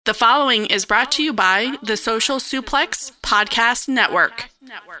The following is brought to you by the Social Suplex Podcast Network.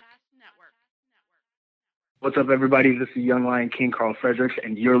 What's up, everybody? This is Young Lion King Carl Fredericks,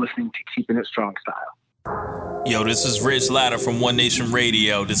 and you're listening to Keeping It Strong Style. Yo, this is Rich Latta from One Nation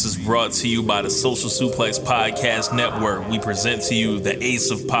Radio. This is brought to you by the Social Suplex Podcast Network. We present to you the Ace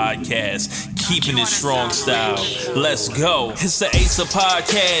of Podcasts, Keeping It Strong Style. Let's go. It's the Ace of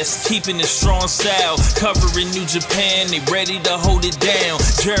Podcasts, Keeping It Strong Style. Covering New Japan, they ready to hold it down.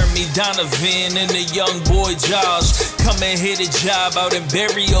 Jeremy Donovan and the young boy Josh. Come and hit a job out in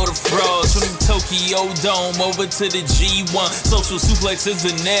Barrio the Frogs. From the Tokyo Dome over to the G1. Social Suplex is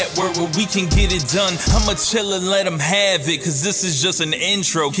the network where we can get it done. I'ma chill and let them have it, cause this is just an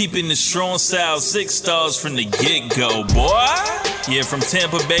intro. Keeping the strong style, 6 stars from the get-go, boy. Yeah, from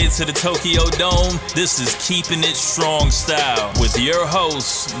Tampa Bay to the Tokyo Dome, this is Keeping It Strong Style with your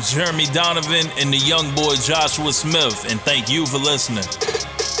hosts, Jeremy Donovan and the young boy Joshua Smith. And thank you for listening.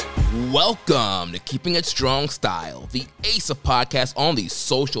 Welcome to Keeping It Strong Style, the Ace of Podcasts on the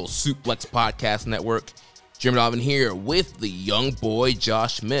Social Suplex Podcast Network. Jeremy Donovan here with the young boy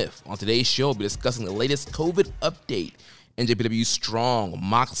Josh Smith. On today's show, we'll be discussing the latest COVID update, NJPW Strong,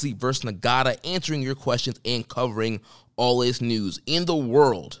 Moxley vs. Nagata, answering your questions and covering all latest news in the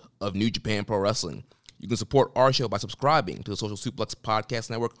world of New Japan Pro Wrestling. You can support our show by subscribing to the Social Suplex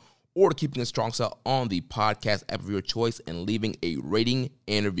Podcast Network or to Keeping It Strong Style on the podcast app of your choice and leaving a rating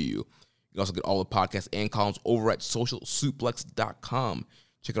and review. You can also get all the podcasts and columns over at socialsuplex.com.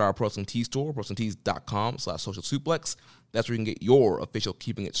 Check out our Pro Wrestling Tee store, ProWrestlingTees.com/socialsuplex. That's where you can get your official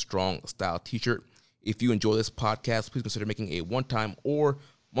Keeping It Strong Style t-shirt. If you enjoy this podcast, please consider making a one-time or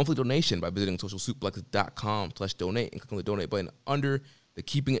monthly donation by visiting socialsuplex.com/donate and clicking the donate button under the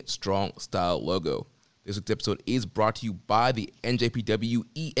Keeping It Strong Style logo. This week's episode is brought to you by the NJPW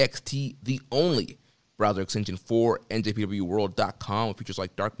EXT, the only browser extension for NJPWWorld.com with features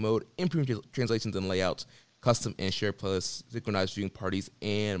like dark mode, improved translations and layouts, custom and shared playlists, synchronized viewing parties,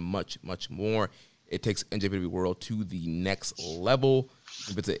 and much, much more. It takes NJPW World to the next level.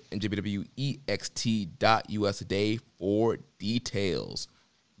 You can visit njpwext.us today for details.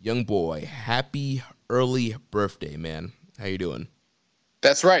 Young boy, happy early birthday, man. How you doing?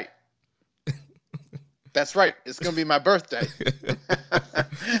 That's right. That's right. It's going to be my birthday.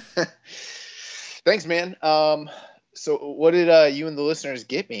 Thanks, man. So what did you and the listeners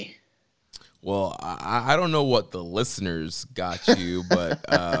get me? Well, I don't know what the listeners got you, but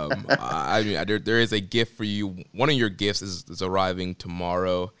I mean, there is a gift for you. One of your gifts is arriving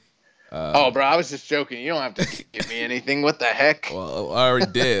tomorrow. Oh, bro, I was just joking. You don't have to give me anything. What the heck? Well, I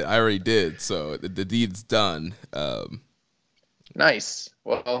already did. So the deed's done. Nice.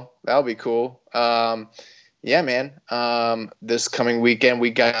 Well, that'll be cool. Yeah, man. This coming weekend, we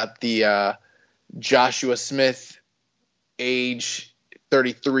got the Joshua Smith age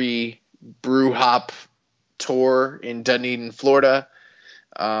 33 Brew Hop tour in Dunedin, Florida.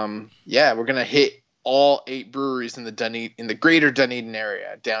 Yeah, we're gonna hit all 8 breweries in the greater Dunedin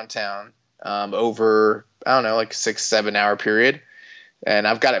area downtown over, I don't know, like 6-7 hour period, and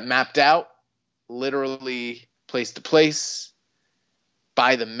I've got it mapped out, literally place to place,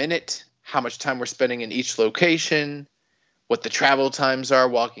 by the minute, how much time we're spending in each location, what the travel times are,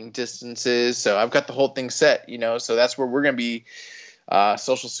 walking distances. So I've got the whole thing set, so that's where we're gonna be.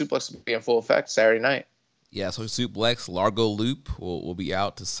 Social Suplex will be in full effect Saturday night. Yeah, Social Suplex, Largo Loop will be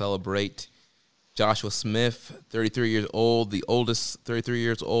out to celebrate Joshua Smith, 33 years old, the oldest 33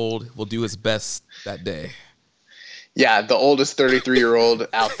 years old, will do his best that day. Yeah, the oldest 33-year-old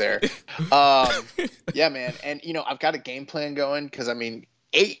out there. Yeah, man. And, I've got a game plan going because, 8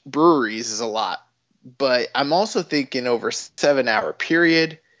 breweries is a lot. But I'm also thinking over a 7-hour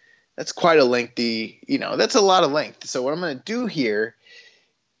period. That's quite a lengthy, that's a lot of length. So what I'm going to do here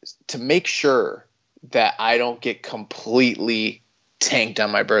is to make sure that I don't get completely tanked on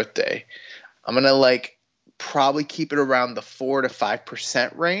my birthday. I'm going to probably keep it around the 4 to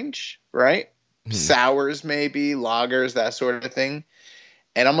 5% range, right? Mm-hmm. Sours, maybe lagers, that sort of thing.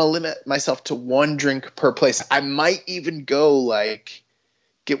 And I'm going to limit myself to 1 drink per place. I might even go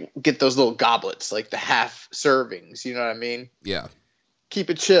get those little goblets, like the half servings. You know what I mean? Yeah.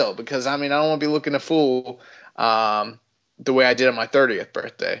 Keep it chill because I don't want to be looking a fool the way I did on my 30th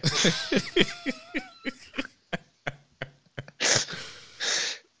birthday.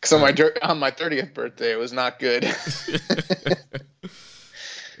 Because on my 30th birthday, it was not good.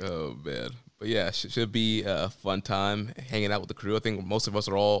 Oh, man. But yeah, should be a fun time hanging out with the crew. I think most of us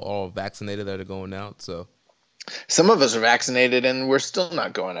are all vaccinated that are going out. So some of us are vaccinated and we're still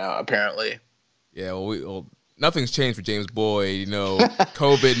not going out, apparently. Yeah, well, nothing's changed for James Boyd. COVID,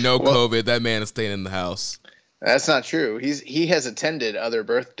 COVID. That man is staying in the house. That's not true. He has attended other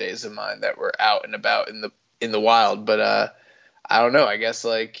birthdays of mine that were out and about in the wild, but I don't know. I guess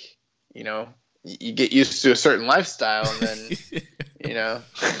like, you know, you get used to a certain lifestyle and then you know.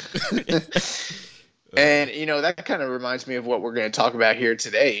 And you know, that kind of reminds me of what we're going to talk about here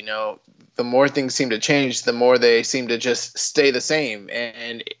today. You know, the more things seem to change, the more they seem to just stay the same.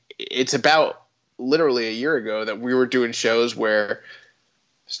 And it's about literally a year ago that we were doing shows where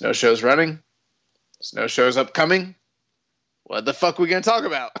there's no shows running. There's no shows upcoming. What the fuck are we going to talk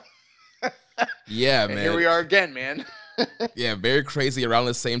about? Yeah, and man. Here we are again, man. Yeah, very crazy. Around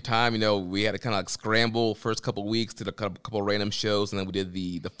the same time, you know, we had to kind of like scramble first couple weeks, did a couple random shows, and then we did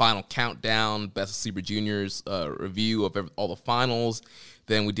the final countdown, Best of Super Juniors review of all the finals.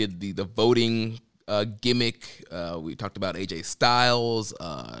 Then we did the voting gimmick. We talked about AJ Styles,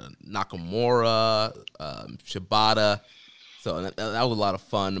 Nakamura, Shibata. So that was a lot of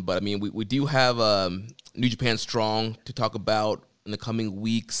fun. But, I mean, we do have New Japan Strong to talk about in the coming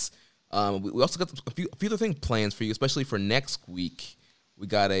weeks. We also got a few other things planned for you, especially for next week. We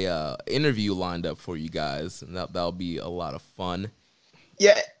got a interview lined up for you guys, and that'll be a lot of fun.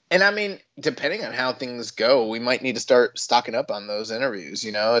 Yeah, and I mean, depending on how things go, we might need to start stocking up on those interviews.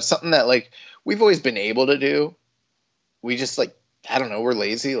 You know, it's something that like we've always been able to do. We just like, I don't know, we're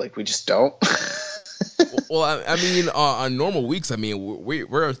lazy. Like we just don't. Well, I mean, on normal weeks, I mean,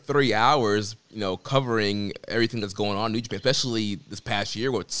 we're 3 hours, you know, covering everything that's going on in New Japan, especially this past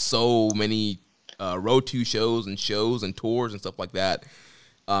year with so many Road to shows and tours and stuff like that.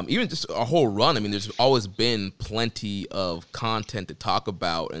 Even just a whole run, I mean, there's always been plenty of content to talk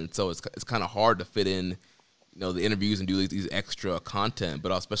about, and so it's kind of hard to fit in, you know, the interviews and do these extra content,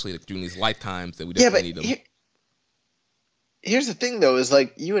 but especially like during these lifetimes that we definitely need them. Here's the thing, though, is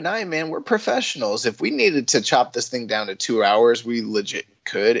like you and I, man, we're professionals. If we needed to chop this thing down to 2 hours, we legit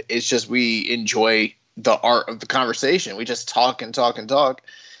could. It's just we enjoy the art of the conversation. We just talk and talk and talk.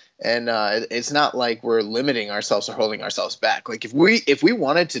 And it's not like we're limiting ourselves or holding ourselves back. Like if we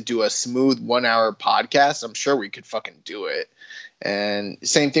wanted to do a smooth 1 hour podcast, I'm sure we could fucking do it. And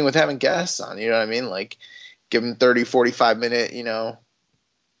same thing with having guests on, you know what I mean? Like give them 30, 45 minute, you know,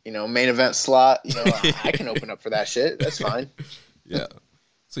 main event slot, you know, I can open up for that shit. That's fine. Yeah.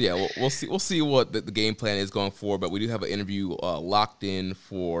 So yeah, we'll see what the game plan is going forward, but we do have an interview locked in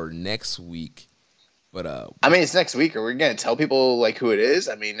for next week. But I mean, it's next week. Are we gonna tell people like who it is?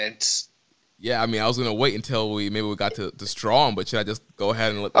 I mean, it's. Yeah, I mean, I was gonna wait until we got to Strong, but should I just go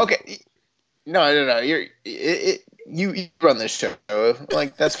ahead and let? Okay. No. You run this show.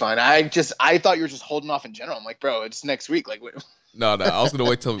 Like that's fine. I thought you were just holding off in general. I'm like, bro, it's next week. Like. No. I was gonna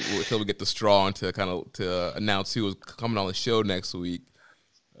wait till we get to Strong to announce who was coming on the show next week.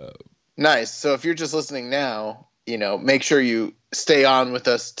 Nice. So if you're just listening now, you know, make sure you stay on with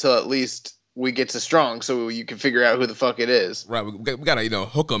us till at least we get to Strong, so you can figure out who the fuck it is. Right. We gotta, you know,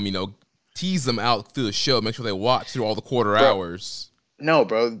 hook them, you know, tease them out through the show, make sure they watch through all the quarter hours. No,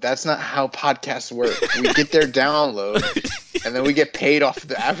 bro, that's not how podcasts work. We get their download, and then we get paid off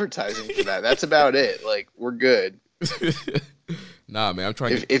the advertising for that. That's about it. Like we're good. Nah, man, I'm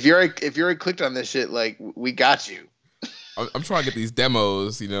trying. If you're clicked on this shit, like we got you. I'm trying to get these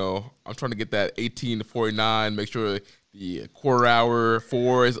demos. You know, I'm trying to get that 18 to 49. Make sure the quarter hour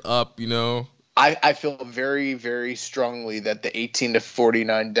 4 is up. You know. I feel very, very strongly that the 18 to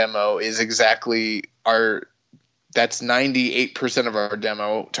 49 demo is exactly our. That's 98% of our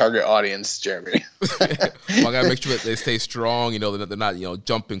demo target audience, Jeremy. Well, I gotta make sure that they stay strong. You know, they're not, you know,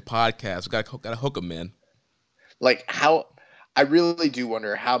 jumping podcasts. We gotta hook them, man. Like how I really do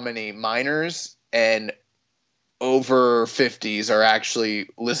wonder how many minors and over 50s are actually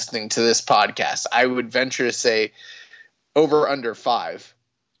listening to this podcast. I would venture to say over under 5.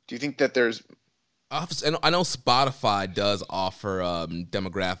 Do you think that there's? I know Spotify does offer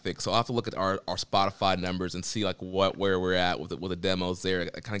demographics, so I'll have to look at our Spotify numbers and see like where we're at with the demos there.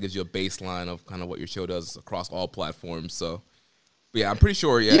 It kind of gives you a baseline of kind of what your show does across all platforms. So, but yeah, I'm pretty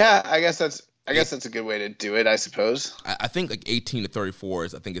sure. Yeah, I guess that's a good way to do it, I suppose. I think like 18 to 34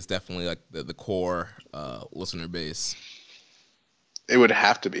 is definitely like the core listener base. It would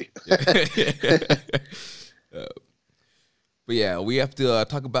have to be. But yeah, we have to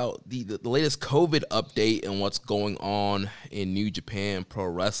talk about the latest COVID update and what's going on in New Japan Pro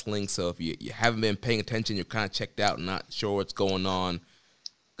Wrestling. So if you haven't been paying attention, you're kind of checked out and not sure what's going on,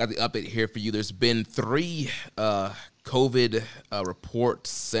 got the update here for you. There's been 3 COVID reports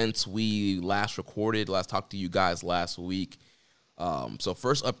since we last talked to you guys last week. So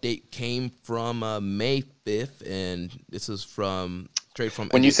first update came from May 5th, and this is from straight from.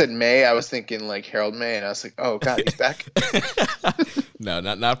 When you said May, I was thinking like Harold May, and I was like, oh god, he's back. No,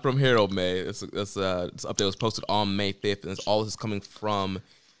 not from Harold May. This update was posted on May 5th, and all this is coming from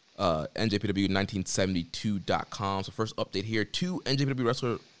NJPW1972.com. So first update here: 2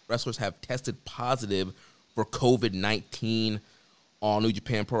 NJPW wrestlers have tested positive for COVID-19. All New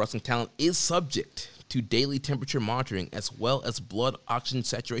Japan Pro Wrestling talent is subject to daily temperature monitoring as well as blood oxygen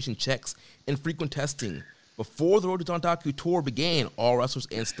saturation checks and frequent testing. Before the Road to Dontaku tour began, all wrestlers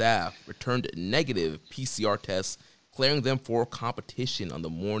and staff returned negative PCR tests, clearing them for competition. On the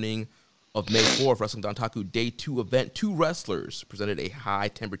morning of May 4th, Wrestling Dontaku Day 2 event, 2 wrestlers presented a high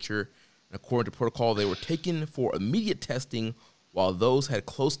temperature. And according to protocol, they were taken for immediate testing, while those had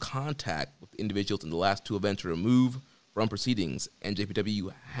close contact with individuals in the last 2 events were removed from proceedings.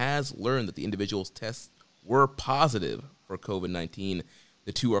 NJPW has learned that the individuals' tests were positive for COVID-19.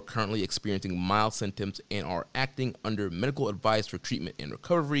 The 2 are currently experiencing mild symptoms and are acting under medical advice for treatment and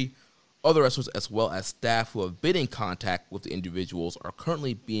recovery. Other wrestlers, as well as staff who have been in contact with the individuals, are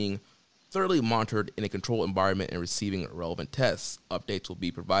currently being thoroughly monitored in a controlled environment and receiving relevant tests. Updates will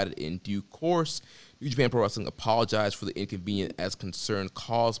be provided in due course. New Japan Pro Wrestling apologized for the inconvenience as concern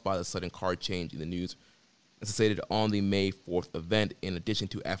caused by the sudden card change in the news. As stated on the May 4th event, in addition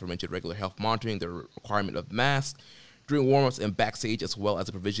to aforementioned regular health monitoring, the requirement of masks during warm-ups and backstage, as well as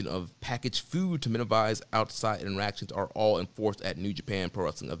the provision of packaged food to minimize outside interactions, are all enforced at New Japan Pro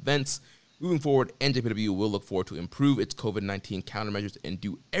Wrestling events. Moving forward, NJPW will look forward to improve its COVID-19 countermeasures and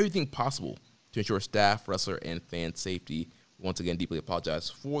do everything possible to ensure staff, wrestler, and fan safety. Once again, deeply apologize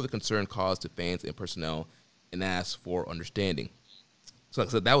for the concern caused to fans and personnel and ask for understanding. So like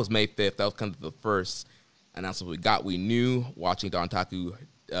I said, that was May 5th. That was kind of the first announcement we got. We knew watching Dontaku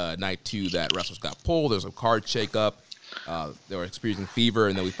Night 2 that wrestlers got pulled. There was a card shakeup. They were experiencing fever,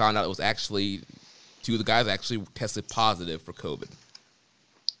 and then we found out it was actually 2 of the guys actually tested positive for COVID.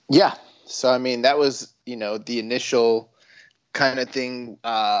 Yeah. So, I mean, that was, the initial kind of thing.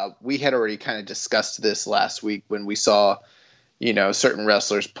 We had already kind of discussed this last week when we saw, certain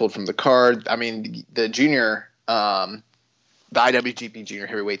wrestlers pulled from the card. I mean, the junior, the IWGP Junior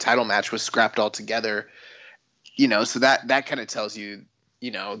Heavyweight title match was scrapped altogether, so that kind of tells you,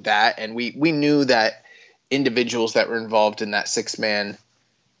 that. And we knew that individuals that were involved in that 6-man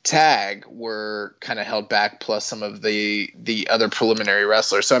tag were kind of held back, plus some of the other preliminary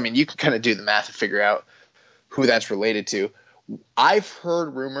wrestlers. So, I mean, you can kind of do the math and figure out who that's related to. I've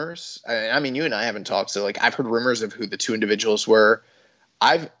heard rumors. I mean, you and I haven't talked, so I've heard rumors of who the 2 individuals were.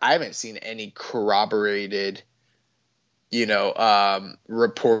 I haven't seen any corroborated,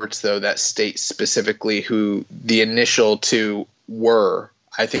 reports though that state specifically who the initial 2 were.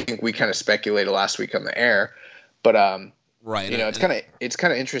 I think we kind of speculated last week on the air, but right. It's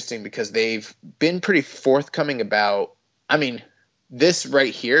kind of interesting because they've been pretty forthcoming about. I mean, this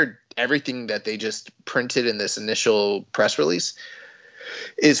right here, everything that they just printed in this initial press release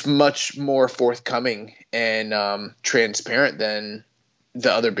is much more forthcoming and transparent than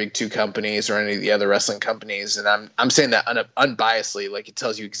the other big 2 companies or any of the other wrestling companies. And I'm saying that unbiasedly. It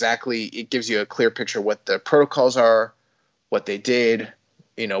tells you exactly. It gives you a clear picture of what the protocols are, what they did,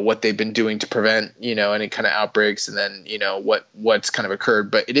 what they've been doing to prevent, any kind of outbreaks, and then, what's kind of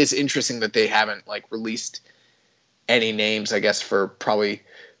occurred. But it is interesting that they haven't released any names, I guess, for probably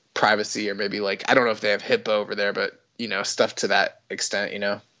privacy or maybe I don't know if they have HIPAA over there, but, stuff to that extent,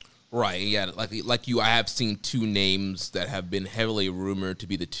 Right. Yeah. Like you, I have seen 2 names that have been heavily rumored to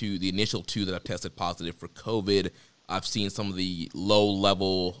be the initial 2 that have tested positive for COVID. I've seen some of the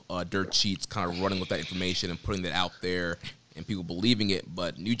low-level dirt sheets kind of running with that information and putting that out there and people believing it,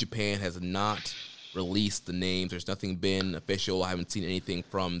 but New Japan has not released the names. There's nothing been official. I haven't seen anything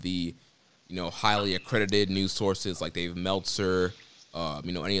from the, highly accredited news sources like Dave Meltzer,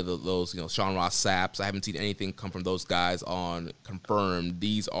 any of those, Sean Ross Saps. I haven't seen anything come from those guys on confirmed.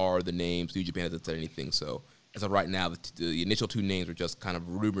 These are the names. New Japan hasn't said anything. So as of right now, the initial 2 names are just kind of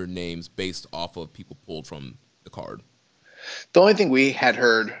rumored names based off of people pulled from the card. The only thing we had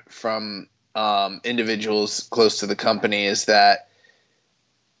heard from individuals close to the company is that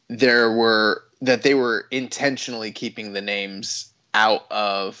they were intentionally keeping the names out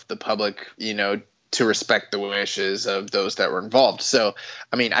of the public, to respect the wishes of those that were involved. So,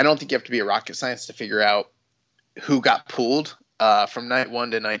 I mean, I don't think you have to be a rocket science to figure out who got pulled from night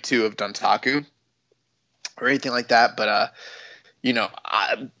 1 to night 2 of Dontaku or anything like that. But,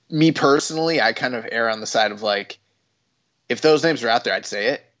 me personally, I kind of err on the side of if those names are out there, I'd say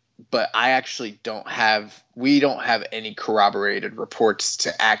it. But I actually we don't have any corroborated reports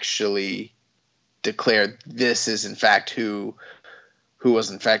to actually declare this is in fact who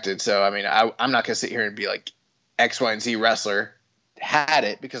was infected. So, I mean, I'm not going to sit here and be X, Y, and Z wrestler had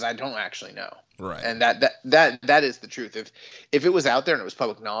it because I don't actually know. Right. And that is the truth. If it was out there and it was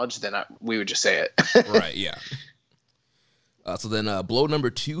public knowledge, then we would just say it. Right. Yeah. So then blow number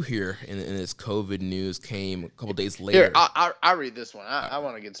 2 here in this COVID news came a couple days later. Here, I'll read this one. I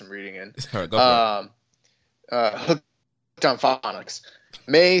want to get some reading in. All right, go for it. Hooked on Phonics.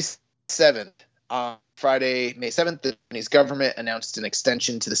 May 7th, Friday, May 7th, the Japanese government announced an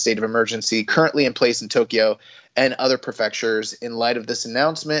extension to the state of emergency currently in place in Tokyo and other prefectures in light of this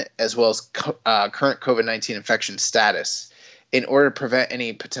announcement, as well as current COVID-19 infection status. In order to prevent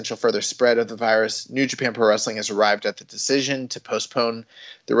any potential further spread of the virus, New Japan Pro Wrestling has arrived at the decision to postpone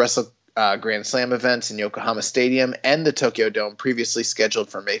the Wrestle Grand Slam events in Yokohama Stadium and the Tokyo Dome, previously scheduled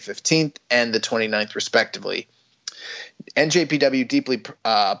for May 15th and the 29th, respectively. NJPW deeply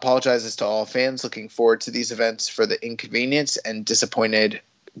apologizes to all fans looking forward to these events for the inconvenience and disappointment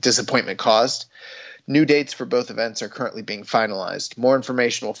caused. New dates for both events are currently being finalized. More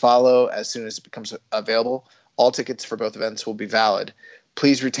information will follow as soon as it becomes available. All tickets for both events will be valid.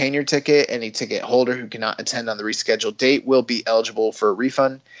 Please retain your ticket. Any ticket holder who cannot attend on the rescheduled date will be eligible for a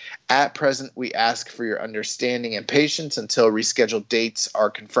refund. At present, we ask for your understanding and patience until rescheduled dates are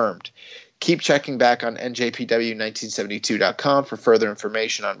confirmed. Keep checking back on njpw1972.com for further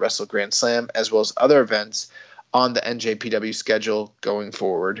information on Wrestle Grand Slam, as well as other events on the NJPW schedule going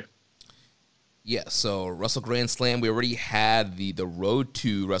forward. Yeah, so Wrestle Grand Slam, we already had the road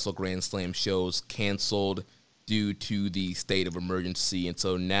to Wrestle Grand Slam shows canceled due to the state of emergency. And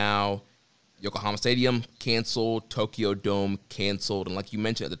so now Yokohama Stadium canceled, Tokyo Dome canceled. And like you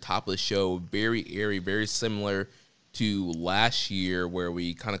mentioned at the top of the show, very airy, very similar to last year where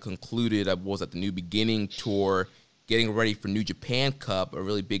we kind of concluded, I was at the New Beginning tour, getting ready for New Japan Cup, a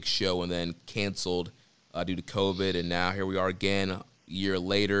really big show, and then canceled due to COVID. And now here we are again a year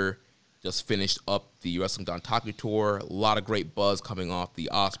later. Just finished up the Wrestling Dontaku tour. A lot of great buzz coming off the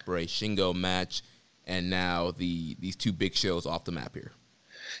Ospreay Shingo match, and now these 2 big shows off the map here.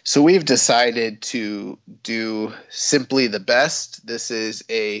 So we've decided to do Simply the Best. This is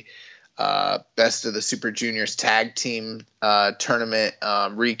a Best of the Super Juniors tag team tournament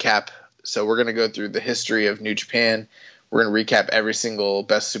recap. So we're going to go through the history of New Japan. We're going to recap every single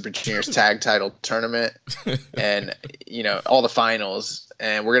Best Super Juniors tag title tournament and, all the finals.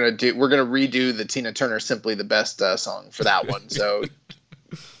 And we're going to redo the Tina Turner Simply the Best song for that one. So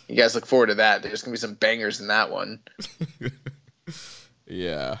you guys look forward to that. There's going to be some bangers in that one.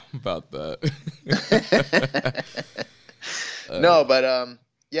 Yeah, about that. No, but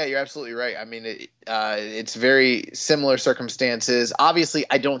yeah, you're absolutely right. I mean, it's very similar circumstances. Obviously,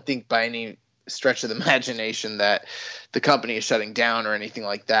 I don't think by any stretch of the imagination that the company is shutting down or anything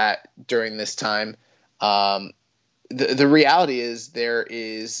like that during this time. The reality is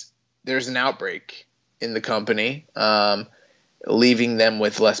there's an outbreak in the company, leaving them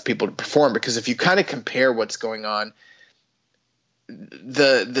with less people to perform. Because if you kind of compare what's going on,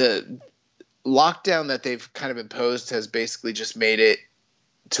 the lockdown that they've kind of imposed has basically just made it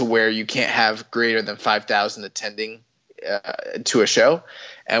to where you can't have greater than 5,000 attending to a show.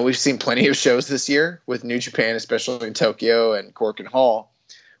 And we've seen plenty of shows this year with New Japan, especially in Tokyo and Korakuen Hall,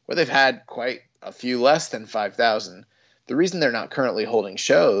 where they've had quite a few less than 5,000. The reason they're not currently holding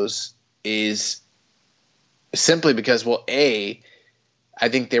shows is simply because, well, I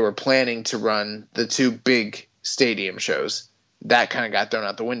think they were planning to run the 2 big stadium shows. That kind of got thrown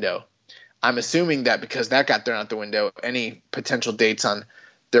out the window. I'm assuming that because that got thrown out the window, any potential dates on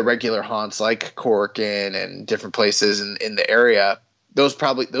their regular haunts like Korakuen and different places in the area, those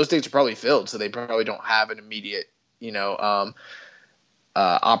dates are probably filled, so they probably don't have an immediate,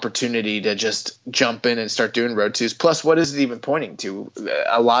 opportunity to just jump in and start doing road twos. Plus, what is it even pointing to?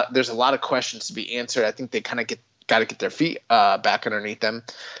 There's a lot of questions to be answered. I think they kind of got to get their feet back underneath them.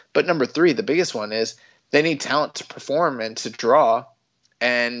 But number 3, the biggest one is they need talent to perform and to draw,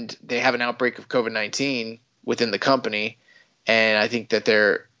 and they have an outbreak of COVID-19 within the company. And I think that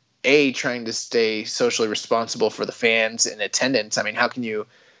they're trying to stay socially responsible for the fans in attendance. I mean, how can you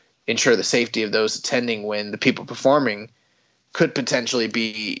ensure the safety of those attending when the people performing could potentially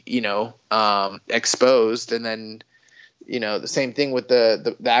be, exposed? And then, the same thing with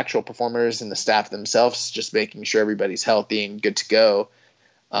the actual performers and the staff themselves, just making sure everybody's healthy and good to go.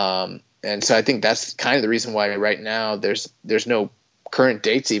 And so I think that's kind of the reason why right now there's no current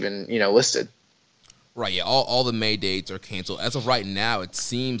dates even, listed. Right, yeah, all the May dates are canceled. As of right now, it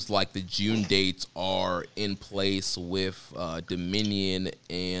seems like the June dates are in place with Dominion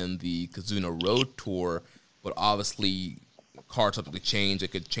and the Kazuna Road Tour, but obviously cards have to change. They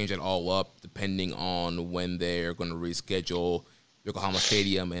could change that all up depending on when they're going to reschedule Yokohama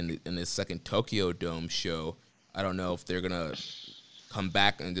Stadium and the second Tokyo Dome show. I don't know if they're going to come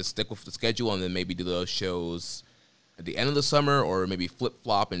back and just stick with the schedule and then maybe do those shows at the end of the summer, or maybe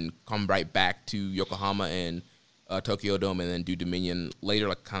flip-flop and come right back to Yokohama and Tokyo Dome and then do Dominion later,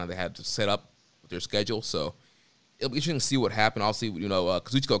 like kind of they had to set up with their schedule. So it'll be interesting to see what happened. Obviously,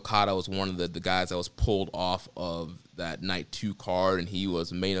 Kazuchika Okada was one of the guys that was pulled off of that Night 2 card, and he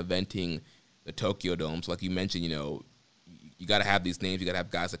was main eventing the Tokyo Dome. So like you mentioned, you got to have these names. You got to have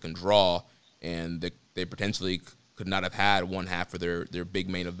guys that can draw, and they potentially could not have had one half for their big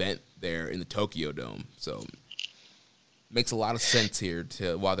main event there in the Tokyo Dome. So makes a lot of sense here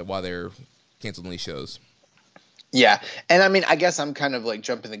to while they're canceling these shows. Yeah, and I mean, I guess I'm kind of like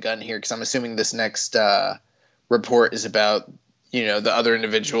jumping the gun here because I'm assuming this next report is about the other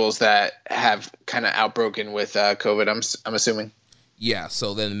individuals that have kind of outbroken with COVID. I'm assuming. Yeah.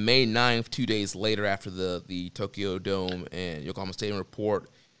 So then May 9th, 2 days later after the Tokyo Dome and Yokohama Stadium report,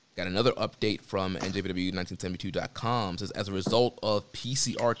 got another update from NJPW1972.com. Says as a result of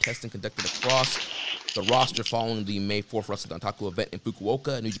PCR testing conducted across the roster following the May 4th Wrestling Dontaku event in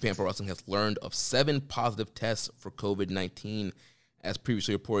Fukuoka, New Japan Pro Wrestling has learned of 7 positive tests for COVID-19. As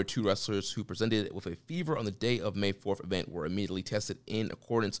previously reported, 2 wrestlers who presented with a fever on the day of May 4th event were immediately tested in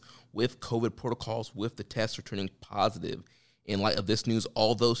accordance with COVID protocols, with the tests returning positive. In light of this news,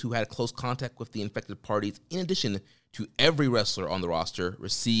 all those who had close contact with the infected parties, in addition to every wrestler on the roster,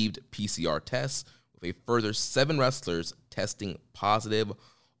 received PCR tests, with a further 7 wrestlers testing positive.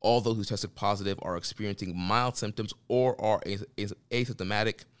 All those who tested positive are experiencing mild symptoms or are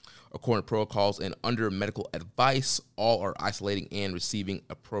asymptomatic. According to protocols and under medical advice, all are isolating and receiving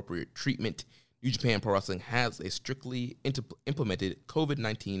appropriate treatment. New Japan Pro Wrestling has a strictly implemented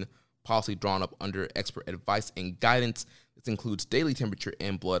COVID-19 policy drawn up under expert advice and guidance. This includes daily temperature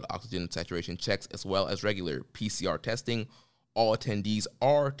and blood oxygen saturation checks, as well as regular PCR testing. All attendees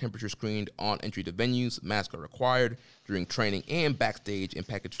are temperature screened on entry to venues. Masks are required during training, and backstage and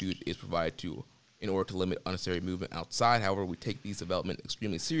packaged food is provided in order to limit unnecessary movement outside. However, we take these developments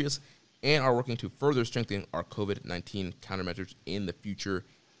extremely serious and are working to further strengthen our COVID-19 countermeasures in the future.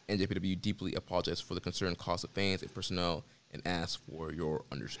 NJPW deeply apologizes for the concern caused to fans and personnel and asks for your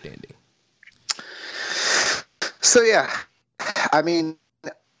understanding. So, yeah, I mean,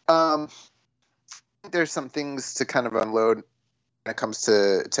 there's some things to kind of unload when it comes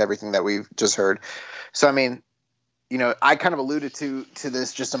to everything that we've just heard. So, I mean, I kind of alluded to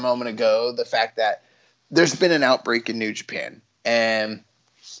this just a moment ago, the fact that there's been an outbreak in New Japan. And,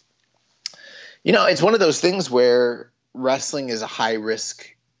 it's one of those things where wrestling is a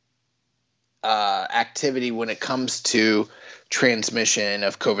high-risk activity when it comes to transmission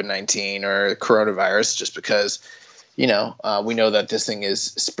of COVID-19 or coronavirus, just because, we know that this thing is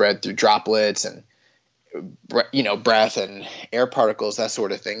spread through droplets and, breath and air particles, that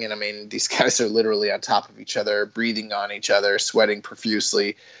sort of thing. And I mean, these guys are literally on top of each other, breathing on each other, sweating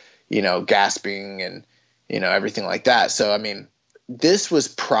profusely, gasping and, everything like that. So, I mean, this was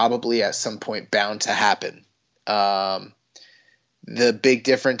probably at some point bound to happen. The big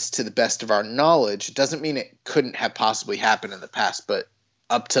difference, to the best of our knowledge, doesn't mean it couldn't have possibly happened in the past, but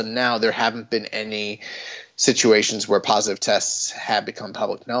up to now, there haven't been any situations where positive tests have become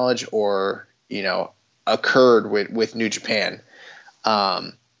public knowledge or, occurred with New Japan.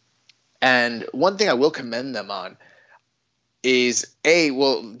 And one thing I will commend them on is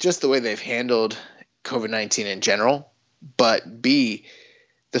just the way they've handled COVID-19 in general, but B,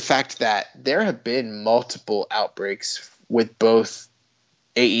 the fact that there have been multiple outbreaks with both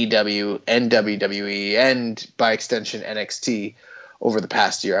AEW and WWE and by extension NXT over the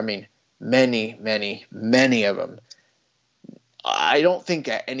past year. I mean, many, many, many of them. I don't think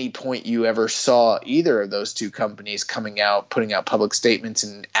at any point you ever saw either of those two companies coming out, putting out public statements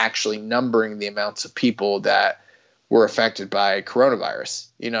and actually numbering the amounts of people that were affected by coronavirus.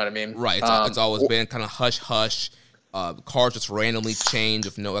 You know what I mean? Right. It's always been kind of hush-hush. Cars just randomly change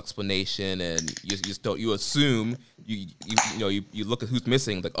with no explanation, and you assume you look at who's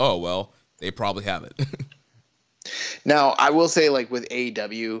missing, like, oh well, they probably have it. Now, I will say, like with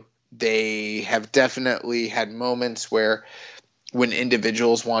AEW, they have definitely had moments where when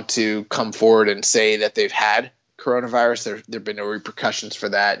individuals want to come forward and say that they've had coronavirus, there've been no repercussions for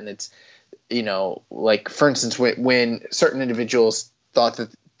that, and it's like for instance, when certain individuals thought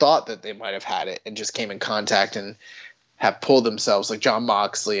that they might have had it and just came in contact and have pulled themselves, like Jon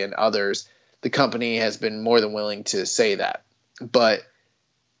Moxley and others, the company has been more than willing to say that. But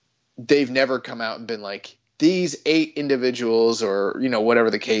they've never come out and been like, these 8 individuals or,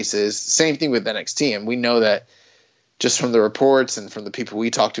 whatever the case is. Same thing with NXT. And we know that just from the reports and from the people we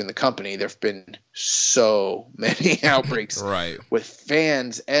talked to in the company, there have been so many outbreaks right. with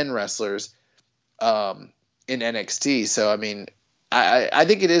fans and wrestlers in NXT. So, I mean, I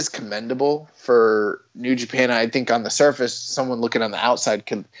think it is commendable for New Japan. I think on the surface, someone looking on the outside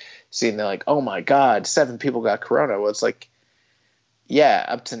could see and they're like, oh my God, 7 people got corona. Well, it's like, yeah,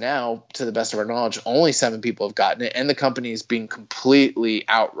 up to now, to the best of our knowledge, only 7 people have gotten it. And the company is being completely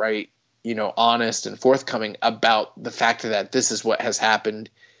outright, honest and forthcoming about the fact that this is what has happened.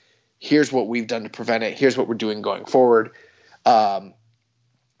 Here's what we've done to prevent it. Here's what we're doing going forward,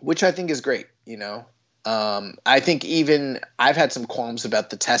 which I think is great, I think even I've had some qualms about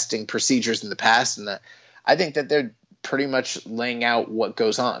the testing procedures in the past, and I think that they're pretty much laying out what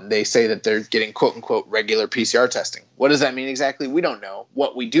goes on. They say that they're getting quote unquote regular PCR testing. What does that mean exactly? We don't know.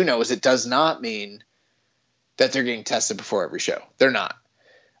 What we do know is it does not mean that they're getting tested before every show. They're not.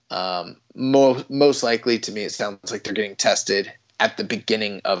 Most likely, to me, it sounds like they're getting tested at the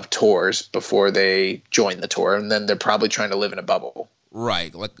beginning of tours before they join the tour, and then they're probably trying to live in a bubble.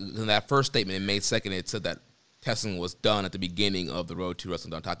 Right. Like in that first statement in May 2nd, it said that testing was done at the beginning of the Road to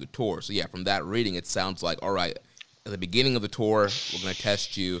Wrestling Dontaku tour. So, yeah, from that reading, it sounds like, all right, at the beginning of the tour, we're going to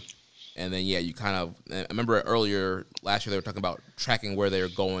test you. And then, yeah, you kind of – I remember earlier last year they were talking about tracking where they're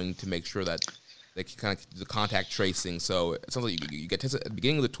going to make sure that they can kind of do the contact tracing. So, it sounds like you get tested at the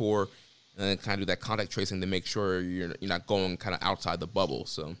beginning of the tour and then kind of do that contact tracing to make sure you're not going kind of outside the bubble.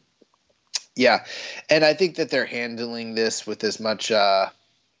 So – yeah, and I think that they're handling this with as much,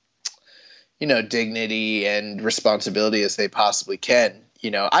 dignity and responsibility as they possibly can.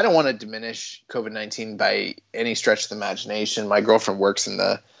 I don't want to diminish COVID-19 by any stretch of the imagination. My girlfriend works in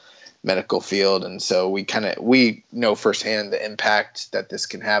the medical field, and so we know firsthand the impact that this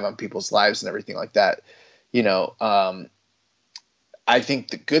can have on people's lives and everything like that. I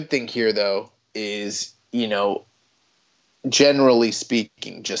think the good thing here, though, is, generally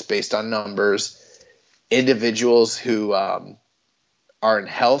speaking, just based on numbers, individuals who are in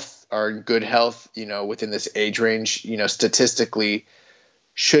good health, within this age range, statistically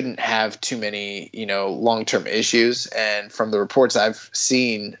shouldn't have too many, long-term issues. And from the reports I've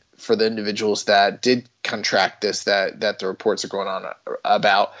seen for the individuals that did contract this, that the reports are going on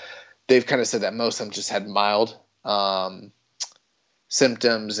about, they've kind of said that most of them just had mild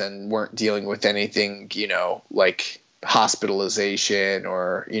symptoms and weren't dealing with anything, like hospitalization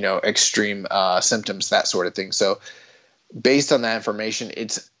or extreme symptoms, that sort of thing. So based on that information,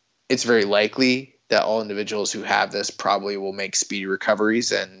 it's very likely that all individuals who have this probably will make speedy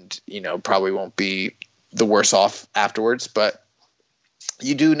recoveries and probably won't be the worse off afterwards. But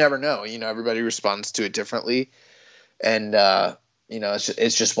you do never know. Everybody responds to it differently, and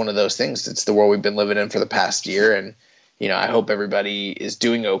it's just one of those things. It's the world we've been living in for the past year, and I hope everybody is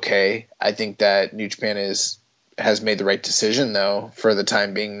doing okay. I think that New Japan has made the right decision, though, for the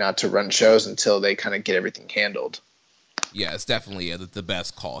time being, not to run shows until they kind of get everything handled. Yeah, it's definitely the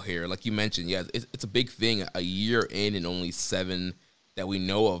best call here. Like you mentioned, yeah, it's a big thing. A year in and only 7 that we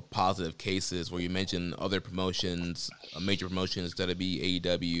know of positive cases, where you mentioned other promotions, major promotions, WWE,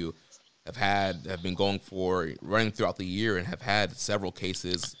 AEW, have been running throughout the year and have had several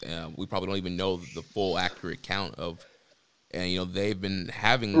cases. We probably don't even know the full accurate count of. And they've been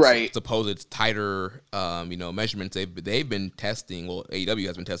having supposed tighter measurements. They've been testing. Well, AEW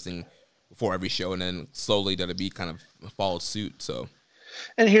has been testing before every show, and then slowly WWE kind of followed suit. So,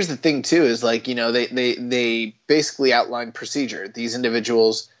 and here's the thing too: is like they basically outlined procedure. These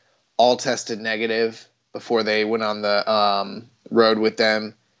individuals all tested negative before they went on the road with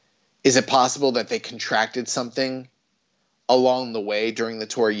them. Is it possible that they contracted something along the way during the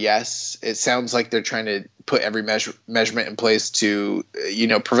tour? Yes. It sounds like they're trying to put every measurement in place to,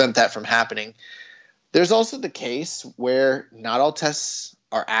 prevent that from happening. There's also the case where not all tests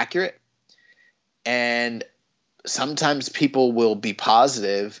are accurate, and sometimes people will be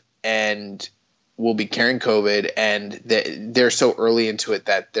positive and will be carrying COVID, and they're so early into it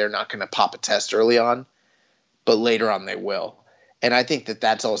that they're not going to pop a test early on, but later on they will. And I think that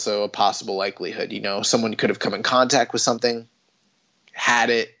that's also a possible likelihood. Someone could have come in contact with something, had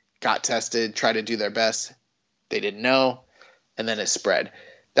it, got tested, tried to do their best. They didn't know, and then it spread.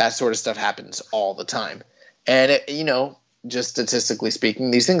 That sort of stuff happens all the time. And, just statistically speaking,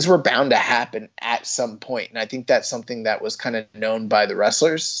 these things were bound to happen at some point. And I think that's something that was kind of known by the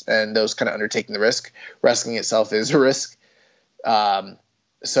wrestlers and those kind of undertaking the risk. Wrestling itself is a risk.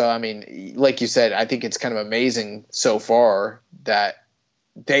 So, I mean, like you said, I think it's kind of amazing so far that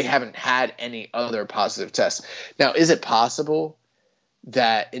they haven't had any other positive tests. Now, is it possible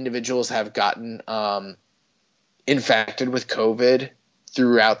that individuals have gotten infected with COVID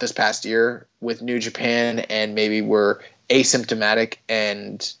throughout this past year with New Japan and maybe were asymptomatic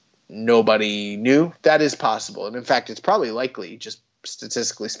and nobody knew? That is possible. And in fact, it's probably likely, just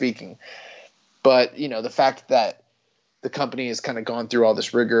statistically speaking. But, the fact that the company has kind of gone through all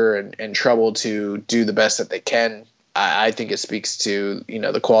this rigor and trouble to do the best that they can, I think it speaks to,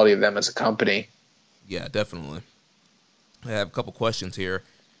 the quality of them as a company. Yeah, definitely. I have a couple questions here.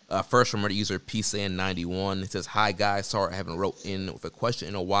 First from our user PSAN91. It says, "Hi guys, sorry I haven't wrote in with a question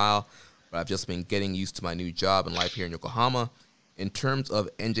in a while, but I've just been getting used to my new job and life here in Yokohama. In terms of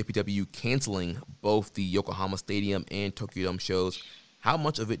NJPW canceling both the Yokohama Stadium and Tokyo Dome shows, how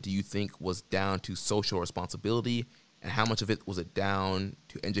much of it do you think was down to social responsibility, and how much of it was down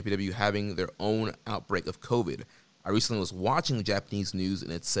to NJPW having their own outbreak of COVID? I recently was watching the Japanese news,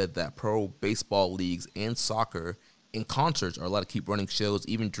 and it said that pro baseball leagues and soccer in concerts are allowed to keep running shows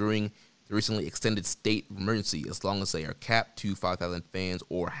even during the recently extended state of emergency, as long as they are capped to 5,000 fans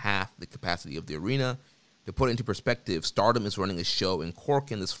or half the capacity of the arena. To put it into perspective, Stardom is running a show in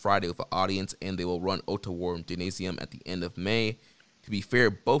Corkin this Friday with an audience, and they will run Otawarm Gymnasium at the end of May. To be fair,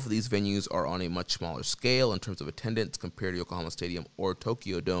 both of these venues are on a much smaller scale in terms of attendance compared to Yokohama Stadium or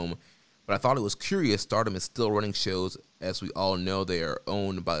Tokyo Dome, but I thought it was curious Stardom is still running shows. As we all know, they are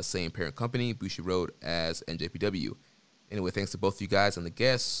owned by the same parent company, Bushiroad, as NJPW. Anyway, thanks to both of you guys and the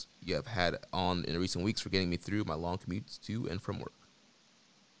guests you have had on in recent weeks for getting me through my long commutes to and from work."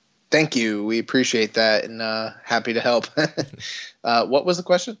 Thank you. We appreciate that, and happy to help. What was the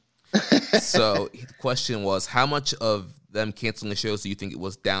question? So the question was, how much of them canceling the shows do you think it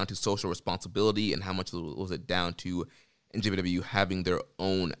was down to social responsibility, and how much was it down to NJPW having their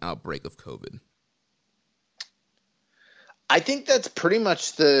own outbreak of COVID? I think that's pretty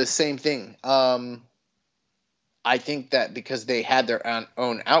much the same thing. I think that because they had their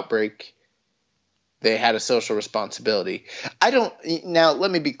own outbreak, they had a social responsibility. Now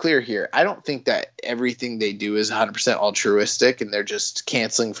let me be clear here. I don't think that everything they do is 100% altruistic and they're just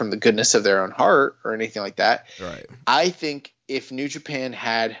canceling from the goodness of their own heart or anything like that. Right. I think if New Japan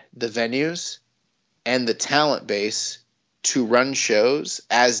had the venues and the talent base to run shows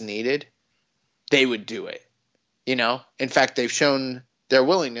as needed, they would do it. In fact, they've shown their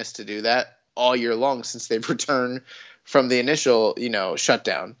willingness to do that all year long since they've returned from the initial,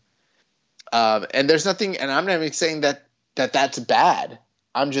 shutdown. And there's nothing, and I'm not even saying that's bad.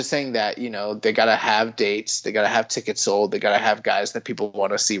 I'm just saying that, they got to have dates. They got to have tickets sold. They got to have guys that people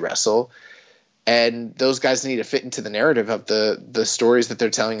want to see wrestle. And those guys need to fit into the narrative of the stories that they're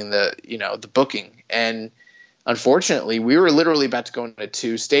telling in the booking. And unfortunately, we were literally about to go into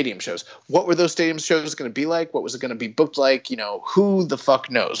 2 stadium shows. What were those stadium shows going to be like? What was it going to be booked like? Who the fuck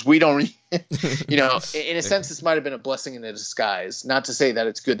knows? We don't, in a sense, this might have been a blessing in a disguise. Not to say that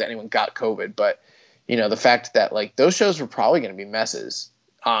it's good that anyone got COVID, but, the fact that those shows were probably going to be messes,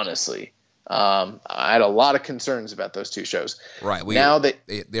 honestly. I had a lot of concerns about those 2 shows. Right.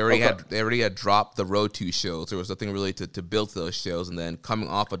 They already had dropped the Road 2 shows. There was nothing really to build to those shows. And then coming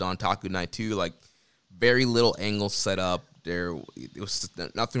off of Dontaku Night 2, very little angles set up. It was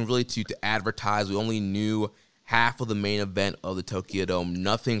nothing really to advertise. We only knew half of the main event of the Tokyo Dome.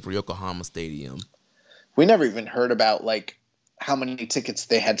 Nothing for Yokohama Stadium. We never even heard about how many tickets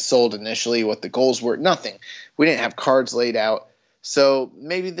they had sold initially, what the goals were. Nothing. We didn't have cards laid out. So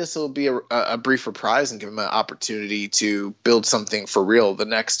maybe this will be a brief reprise and give them an opportunity to build something for real the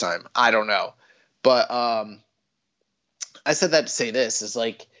next time. I don't know. But I said that to say this is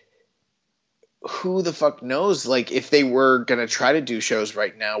who the fuck knows, if they were going to try to do shows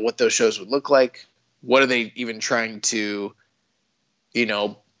right now, what those shows would look like. What are they even trying to,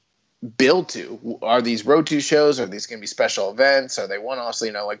 build to? Are these Road 2 shows? Are these going to be special events? Are they one-offs?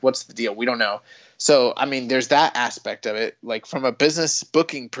 What's the deal? We don't know. So, there's that aspect of it. From a business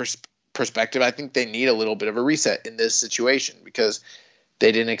booking perspective, I think they need a little bit of a reset in this situation because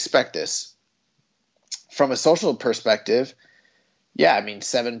they didn't expect this. From a social perspective, yeah,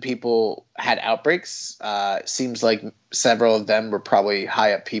 7 people had outbreaks. Seems like several of them were probably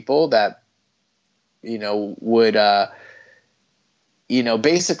high up people that, would,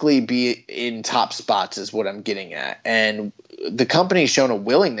 basically be in top spots is what I'm getting at. And the company's shown a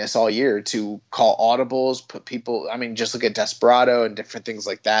willingness all year to call audibles, put people, just look at Desperado and different things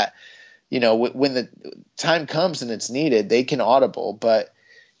like that. When the time comes and it's needed, they can audible. But,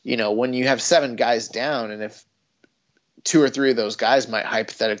 when you have 7 guys down and if 2 or 3 of those guys might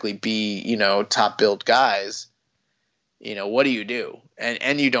hypothetically be, top billed guys, what do you do?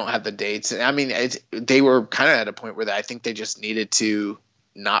 And you don't have the dates. They were kind of at a point where I think they just needed to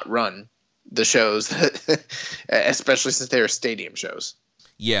not run the shows, especially since they were stadium shows.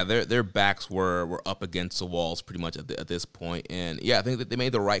 Yeah, their backs were up against the walls pretty much at this point. And yeah, I think that they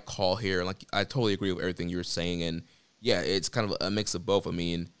made the right call here. I totally agree with everything you were saying. And yeah, it's kind of a mix of both.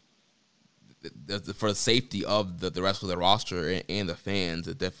 for the safety of the rest of the roster and the fans,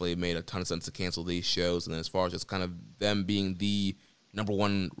 it definitely made a ton of sense to cancel these shows. And as far as just kind of them being the number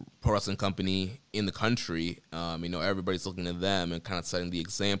one pro wrestling company in the country, everybody's looking at them and kind of setting the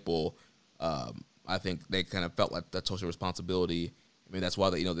example. I think they kind of felt like that social responsibility. I mean, that's why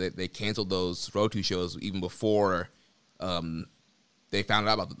they canceled those Road to shows even before they found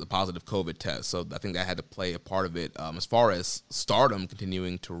out about the positive COVID test. So I think that had to play a part of it. As far as Stardom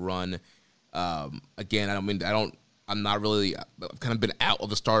continuing to run, again, I'm not really, I've kind of been out of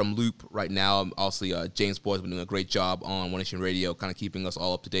the Stardom loop right now. Obviously, James Boyd's been doing a great job on One Nation Radio, kind of keeping us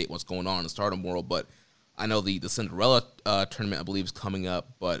all up to date what's going on in the Stardom world. But I know the Cinderella tournament, I believe, is coming up,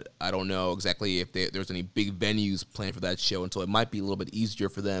 but I don't know exactly if there's any big venues planned for that show, and so it might be a little bit easier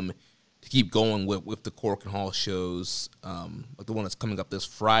for them to keep going with the Cork and Hall shows, like the one that's coming up this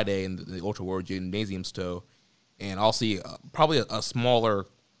Friday in the Ultra World Gymnasium Stowe. And I'll see probably a smaller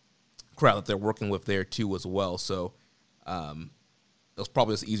crowd that they're working with there too as well. So it's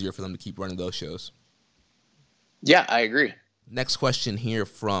probably just easier for them to keep running those shows. Yeah, I agree. Next question here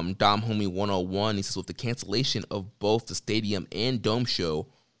from Dom Homie 101. He says, with the cancellation of both the Stadium and Dome show,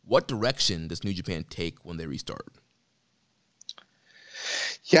 what direction does New Japan take when they restart?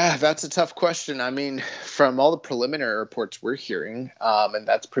 Yeah, that's a tough question. I mean, from all the preliminary reports we're hearing, and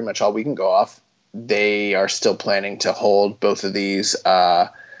that's pretty much all we can go off, they are still planning to hold both of these,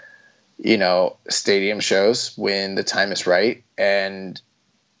 stadium shows when the time is right. And,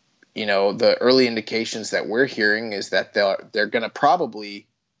 the early indications that we're hearing is that they're going to probably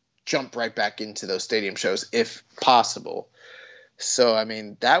jump right back into those stadium shows if possible. So, I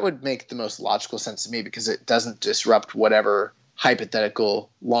mean, that would make the most logical sense to me because it doesn't disrupt whatever hypothetical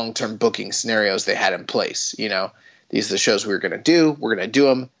long-term booking scenarios they had in place. These are the shows we're going to do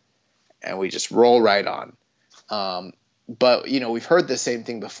them, and we just roll right on. But, we've heard the same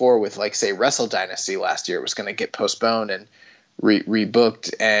thing before with, like, say, Wrestle Dynasty last year. It was going to get postponed and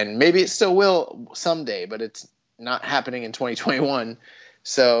rebooked, and maybe it still will someday, but it's not happening in 2021.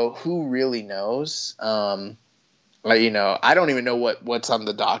 So who really knows? I don't even know what's on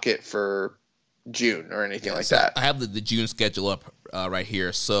the docket for June or anything like that. I have the June schedule up right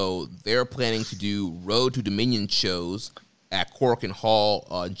here. So they're planning to do Road to Dominion shows at Cork and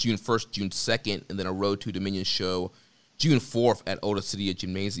Hall June 1st, June 2nd, and then a Road to Dominion show June 4th at Ota City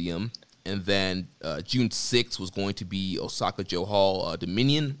Gymnasium. And then June 6th was going to be Osaka Joe Hall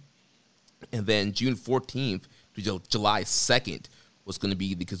Dominion. And then June 14th to July 2nd was going to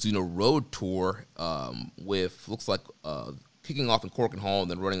be the Kazuna Road Tour with, looks like, kicking off in Cork and Hall and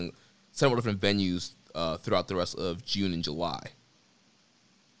then running several different venues throughout the rest of June and July.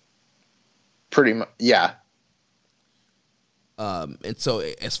 Pretty much, yeah. And so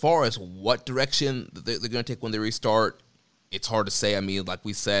as far as what direction they're going to take when they restart, it's hard to say. I mean, like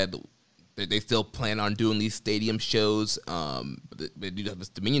we said, they still plan on doing these stadium shows. But they do have this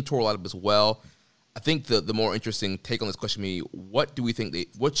Dominion tour lineup as well. I think the more interesting take on this question would be, what do we think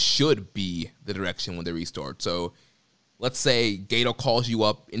what should be the direction when they restart? So let's say Gato calls you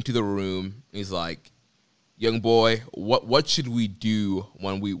up into the room and he's like, young boy, what should we do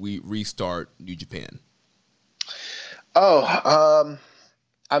when we restart New Japan? I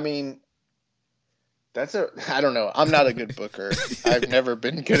mean, I don't know. I'm not a good booker. I've never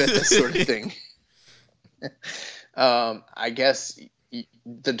been good at this sort of thing. I guess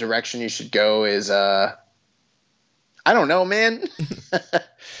the direction you should go is, I don't know, man.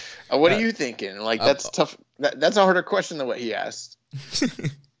 What are you thinking? Like, that's tough. That's a harder question than what he asked.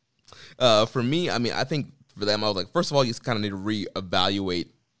 For me, I mean, I think for them, I was like, first of all, you just kind of need to reevaluate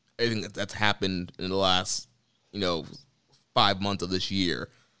everything that's happened in the last, 5 months of this year.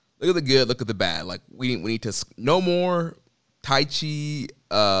 Look at the good, look at the bad. Like, we need to no more Tai Chi,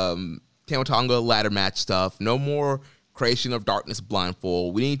 Tama Tonga ladder match stuff. No more Creation of Darkness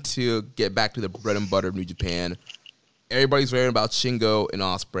blindfold. We need to get back to the bread and butter of New Japan. Everybody's worrying about Shingo and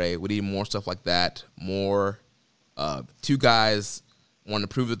Ospreay. We need more stuff like that. More two guys wanting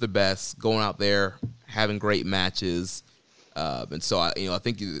to prove that they're best, going out there, having great matches. And so, I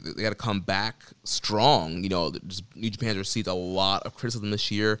think they got to come back strong. New Japan's received a lot of criticism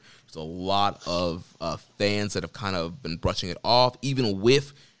this year. There's a lot of fans that have kind of been brushing it off, even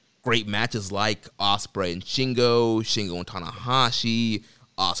with great matches like Ospreay and Shingo and Tanahashi,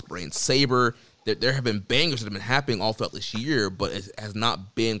 Ospreay and Sabre. There have been bangers that have been happening all throughout this year, but it has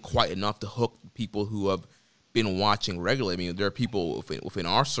not been quite enough to hook people who have been watching regularly. I mean, there are people within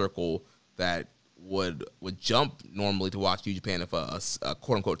our circle that would jump normally to watch New Japan if a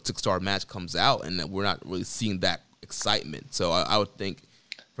quote-unquote 6-star match comes out, and that we're not really seeing that excitement. So I would think,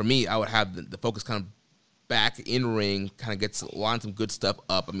 for me, I would have the focus kind of back in ring, kind of lines some good stuff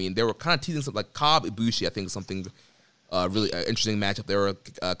up. I mean, they were kind of teasing something like Cobb Ibushi. I think is something really interesting matchup they were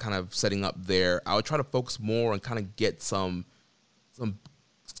kind of setting up there. I would try to focus more and kind of get some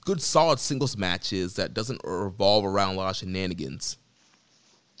good solid singles matches that doesn't revolve around a lot of shenanigans.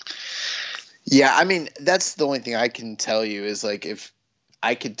 Yeah, I mean, that's the only thing I can tell you is like if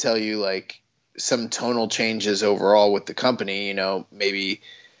I could tell you like some tonal changes overall with the company, you know, maybe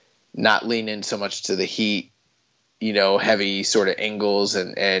not lean in so much to the heat, you know, heavy sort of angles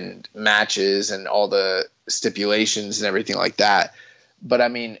and matches and all the stipulations and everything like that. But I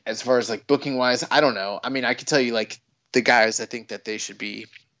mean, as far as like booking wise, I don't know. I mean, I could tell you like the guys I think that they should be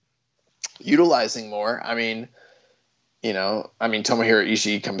utilizing more. I mean, you know, Tomohiro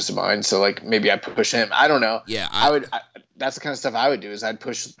Ishii comes to mind. So like maybe I push him. I don't know. Yeah. That's the kind of stuff I would do is I'd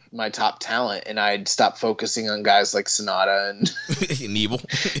push my top talent and I'd stop focusing on guys like Sonata and and Evil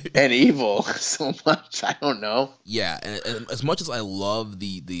and Evil so much. I don't know. Yeah. And as much as I love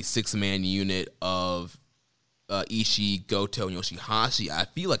the 6-man unit of Ishii, Goto, and Yoshihashi, I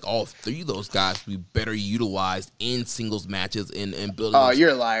feel like all three of those guys would be better utilized in singles matches and building. Oh, you're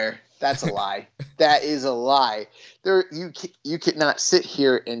a liar. That's a lie. That is a lie. You cannot sit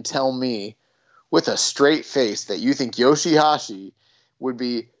here and tell me with a straight face that you think Yoshihashi would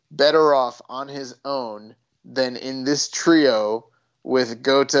be better off on his own than in this trio with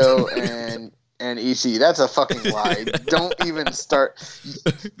Goto and Ishii. That's a fucking lie. Don't even start.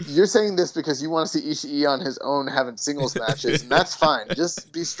 You're saying this because you want to see Ishii on his own having singles matches, and that's fine.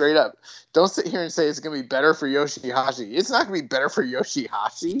 Just be straight up. Don't sit here and say it's going to be better for Yoshihashi. It's not going to be better for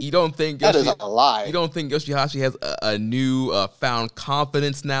Yoshihashi. You don't think that is a lie? You don't think Yoshihashi has a new found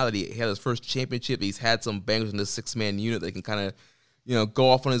confidence now that he had his first championship? He's had some bangers in this 6-man unit that can kind of, you know, go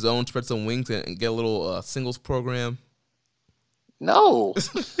off on his own, spread some wings, and get a little singles program. No.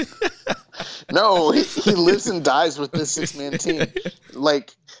 No, he lives and dies with this 6-man team.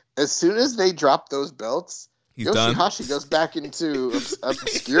 Like, as soon as they drop those belts, Yoshihashi goes back into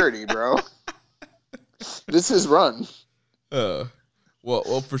obscurity, bro. This is run.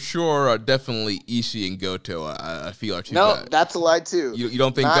 Well, for sure, definitely Ishii and Goto, I feel are two guys. That's a lie, too. You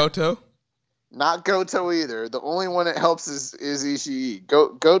don't think Goto? Not Goto either. The only one that helps is Ishii.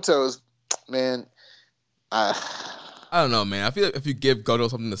 Goto's, man... I don't know, man. I feel like if you give Goto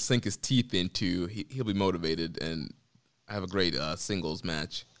something to sink his teeth into, he'll be motivated and have a great singles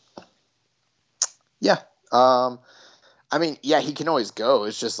match. Yeah. I mean, yeah, he can always go.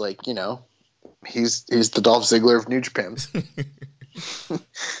 It's just like, you know, he's the Dolph Ziggler of New Japan.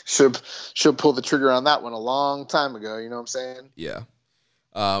 Should pull the trigger on that one a long time ago. You know what I'm saying? Yeah.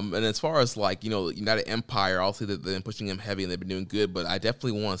 And as far as like, you know, United Empire, obviously they've been pushing him heavy and they've been doing good, but I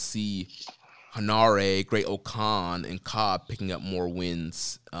definitely want to see Hanare, Great Okan, and Cobb picking up more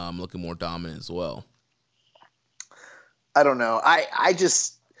wins, looking more dominant as well. I don't know. I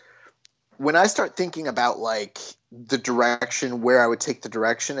just, when I start thinking about like the direction, where I would take the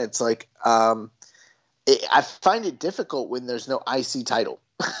direction, it's like I find it difficult when there's no IC title.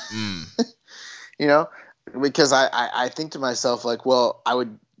 You know, because I think to myself like, well, I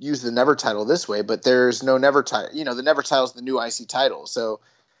would use the Never title this way, but there's no Never title. You know, the Never title is the new IC title, so.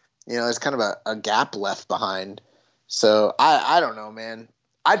 You know, there's kind of a gap left behind. So, I don't know, man.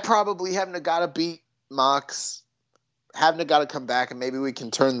 I'd probably have Nagata beat Mox, have Nagata come back, and maybe we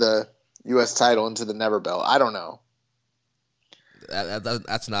can turn the U.S. title into the Never belt. I don't know.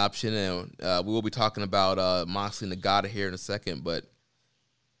 That's an option. And we will be talking about Moxley and Nagata here in a second. But,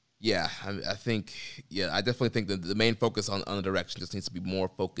 yeah, I think, I definitely think that the main focus on the direction just needs to be more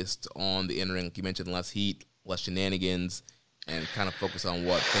focused on the in-ring. Like you mentioned, less heat, less shenanigans. And kind of focus on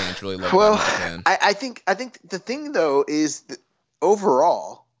what fans really love about Japan. I think the thing though is that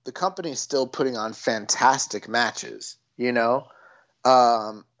overall the company is still putting on fantastic matches. You know,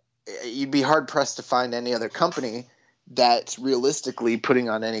 you'd be hard pressed to find any other company that's realistically putting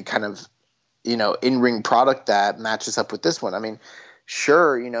on any kind of, you know, in-ring product that matches up with this one. I mean,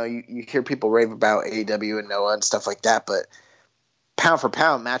 sure, you know, you hear people rave about AEW and Noah and stuff like that, but pound for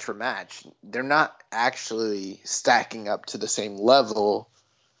pound, match for match, they're not actually stacking up to the same level,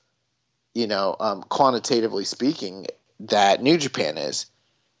 you know, quantitatively speaking, that New Japan is.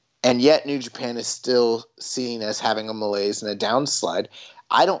 And yet New Japan is still seen as having a malaise and a downslide.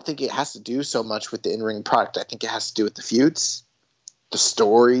 I don't think it has to do so much with the in-ring product. I think it has to do with the feuds, the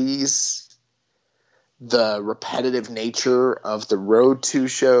stories, the repetitive nature of the Road to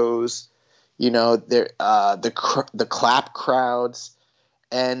shows, you know, the clap crowds.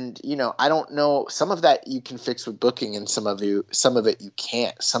 And, you know, I don't know, some of that you can fix with booking and some of it you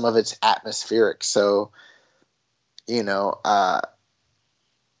can't. Some of it's atmospheric. So, you know,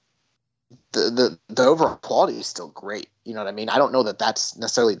 the overall quality is still great. You know what I mean? I don't know that that's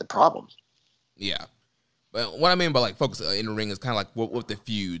necessarily the problem. Yeah. But what I mean by like focus in the ring is kind of like with the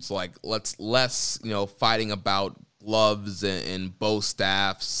feuds, like let's less, fighting about gloves and bow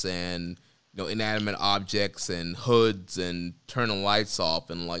staffs and, inanimate objects and hoods and turning lights off,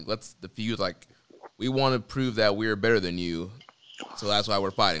 and like let's the feud, like we want to prove that we're better than you. So that's why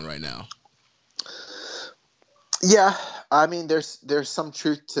we're fighting right now. Yeah. I mean, there's some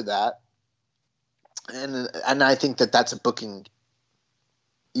truth to that. And I think that that's a booking,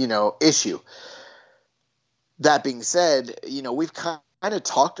 issue. That being said, we've kind of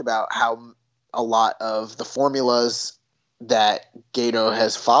talked about how a lot of the formulas that Gedo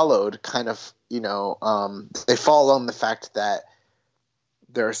has followed kind of, they fall on the fact that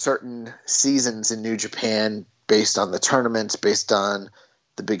there are certain seasons in New Japan based on the tournaments, based on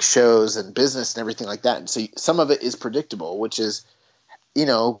the big shows and business and everything like that. And so some of it is predictable, which is,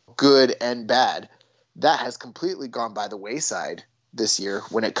 good and bad. That has completely gone by the wayside this year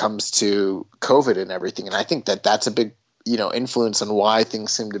when it comes to COVID and everything. And I think that that's a big, influence on why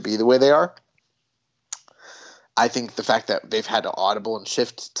things seem to be the way they are. I think the fact that they've had to audible and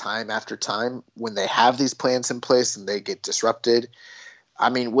shift time after time when they have these plans in place and they get disrupted. I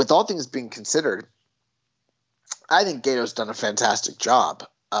mean, with all things being considered, I think Gedo's done a fantastic job.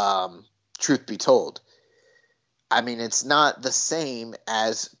 Truth be told. I mean, it's not the same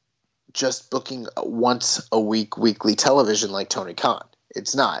as just booking once a week, weekly television like Tony Khan.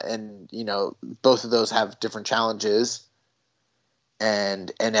 It's not. And, both of those have different challenges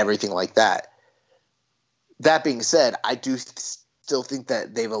and everything like that. That being said, I do still think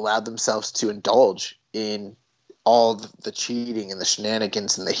that they've allowed themselves to indulge in all the cheating and the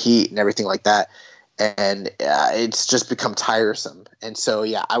shenanigans and the heat and everything like that. And it's just become tiresome. And so,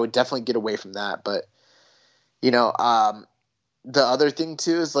 yeah, I would definitely get away from that. But, the other thing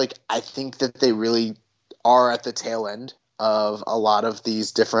too is like I think that they really are at the tail end of a lot of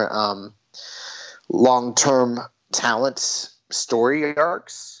these different long-term talent story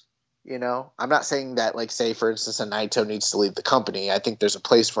arcs. I'm not saying that, like, say for instance, a Naito needs to leave the company. I think there's a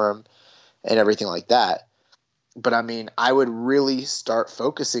place for him and everything like that. But I mean, I would really start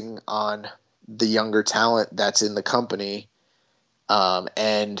focusing on the younger talent that's in the company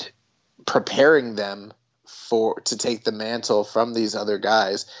and preparing them to take the mantle from these other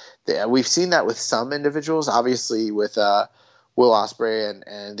guys. We've seen that with some individuals, obviously with Will Ospreay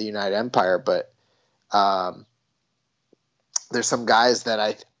and the United Empire, but there's some guys that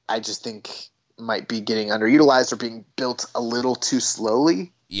I just think might be getting underutilized or being built a little too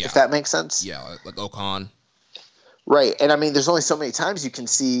slowly, if that makes sense. Yeah, like Okan. Right, and I mean, there's only so many times you can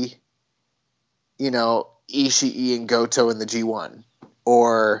see, Ishii and Goto in the G1,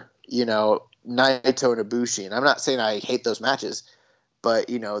 or, Naito and Ibushi. And I'm not saying I hate those matches, but,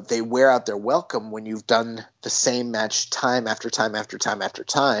 they wear out their welcome when you've done the same match time after time after time after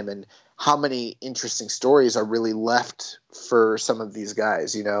time. And how many interesting stories are really left for some of these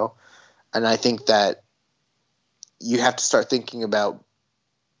guys, And I think that you have to start thinking about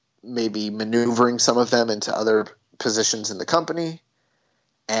maybe maneuvering some of them into other positions in the company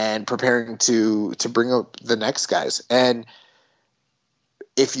and preparing to bring up the next guys. And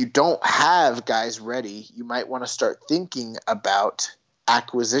if you don't have guys ready, you might want to start thinking about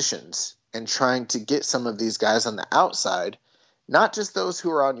acquisitions and trying to get some of these guys on the outside, not just those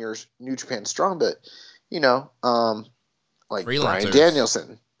who are on your New Japan Strong, but, like Bryan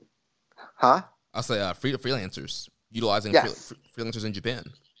Danielson. Huh? I'll say freelancers, utilizing freelancers in Japan.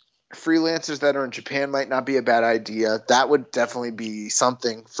 Freelancers that are in Japan might not be a bad idea. That would definitely be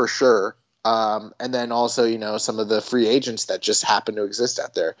something for sure. And then also, some of the free agents that just happen to exist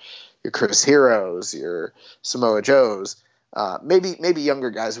out there, your Chris Heroes, your Samoa Joes, maybe younger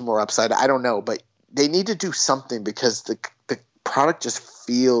guys with more upside. I don't know, but they need to do something because the product just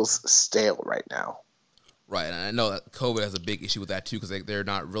feels stale right now. Right, and I know that COVID has a big issue with that too, because they're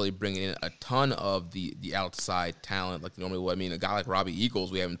not really bringing in a ton of the outside talent like normally would. I mean, a guy like Robbie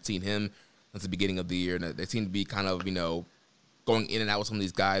Eagles, we haven't seen him since the beginning of the year, and they seem to be kind of going in and out with some of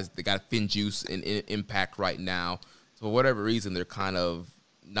these guys. They got Finn Juice in Impact right now, so for whatever reason, they're kind of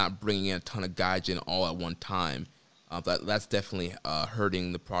not bringing in a ton of guys in all at one time. That's definitely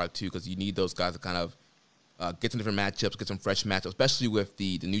hurting the product too, because you need those guys to kind of get some different matchups, get some fresh matchups, especially with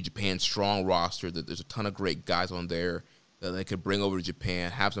the New Japan Strong roster. That there's a ton of great guys on there that they could bring over to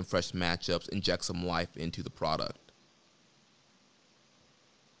Japan, have some fresh matchups, inject some life into the product.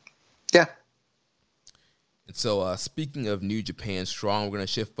 Yeah. And so, speaking of New Japan Strong, we're going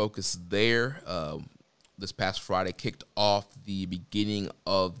to shift focus there. This past Friday kicked off the beginning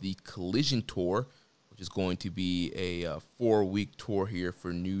of the Collision Tour, which which is going to be a 4-week tour here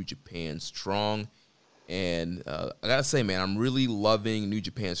for New Japan Strong. And I gotta say, man, I'm really loving New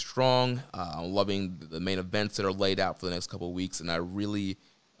Japan Strong. I'm loving the main events that are laid out for the next couple of weeks, and I really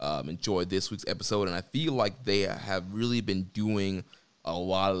enjoyed this week's episode. And I feel like they have really been doing a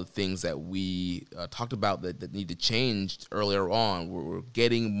lot of the things that we talked about that need to change earlier on. We're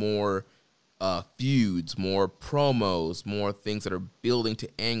getting more feuds, more promos, more things that are building to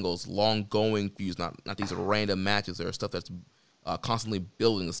angles, long-going feuds, not these random matches. There are stuff that's constantly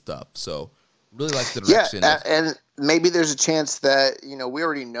building stuff. So really like the direction. Yeah, and maybe there's a chance that, we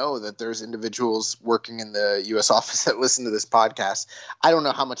already know that there's individuals working in the U.S. office that listen to this podcast. I don't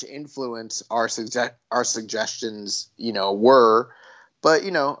know how much influence our suggestions, were, but,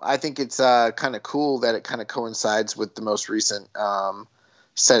 I think it's kind of cool that it kind of coincides with the most recent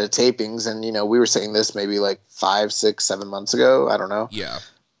set of tapings. And, we were saying this maybe like 5, 6, 7 months ago. I don't know. Yeah.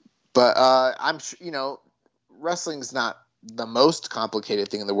 But I'm sure, wrestling's not the most complicated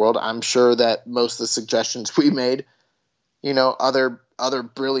thing in the world. I'm sure that most of the suggestions we made, other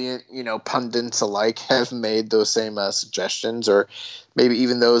brilliant, pundits alike have made those same suggestions, or maybe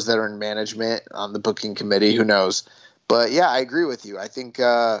even those that are in management on the booking committee, who knows. But yeah, I agree with you. I think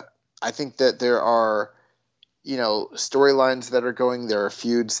that there are, storylines that are going, there are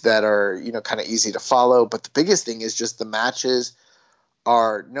feuds that are, kind of easy to follow, but the biggest thing is just the matches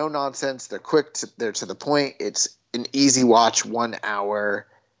are no nonsense. They're quick. They're to the point. It's an easy watch, 1 hour,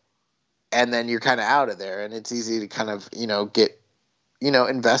 and then you're kind of out of there. And it's easy to kind of, get,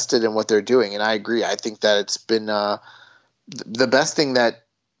 invested in what they're doing. And I agree. I think that it's been the best thing that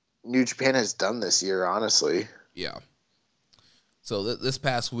New Japan has done this year, honestly. Yeah. So this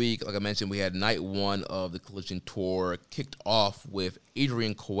past week, like I mentioned, we had night 1 of the Collision Tour kicked off with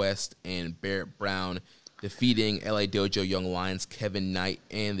Adrian Quest and Barrett Brown defeating LA Dojo Young Lions, Kevin Knight,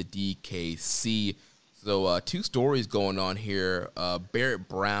 and the DKC. So 2 stories going on here. Barrett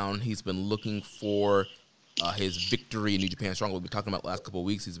Brown, he's been looking for his victory in New Japan Strong. We've been talking about the last couple of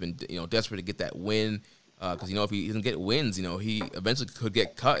weeks. He's been desperate to get that win because if he doesn't get wins, he eventually could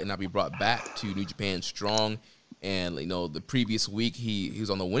get cut and not be brought back to New Japan Strong. And the previous week he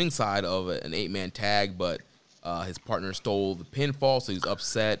was on the winning side of an 8-man tag, but his partner stole the pinfall, so he's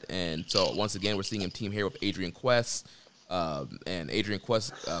upset. And so once again, we're seeing him team here with Adrian Quest. And Adrian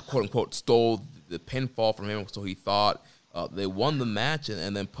Quest, quote-unquote, stole the pinfall from him, so he thought they won the match.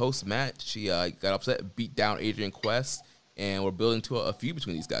 And then post-match, she got upset, beat down Adrian Quest, and we're building to a feud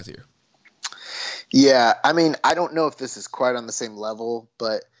between these guys here. Yeah, I mean, I don't know if this is quite on the same level,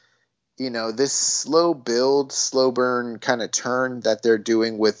 but, this slow build, slow burn kind of turn that they're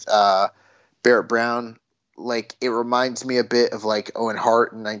doing with Barrett Brown, like, it reminds me a bit of, like, Owen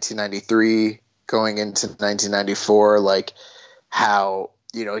Hart in 1993, going into 1994, like how,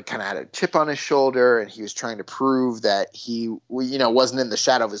 he kind of had a chip on his shoulder and he was trying to prove that he, wasn't in the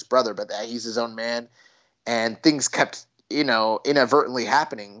shadow of his brother, but that he's his own man. And things kept, inadvertently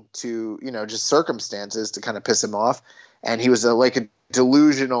happening to, just circumstances to kind of piss him off. And he was like a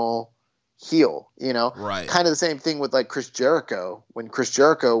delusional heel, right. Kind of the same thing with like Chris Jericho, when Chris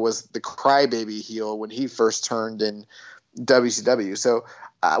Jericho was the crybaby heel when he first turned in WCW. So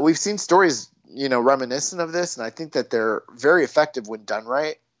we've seen stories, reminiscent of this, and I think that they're very effective when done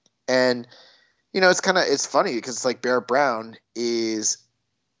right. And it's funny because it's like Barrett Brown is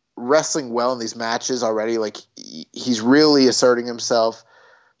wrestling well in these matches already. Like he's really asserting himself,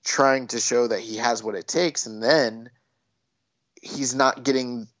 trying to show that he has what it takes, and then he's not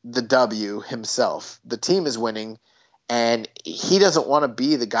getting the W himself. The team is winning, and he doesn't want to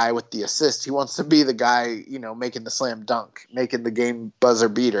be the guy with the assist. He wants to be the guy, making the slam dunk, making the game buzzer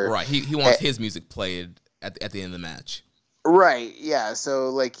beater. Right. He wants his music played at the end of the match. Right. Yeah. So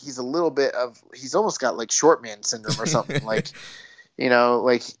like he's almost got like short man syndrome or something. Like,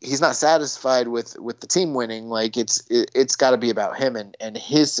 like he's not satisfied with the team winning. Like it's got to be about him and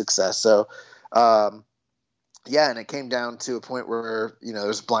his success. So, yeah. And it came down to a point where,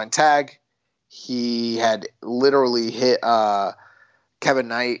 there's a blind tag. He had literally hit Kevin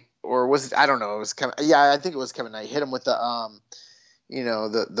Knight, or was it? I don't know. It was Kevin. Yeah, I think it was Kevin Knight. Hit him with the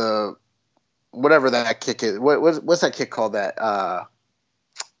the whatever that kick is. What's that kick called that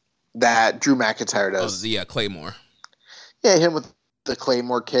Drew McIntyre does? Oh, the Claymore. Yeah, hit him with the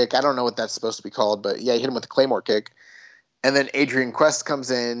Claymore kick. I don't know what that's supposed to be called, but yeah, he hit him with the Claymore kick. And then Adrian Quest comes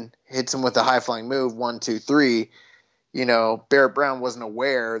in, hits him with a high flying move. 1, 2, 3. Barrett Brown wasn't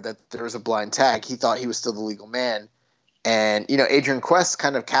aware that there was a blind tag. He thought he was still the legal man. And, Adrian Quest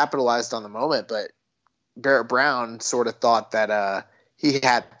kind of capitalized on the moment, but Barrett Brown sort of thought that he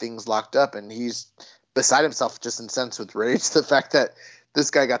had things locked up, and he's beside himself, just incensed with rage, the fact that this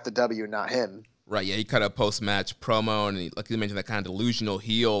guy got the W, not him. Right, yeah, he cut a post-match promo, and like you mentioned, that kind of delusional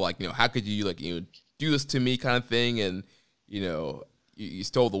heel, like, how could you, do this to me kind of thing, and, you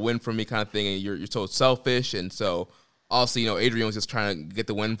stole the win from me kind of thing, and you're so selfish, and so, also, Adrian was just trying to get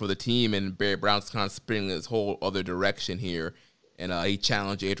the win for the team, and Barry Brown's kind of spinning this whole other direction here, and he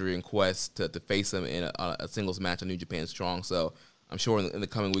challenged Adrian Quest to face him in a singles match on New Japan Strong, so I'm sure in the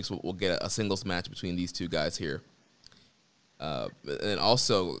coming weeks we'll get a singles match between these two guys here. And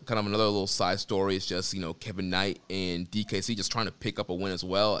also, kind of another little side story is just, Kevin Knight and DKC just trying to pick up a win as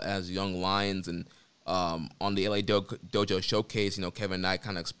well as Young Lions. And on the LA Dojo Showcase, Kevin Knight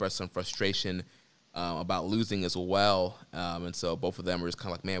kind of expressed some frustration about losing as well. And so both of them are just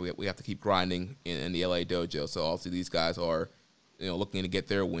kind of like, man, we have to keep grinding in the LA Dojo. So obviously these guys are, looking to get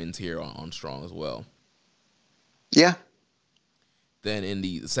their wins here on Strong as well. Yeah. Then in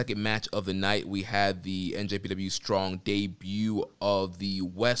the second match of the night, we had the NJPW Strong debut of the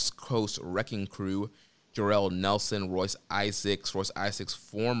West Coast Wrecking Crew, Jarrell Nelson, Royce Isaacs,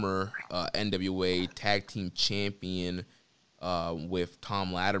 former NWA Tag Team Champion with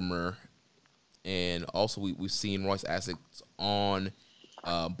Tom Latimer. And also we've seen Royce Isaacs on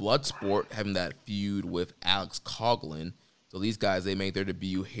Bloodsport having that feud with Alex Coughlin. So these guys, they made their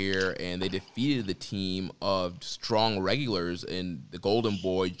debut here, and they defeated the team of Strong regulars in the Golden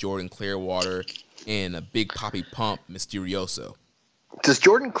Boy, Jordan Clearwater, and a Big Poppy Pump, Mysterioso. Does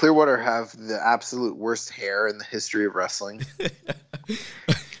Jordan Clearwater have the absolute worst hair in the history of wrestling?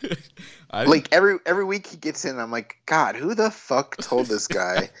 Like, every week he gets in, I'm like, God, who the fuck told this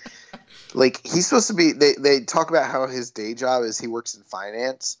guy? Like, he's supposed to be – they talk about how his day job is he works in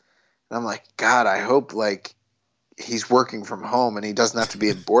finance. And I'm like, God, I hope, like – he's working from home and he doesn't have to be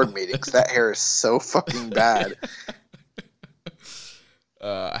in board meetings. That hair is so fucking bad.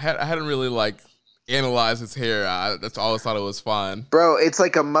 I hadn't really analyzed his hair. I always thought it was fine. Bro, it's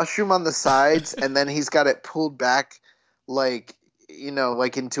like a mushroom on the sides and then he's got it pulled back like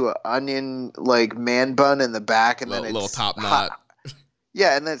into an onion man bun in the back, and then it's little top knot.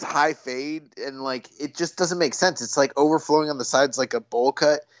 Yeah, and then it's high fade, and it just doesn't make sense. It's overflowing on the sides like a bowl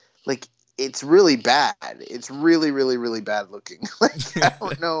cut. It's really bad. It's really, really, really bad looking. I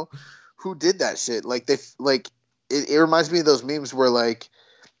don't know who did that shit. It reminds me of those memes where they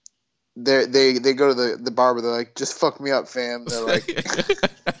go to the barber. They're like, just fuck me up, fam. They're like,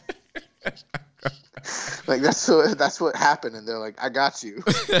 that's what happened. And they're like, I got you.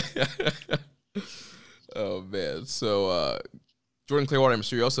 Oh man. So Jordan Clearwater and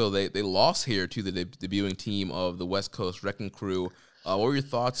Mysterioso, they lost here to the debuting team of the West Coast Wrecking Crew. What were your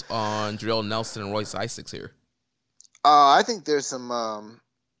thoughts on Jarrell Nelson and Royce Isaacs here? I think there's some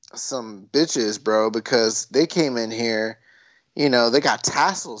bitches, bro, because they came in here, they got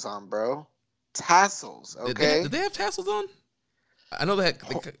tassels on, bro. Tassels, okay? Did they have tassels on? I know that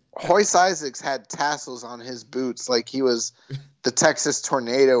Royce Isaacs had tassels on his boots like he was the Texas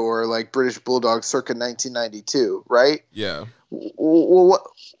Tornado or British Bulldog circa 1992, right? Yeah. Well,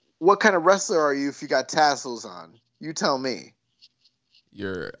 what kind of wrestler are you if you got tassels on? You tell me.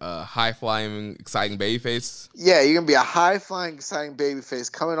 You're a high-flying, exciting babyface? Yeah, you're going to be a high-flying, exciting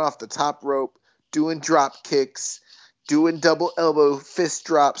babyface coming off the top rope, doing drop kicks, doing double elbow fist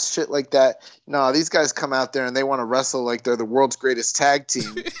drops, shit like that. No, these guys come out there and they want to wrestle like they're the world's greatest tag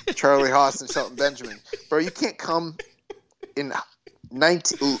team, Charlie Haas and Shelton Benjamin. Bro, you can't come in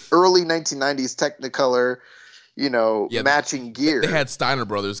early 1990s Technicolor, matching gear. They had Steiner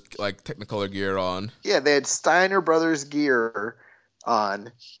Brothers, Technicolor gear on. Yeah, they had Steiner Brothers gear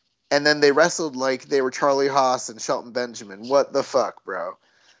on, and then they wrestled like they were Charlie Haas and Shelton Benjamin. What the fuck, bro?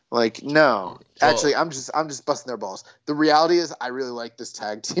 No. Actually, I'm just busting their balls. The reality is, I really like this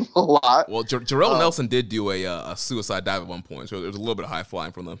tag team a lot. Well, Jarrell Nelson did do a suicide dive at one point, so there's a little bit of high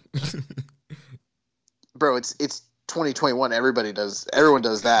flying from them. Bro, it's 2021. Everyone does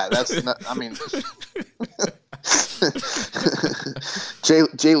that. That's not, I mean,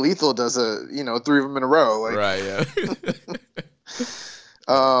 Jay Lethal does 3 of them in a row. Right, yeah.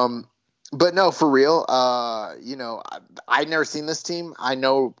 But no, for real, I'd never seen this team. I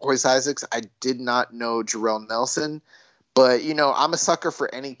know Royce Isaacs. I did not know Jarrell Nelson, but I'm a sucker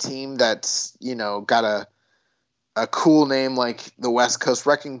for any team that's, got a cool name like the West Coast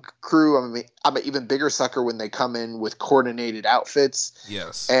Wrecking Crew. I mean, I'm an even bigger sucker when they come in with coordinated outfits.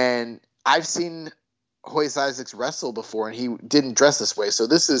 Yes. And I've seen Royce Isaacs wrestle before, and he didn't dress this way. So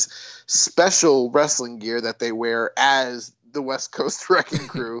this is special wrestling gear that they wear as the West Coast Wrecking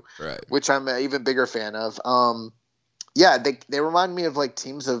Crew, right, which I'm an even bigger fan of. Yeah, they remind me of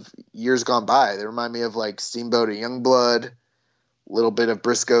teams of years gone by. They remind me of Steamboat and Youngblood, a little bit of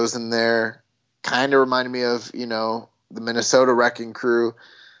Briscoes in there. Kind of reminded me of the Minnesota Wrecking Crew.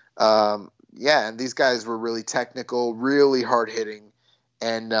 and these guys were really technical, really hard hitting,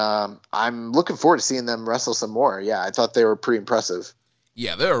 and I'm looking forward to seeing them wrestle some more. Yeah, I thought they were pretty impressive.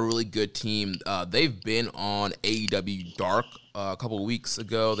 Yeah, they're a really good team. They've been on AEW Dark a couple of weeks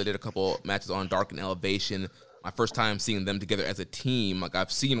ago. They did a couple matches on Dark and Elevation. My first time seeing them together as a team. Like,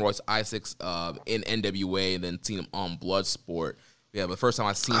 I've seen Royce Isaacs in NWA and then seen him on Bloodsport. Yeah, but the first time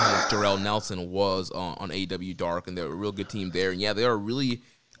I seen him with Jarrell Nelson was on AEW Dark, and they're a real good team there. And yeah, they are really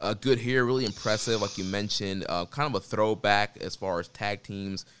good here, really impressive, like you mentioned. Kind of a throwback as far as tag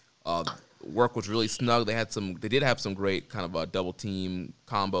teams. Work was really snug. They did have some great kind of double team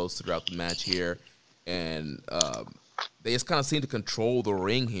combos throughout the match here, and they just kind of seem to control the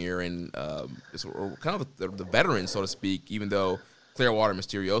ring here, and it's kind of the veterans, so to speak. Even though Clearwater and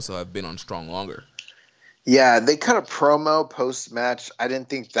Mysterioso have been on Strong longer. Yeah, they cut a promo post match. I didn't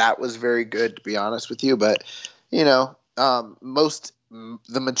think that was very good, to be honest with you, but the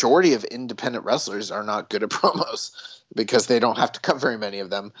majority of independent wrestlers are not good at promos because they don't have to cut very many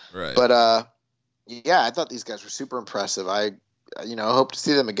of them. Right. But I thought these guys were super impressive. I hope to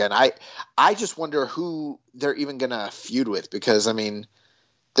see them again. I just wonder who they're even going to feud with, because I mean,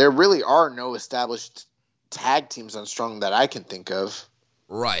 there really are no established tag teams on Strong that I can think of.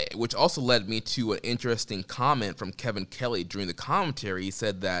 Right, which also led me to an interesting comment from Kevin Kelly during the commentary. He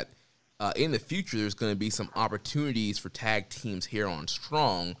said that in the future there's going to be some opportunities for tag teams here on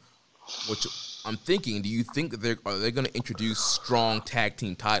Strong, which I'm thinking, do you think that are they going to introduce Strong tag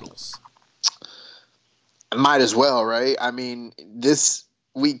team titles? Might as well, right? I mean,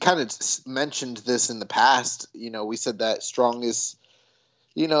 we kind of mentioned this in the past. We said that Strong is,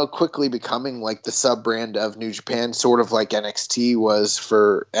 quickly becoming like the sub-brand of New Japan, sort of like NXT was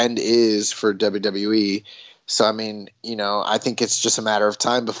and is for WWE. So, I mean, I think it's just a matter of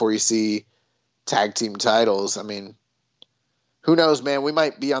time before you see tag team titles. I mean, who knows, man? We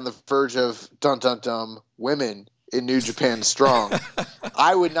might be on the verge of women in New Japan Strong.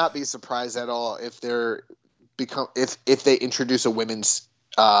 I would not be surprised at all if if they introduce a women's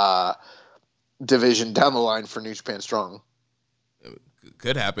division down the line for New Japan Strong.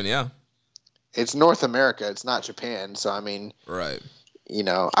 Could happen, yeah. It's North America. It's not Japan. So, I mean, right.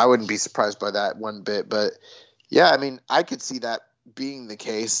 I wouldn't be surprised by that one bit. But, yeah, I mean, I could see that being the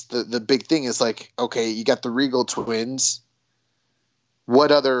case. The big thing is, like, okay, you got the Regal Twins.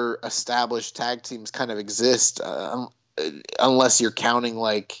 What other established tag teams kind of exist, unless you're counting,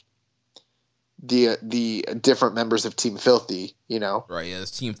 like, the different members of Team Filthy, Right, yeah,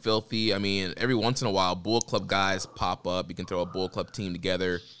 there's Team Filthy. I mean, every once in a while, Bullet Club guys pop up. You can throw a Bullet Club team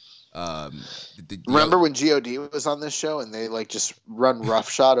together. Remember when GOD was on this show and they, like, just run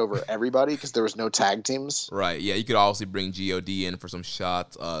roughshod over everybody because there was no tag teams? Right, yeah, you could obviously bring GOD in for some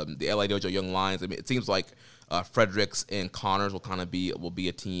shots. The LA Dojo Young Lions, I mean, it seems like Fredericks and Connors will be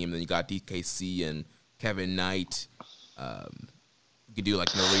a team. Then you got DKC and Kevin Knight. You could do, like,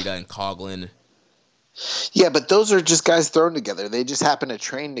 Narita and Coughlin. Yeah, but those are just guys thrown together. They just happen to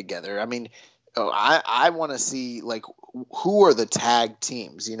train together. I mean, I want to see, like, who are the tag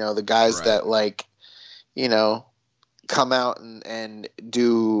teams? The guys right. that, like, come out and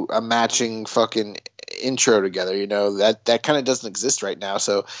do a matching fucking intro together. That kind of doesn't exist right now.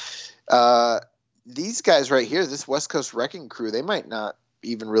 So these guys right here, this West Coast Wrecking Crew, they might not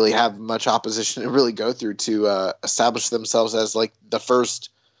even really have much opposition to really go through to establish themselves as, like, the first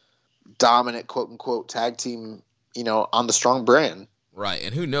dominant quote-unquote tag team, on the Strong brand. Right,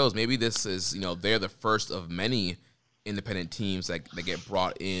 and who knows, maybe this is, they're the first of many independent teams that get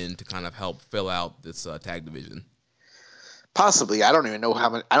brought in to kind of help fill out this tag division. Possibly. I don't even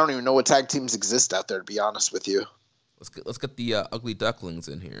know what tag teams exist out there, to be honest with you. Let's get the Ugly Ducklings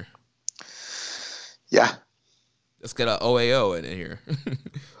in here. Yeah. Let's get OAO in here.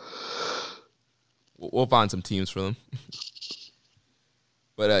 We'll find some teams for them.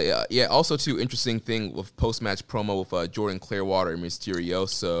 But, yeah, also, too, interesting thing with post-match promo with Jordan Clearwater and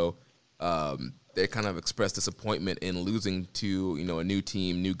Mysterioso. They kind of expressed disappointment in losing to, a new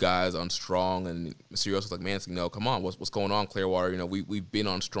team, new guys on Strong. And Mysterioso's like, man, come on, what's going on, Clearwater? We've been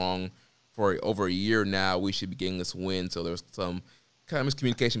on Strong for over a year now. We should be getting this win. So there's some kind of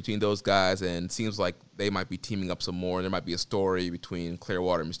miscommunication between those guys, and it seems like they might be teaming up some more. There might be a story between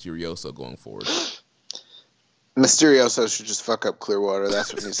Clearwater and Mysterioso going forward. Mysterioso should just fuck up Clearwater.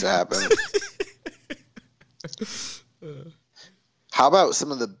 That's what needs to happen. How about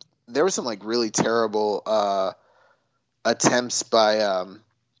there were some, like, really terrible attempts by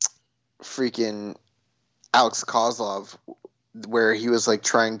freaking Alex Kozlov, where he was, like,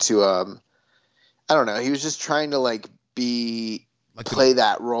 trying to I don't know, he was just trying to, like, play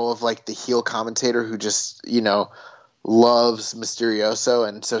that role of, like, the heel commentator who just, loves Mysterioso,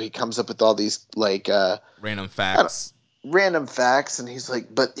 and so he comes up with all these like random facts. And he's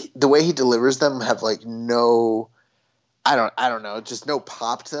like, but the way he delivers them have like no, I don't know, just no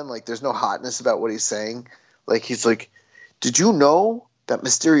pop to them. Like there's no hotness about what he's saying. Like he's like, did you know that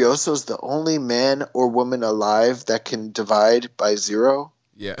Mysterioso is the only man or woman alive that can divide by 0?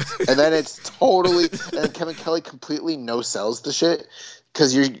 Yeah. And then it's totally, and Kevin Kelly completely no sells the shit,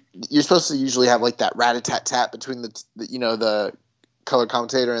 because you're supposed to usually have like that rat-a-tat-tat between the color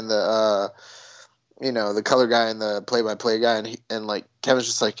commentator and the the color guy and the play-by-play guy, and like Kevin's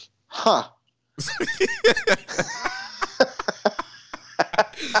just like, huh.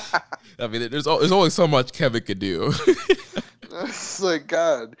 I mean, there's only so much Kevin could do. It's like,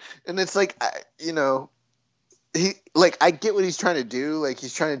 God. And it's like, he, like, I get what he's trying to do. Like,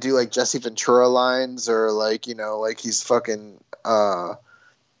 he's trying to do like Jesse Ventura lines, or like, like he's fucking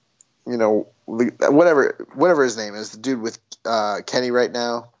whatever his name is, the dude with Kenny right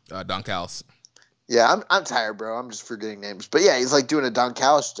now, Don Callis. Yeah, I'm tired, bro. I'm just forgetting names. But yeah, he's like doing a Don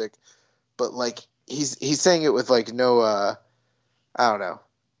Callis shtick, but like he's saying it with like no I don't know.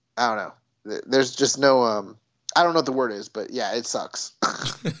 There's just no I don't know what the word is, but yeah, it sucks.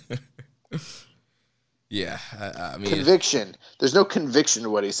 Yeah, I mean, conviction. There's no conviction to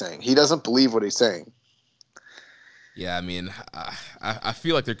what he's saying. He doesn't believe what he's saying. Yeah, I mean, I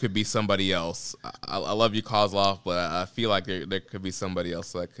feel like there could be somebody else. I love you, Kozlov, but I feel like there could be somebody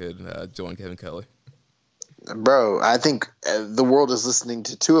else that could join Kevin Kelly. Bro, I think the world is listening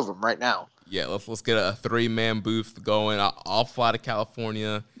to 2 of them right now. Yeah, let's get a 3-man booth going. I'll fly to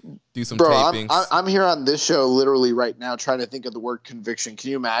California, do some tapings. I'm here on this show literally right now trying to think of the word conviction. Can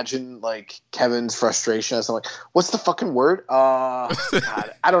you imagine like Kevin's frustration as I'm like, what's the fucking word? God,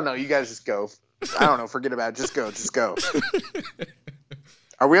 I don't know. You guys just go. I don't know. Forget about it. Just go.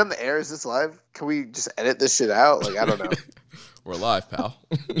 Are we on the air? Is this live? Can we just edit this shit out? Like, I don't know. We're live, pal.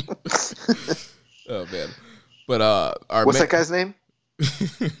 Oh man. But what's that guy's name?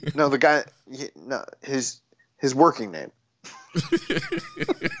 No, the guy. No, his working name.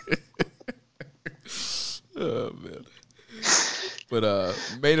 Oh man. But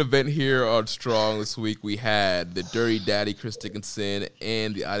main event here on Strong this week, we had the Dirty Daddy Chris Dickinson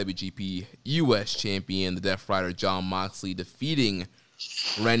and the IWGP US champion, the Death Rider Jon Moxley, defeating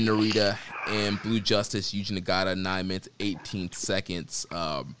Ren Narita and Blue Justice Yuji Nagata 9 minutes 18 seconds.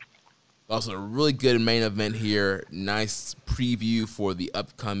 Also, a really good main event here. Nice preview for the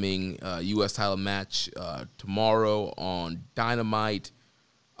upcoming U.S. title match tomorrow on Dynamite.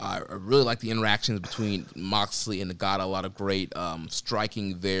 I really like the interactions between Moxley and Nagata. A lot of great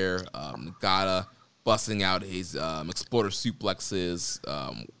striking there. Nagata busting out his exploder suplexes.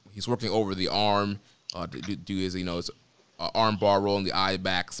 He's working over the arm to do his his arm bar roll in the eye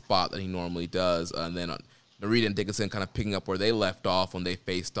back spot that he normally does. And then Narita and Dickinson kind of picking up where they left off when they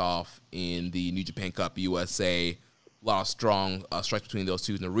faced off in the New Japan Cup USA. A lot of strong strikes between those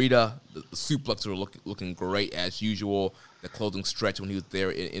two. Narita, the suplexes were looking great as usual. The closing stretch when he was there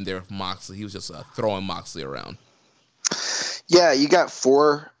in there with Moxley, he was just throwing Moxley around. Yeah, you got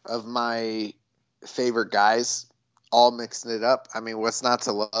 4 of my favorite guys all mixing it up. I mean, what's not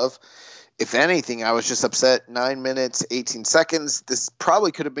to love? If anything, I was just upset. 9 minutes, 18 seconds. This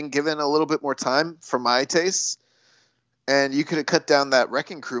probably could have been given a little bit more time for my tastes. And you could have cut down that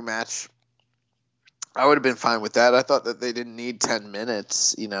Wrecking Crew match. I would have been fine with that. I thought that they didn't need 10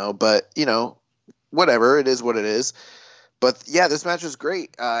 minutes, but, whatever. It is what it is. But, yeah, this match was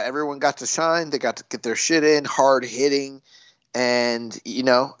great. Everyone got to shine. They got to get their shit in, hard hitting. And,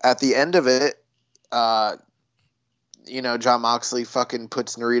 at the end of it, Jon Moxley fucking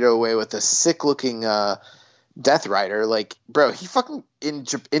puts Narita away with a sick-looking Death Rider. Like, bro, he fucking in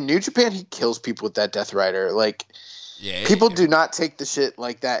New Japan, he kills people with that Death Rider. Like, people do not take the shit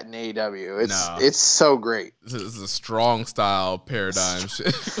like that in AEW. It's so great. This is a strong style paradigm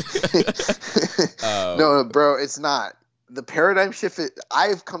shift. No, bro, it's not. The paradigm shift,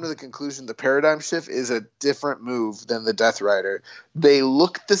 I've come to the conclusion the paradigm shift is a different move than the Death Rider. They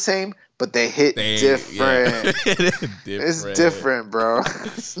look the same, but they hit different. Yeah. It's different, bro.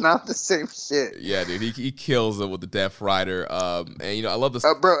 It's not the same shit. Yeah, dude, he kills it with the Death Rider. And I love this,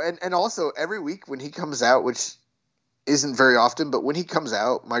 bro. And also every week when he comes out, which isn't very often, but when he comes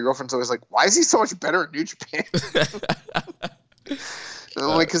out, my girlfriend's always like, "Why is he so much better in New Japan?"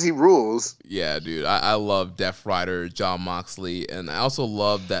 Only because he rules. Yeah, dude. I love Death Rider, Jon Moxley, and I also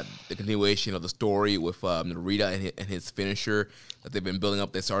love that the continuation of the story with Narita and his finisher that they've been building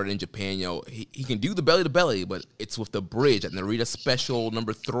up. They started in Japan. He can do the belly to belly, but it's with the bridge at Narita Special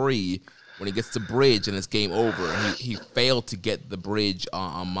number 3 when he gets the bridge and it's game over. And he failed to get the bridge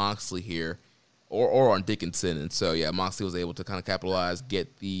on Moxley here. or on Dickinson. And so, yeah, Moxley was able to kind of capitalize,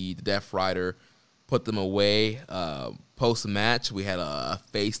 get the Death Rider, put them away. Post-match, we had a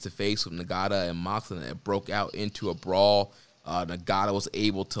face-to-face with Nagata and Moxley, and it broke out into a brawl. Nagata was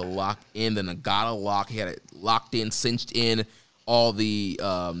able to lock in the Nagata lock. He had it locked in, cinched in. All the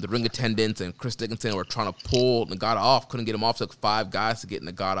ring attendants and Chris Dickinson were trying to pull Nagata off. Couldn't get him off. Took 5 guys to get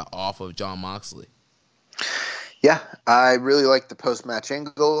Nagata off of Jon Moxley. Yeah, I really like the post-match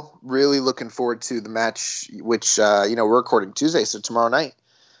angle. Really looking forward to the match, which, we're recording Tuesday, so tomorrow night.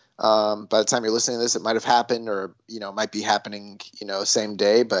 By the time you're listening to this, it might have happened or, might be happening, same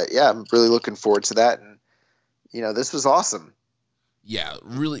day. But, yeah, I'm really looking forward to that. And, this was awesome. Yeah,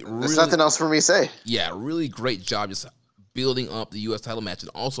 really. There's nothing else for me to say. Yeah, really great job just building up the U.S. title match and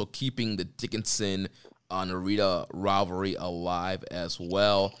also keeping the Dickinson Narita rivalry alive as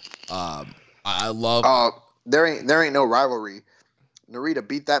well. I love. There ain't no rivalry. Narita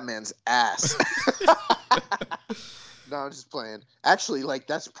beat that man's ass. No, I'm just playing. Actually,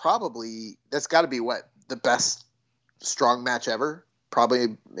 that's got to be the best strong match ever.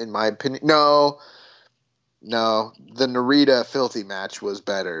 Probably in my opinion. No, the Narita Filthy match was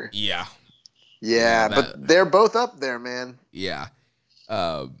better. Yeah. Yeah, but they're both up there, man. Yeah.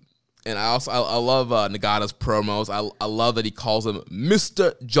 And I love Nagata's promos. I love that he calls him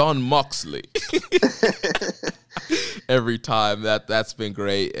Mr. Jon Moxley every time. That's been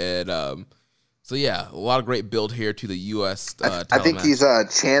great. And so yeah, a lot of great build here to the U.S. I think match. He's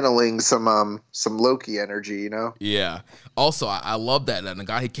channeling some Loki energy, Yeah. Also, I love that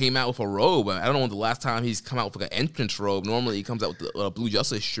Nagata, he came out with a robe. I don't know when the last time he's come out with an entrance robe. Normally he comes out with a Blue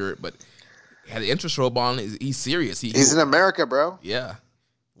Justice shirt, but he had the entrance robe on. He's serious. He's in America, bro. Yeah.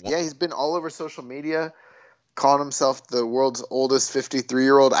 Yeah, he's been all over social media, calling himself the world's oldest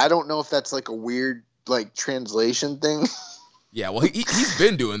 53-year-old. I don't know if that's a weird translation thing. Yeah, well, he's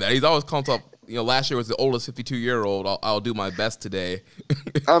been doing that. He's always called himself. Last year was the oldest 52-year-old. I'll do my best today.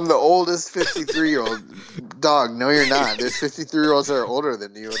 I'm the oldest 53-year-old. Dog, no, you're not. There's 53-year-olds that are older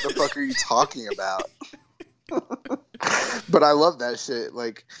than you. What the fuck are you talking about? But I love that shit.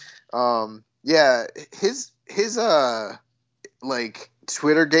 Yeah, his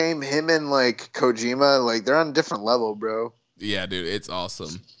Twitter game, him and Kojima, they're on a different level, bro. Yeah, dude, it's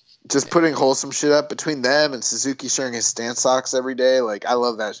awesome. Just putting wholesome shit up between them and Suzuki sharing his stance socks every day. I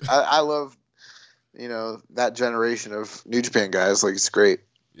love that. I love, that generation of New Japan guys. It's great.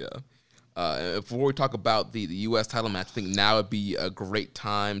 Yeah. Before we talk about the U.S. title match, I think now would be a great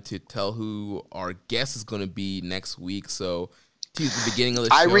time to tell who our guest is going to be next week. So, to the beginning of the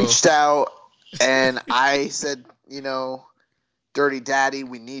show. I reached out and I said, Dirty Daddy,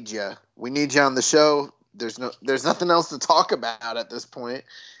 we need you. We need you on the show. There's nothing else to talk about at this point.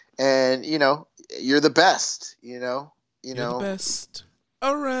 And, you're the best, You're the best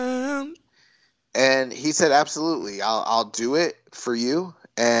around. And he said, absolutely, I'll do it for you.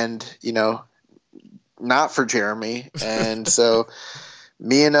 And, not for Jeremy. And so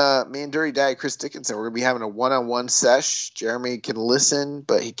me and Dirty Daddy, Chris Dickinson, we're going to be having a one-on-one sesh. Jeremy can listen,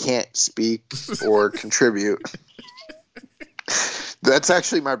 but he can't speak or contribute. That's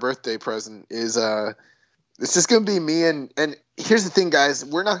actually my birthday present is it's just going to be me and here's the thing, guys,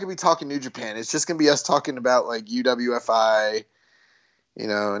 we're not going to be talking New Japan. It's just going to be us talking about UWFI,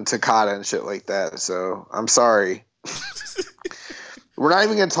 and Takada and shit like that. So I'm sorry. We're not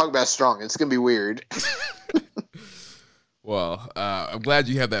even going to talk about Strong. It's going to be weird. Well, I'm glad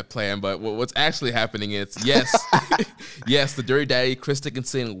you have that plan, but what's actually happening is, yes, the Dirty Daddy, Chris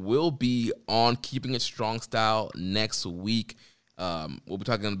Dickinson, will be on Keeping It Strong Style next week. We'll be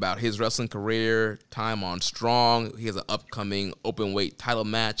talking about his wrestling career, time on Strong. He has an upcoming open weight title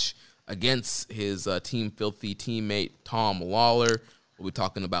match against his Team Filthy teammate, Tom Lawler. We'll be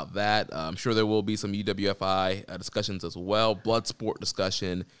talking about that. I'm sure there will be some UWFI discussions as well, Bloodsport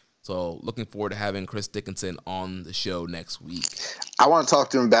discussion. So looking forward to having Chris Dickinson on the show next week. I want to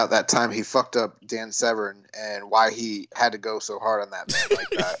talk to him about that time he fucked up Dan Severn and why he had to go so hard on that man like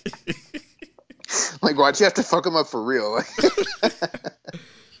that. Why'd you have to fuck him up for real?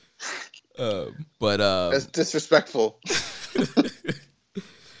 That's disrespectful.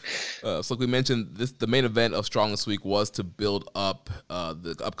 So like we mentioned, the main event of Strong this week was to build up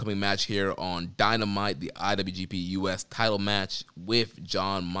the upcoming match here on Dynamite, the IWGP US title match with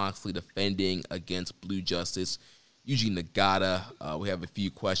Jon Moxley defending against Blue Justice, Yuji Nagata. We have a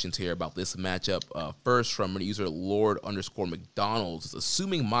few questions here about this matchup. First, from an user Lord_McDonald's,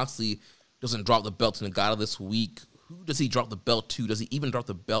 assuming Moxley doesn't drop the belt to Nagata this week, who does he drop the belt to? Does he even drop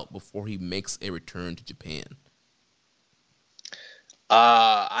the belt before he makes a return to Japan?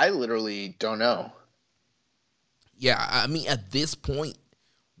 I literally don't know. Yeah, I mean, at this point,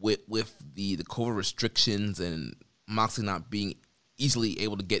 with the COVID restrictions and Moxley not being easily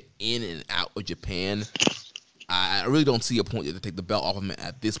able to get in and out of Japan, I really don't see a point to take the belt off of him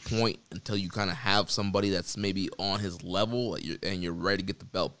at this point until you kind of have somebody that's maybe on his level and you're ready to get the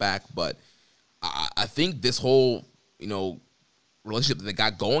belt back. But I think this whole, relationship that they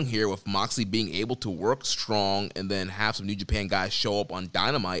got going here with Moxley being able to work strong and then have some New Japan guys show up on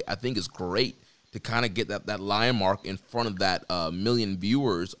Dynamite, I think is great to kind of get that lion mark in front of that million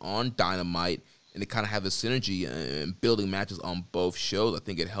viewers on Dynamite and to kind of have the synergy and building matches on both shows. I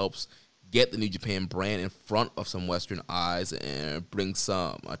think it helps get the New Japan brand in front of some Western eyes and bring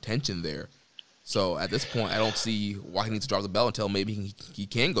some attention there. So at this point, I don't see why he needs to drop the belt until maybe he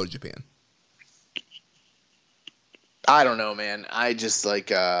can go to Japan. I don't know, man. I just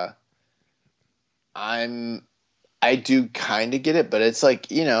I do kind of get it, but it's like,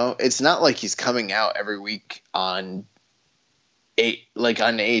 it's not like he's coming out every week on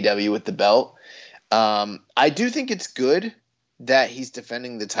AEW with the belt. I do think it's good that he's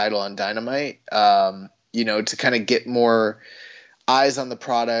defending the title on Dynamite, to kind of get more eyes on the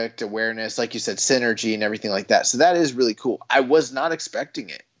product, awareness, like you said, synergy and everything like that. So that is really cool. I was not expecting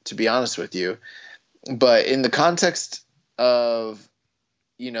it, to be honest with you. But in the context of,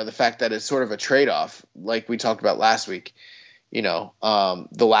 the fact that it's sort of a trade-off, like we talked about last week, the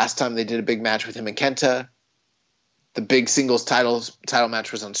last time they did a big match with him and Kenta, the big singles title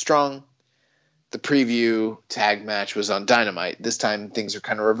match was on Strong. The preview tag match was on Dynamite. This time things are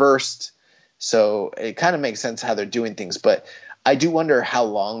kind of reversed. So it kind of makes sense how they're doing things. But I do wonder how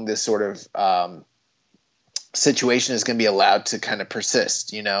long this sort of situation is going to be allowed to kind of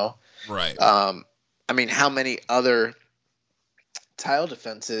persist, Right. How many other title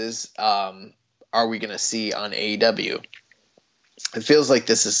defenses are we going to see on AEW? It feels like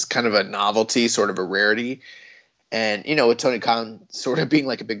this is kind of a novelty, sort of a rarity. And, with Tony Khan sort of being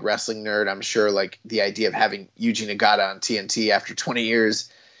like a big wrestling nerd, I'm sure like the idea of having Yuji Nagata on TNT after 20 years,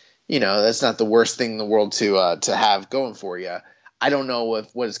 that's not the worst thing in the world to have going for you. I don't know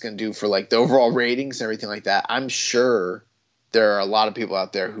what it's going to do for like the overall ratings and everything like that. I'm sure there are a lot of people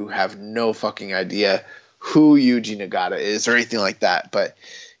out there who have no fucking idea who Yuji Nagata is or anything like that. But,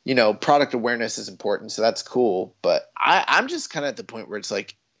 product awareness is important, so that's cool. But I'm just kind of at the point where it's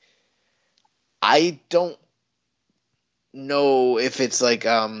like, I don't know if it's like,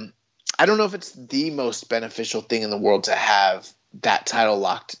 I don't know if it's the most beneficial thing in the world to have that title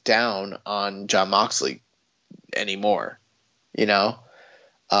locked down on Jon Moxley anymore,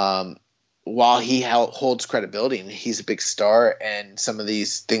 while he holds credibility and he's a big star and some of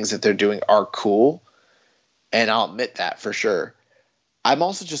these things that they're doing are cool. And I'll admit that for sure. I'm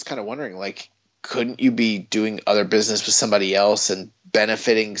also just kind of wondering, like, couldn't you be doing other business with somebody else and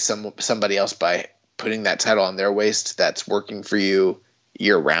benefiting somebody else by putting that title on their waist that's working for you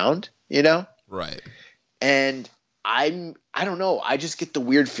year round, Right. And I don't know. I just get the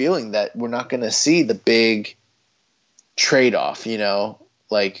weird feeling that we're not going to see the big trade-off,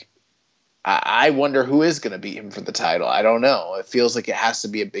 like I wonder who is going to beat him for the title. I don't know. It feels like it has to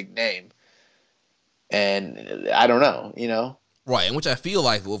be a big name. And I don't know, Right, and which I feel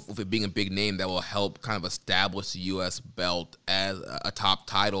like with it being a big name, that will help kind of establish the U.S. belt as a top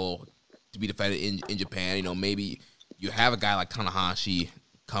title to be defended in Japan. Maybe you have a guy like Tanahashi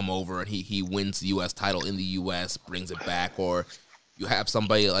come over and he wins the U.S. title in the U.S., brings it back, or you have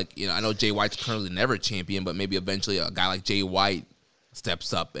somebody like, I know Jay White's currently never champion, but maybe eventually a guy like Jay White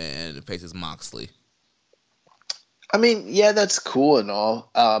steps up and faces Moxley. Yeah, that's cool and all.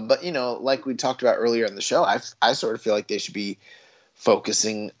 But, like we talked about earlier in the show, I sort of feel like they should be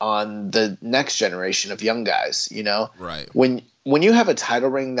focusing on the next generation of young guys, Right. When you have a title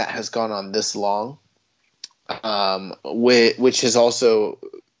reign that has gone on this long, which has also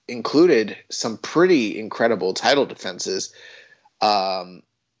included some pretty incredible title defenses.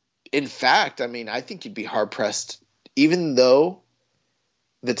 In fact, I think you'd be hard-pressed, even though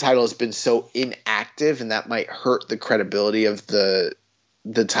the title has been so inactive, and that might hurt the credibility of the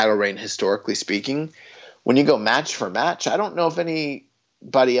title reign historically speaking. When you go match for match, I don't know if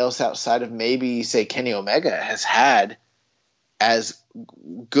anybody else outside of maybe, say, Kenny Omega has had as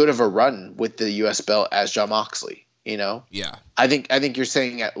good of a run with the U.S. belt as Jon Moxley, Yeah. I think you're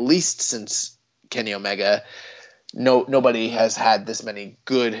saying at least since Kenny Omega, nobody has had this many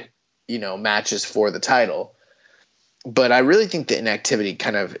good, matches for the title. But I really think the inactivity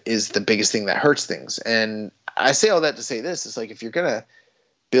kind of is the biggest thing that hurts things. And I say all that to say this. It's like, if you're going to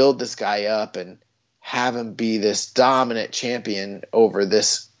build this guy up and have him be this dominant champion over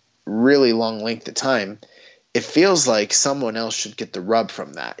this really long length of time, it feels like someone else should get the rub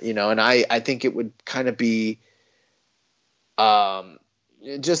from that, And I think it would kind of be,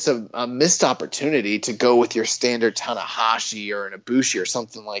 just a missed opportunity to go with your standard Tanahashi or an Ibushi or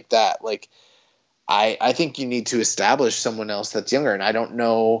something like that. Like, I think you need to establish someone else that's younger, and I don't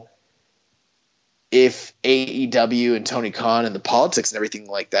know if AEW and Tony Khan and the politics and everything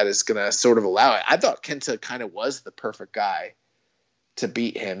like that is going to sort of allow it. I thought Kenta kind of was the perfect guy to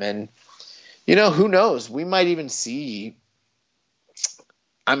beat him, and who knows? We might even see.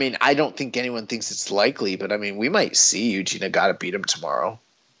 I mean, I don't think anyone thinks it's likely, but I mean, we might see Yuji Nagata beat him tomorrow.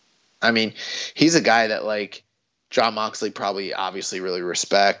 I mean, he's a guy that like Jon Moxley probably obviously really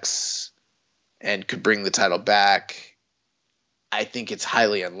respects and could bring the title back. I think it's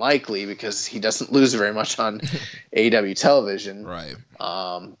highly unlikely because he doesn't lose very much on AEW television. Right.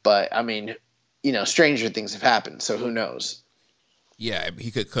 But I mean, stranger things have happened, so who knows? Yeah, he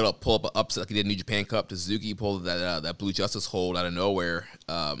could pull up an upset like he did in New Japan Cup to Suzuki, pull that Blue Justice hold out of nowhere.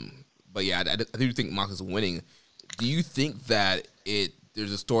 But yeah, I do think Mox is winning. Do you think that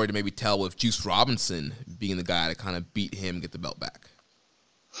there's a story to maybe tell with Juice Robinson being the guy to kind of beat him and get the belt back?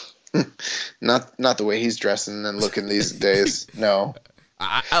 Not the way he's dressing and looking these days. No.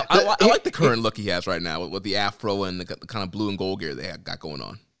 I like the current look he has right now with the afro and the kind of blue and gold gear they got going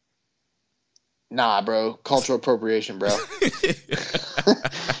on. Nah, bro. Cultural appropriation, bro.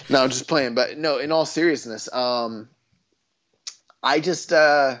 No, I'm just playing. But no, in all seriousness, I just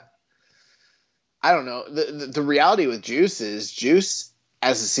I don't know. The reality with Juice is Juice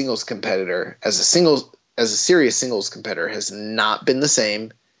as a singles competitor, as a serious singles competitor, has not been the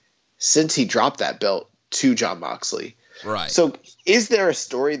same since he dropped that belt to Jon Moxley. Right. So is there a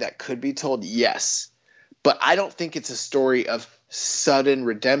story that could be told? Yes. But I don't think it's a story of sudden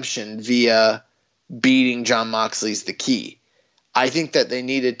redemption via beating Jon Moxley's the key. I think that they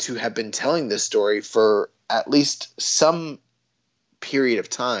needed to have been telling this story for at least some period of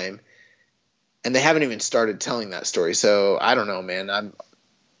time, and they haven't even started telling that story. So I don't know, man.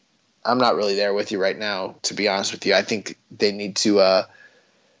 I'm not really there with you right now, to be honest with you. I think they need to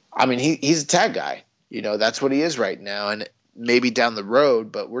I mean, he's a tag guy. That's what he is right now, and maybe down the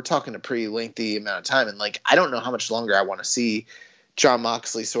road, but we're talking a pretty lengthy amount of time, and like I don't know how much longer I want to see Jon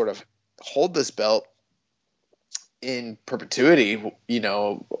Moxley sort of hold this belt in perpetuity,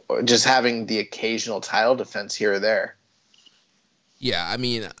 just having the occasional title defense here or there. Yeah, I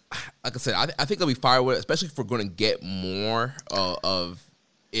mean, like I said, I think they'll be fired with it, especially if we're going to get more of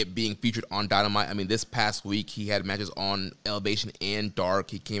it being featured on Dynamite. I mean, this past week he had matches on Elevation and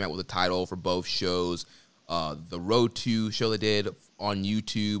Dark. He came out with a title for both shows. The Road to show they did on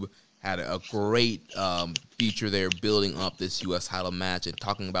YouTube had a great feature there building up this U.S. title match and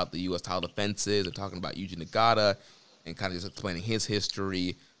talking about the U.S. title defenses and talking about Yuji Nagata and kind of just explaining his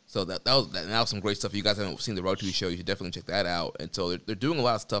history. So that was some great stuff. If you guys haven't seen the Road to show, you should definitely check that out. And so they're doing a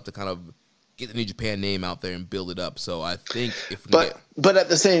lot of stuff to kind of get the New Japan name out there and build it up. So I think if we but at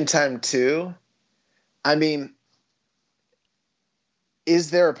the same time too, I mean,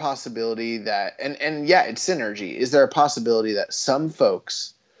 is there a possibility that and yeah, it's synergy. Is there a possibility that some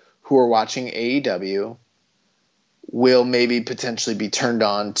folks who are watching AEW will maybe potentially be turned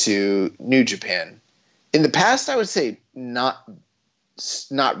on to New Japan? In the past, I would say not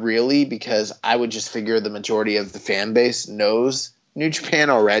really, because I would just figure the majority of the fan base knows New Japan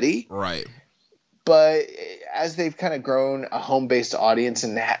already. Right. But as they've kind of grown a home-based audience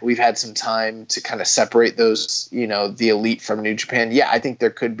and we've had some time to kind of separate those, the elite from New Japan, yeah, I think there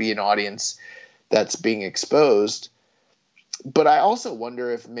could be an audience that's being exposed. But I also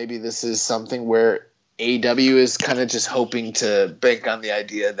wonder if maybe this is something where AEW is kind of just hoping to bank on the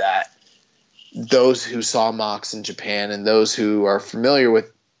idea that those who saw Mox in Japan and those who are familiar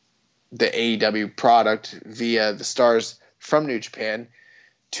with the AEW product via the stars from New Japan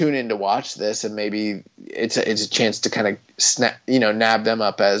tune in to watch this, and maybe it's a chance to kind of nab them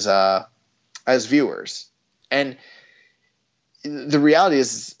up as viewers. And the reality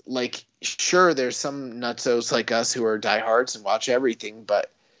is, like, sure, there's some nutsos like us who are diehards and watch everything,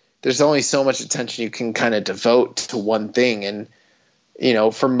 but there's only so much attention you can kind of devote to one thing. And,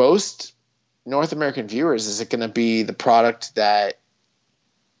 for most North American viewers, is it going to be the product that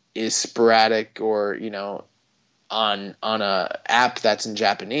is sporadic or, on a app that's in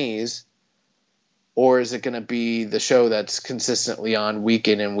Japanese, or is it going to be the show that's consistently on week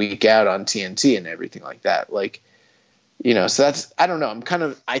in and week out on TNT and everything like that? Like, so that's, I don't know.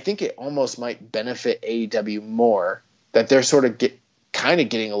 I think it almost might benefit AEW more that they're sort of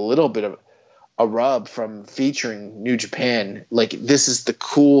getting a little bit of a rub from featuring New Japan. Like, this is the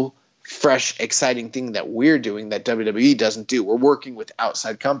cool, fresh, exciting thing that we're doing that WWE doesn't do. We're working with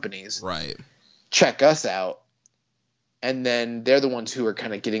outside companies. Right. Check us out. And then they're the ones who are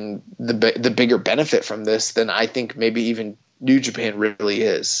kind of getting the bigger benefit from this than I think maybe even New Japan really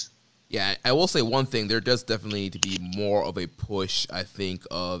is. Yeah, I will say one thing. There does definitely need to be more of a push, I think,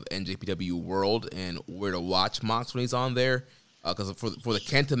 of NJPW World and where to watch Mox when he's on there. Because for the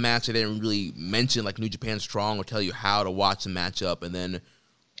Kenta match, they didn't really mention like New Japan Strong or tell you how to watch the matchup. And then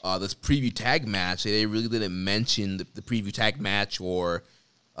this preview tag match, they really didn't mention the preview tag match or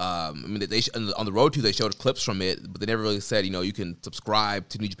on the road to they showed clips from it, but they never really said, you can subscribe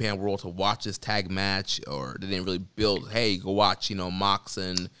to New Japan World to watch this tag match, or they didn't really build, hey, go watch, Mox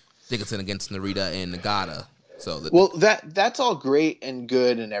and Dickinson against Narita and Nagata. So that's all great and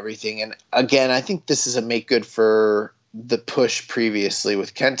good and everything. And again, I think this is a make good for the push previously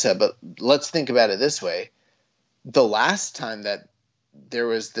with Kenta, but let's think about it this way. The last time that there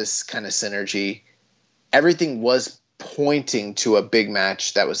was this kind of synergy, everything was pointing to a big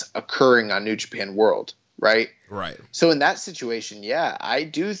match that was occurring on New Japan World, right? Right. So in that situation, yeah, I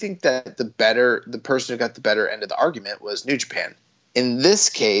do think that the person who got the better end of the argument was New Japan. In this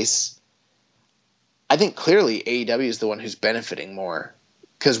case, I think clearly AEW is the one who's benefiting more.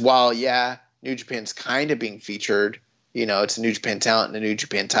 Because while, yeah, New Japan's kind of being featured, it's a New Japan talent and a New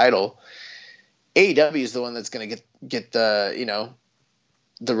Japan title, AEW is the one that's going to get the,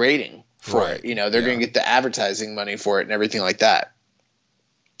 the rating for it. They're going to get the advertising money for it and everything like that.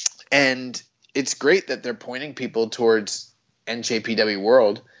 And it's great that they're pointing people towards NJPW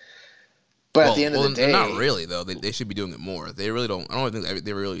World. But at the end of the day, not really though. They should be doing it more. They really don't. I don't think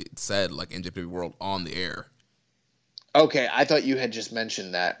they really said like NJPW World on the air. Okay, I thought you had just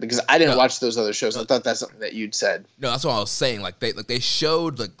mentioned that because I didn't watch those other shows. I thought that's something that you'd said. No, that's what I was saying. They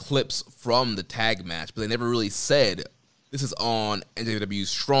showed the clips from the tag match, but they never really said this is on NJPW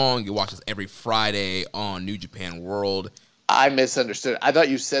Strong. You watch this every Friday on New Japan World. I misunderstood. I thought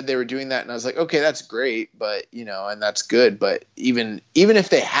you said they were doing that, and I was like, okay, that's great, but and that's good. But even if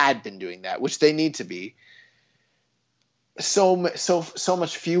they had been doing that, which they need to be, so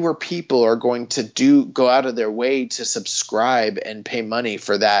much fewer people are going to go out of their way to subscribe and pay money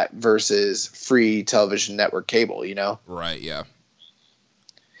for that versus free television network cable. Right? Yeah.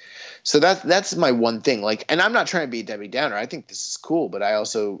 So that's my one thing. And I'm not trying to be Debbie Downer. I think this is cool, but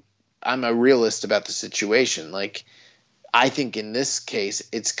I'm a realist about the situation. I think in this case,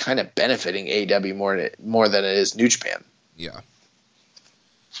 it's kind of benefiting AEW more than it is New Japan. Yeah.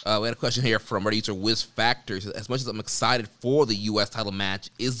 We had a question here from our user Wiz Factors. As much as I'm excited for the U.S. title match,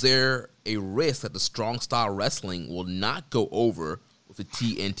 is there a risk that the Strong Style Wrestling will not go over with the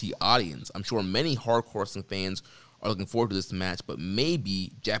TNT audience? I'm sure many hardcore wrestling fans are looking forward to this match, but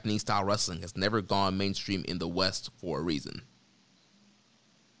maybe Japanese style wrestling has never gone mainstream in the West for a reason.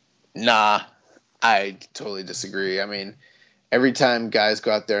 Nah, I totally disagree. I mean, every time guys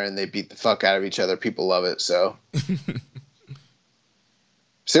go out there and they beat the fuck out of each other, people love it. So,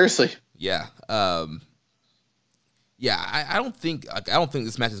 seriously, yeah, I don't think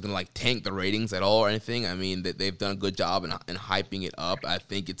this match is gonna tank the ratings at all or anything. I mean, that they've done a good job in hyping it up. I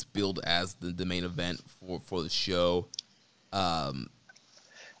think it's billed as the main event for the show. I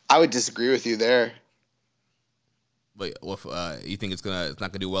would disagree with you there. But you think it's not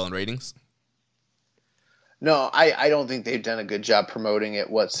gonna do well in ratings? No, I don't think they've done a good job promoting it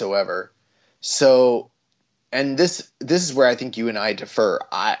whatsoever. So, and this is where I think you and I differ.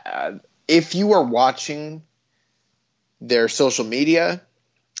 If you are watching their social media,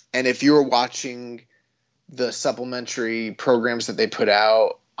 and if you are watching the supplementary programs that they put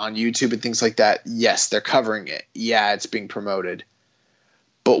out on YouTube and things like that, yes, they're covering it. Yeah, it's being promoted.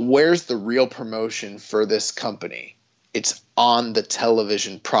 But where's the real promotion for this company? It's on the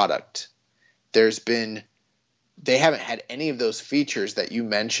television product. They haven't had any of those features that you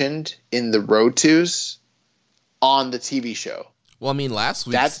mentioned in the Road Twos on the TV show. Well, I mean, last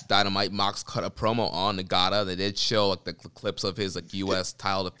week's Dynamite, Mox cut a promo on Nagata. They did show the clips of his U.S.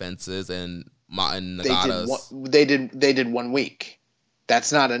 title defenses and Nagata's. They did 1 week.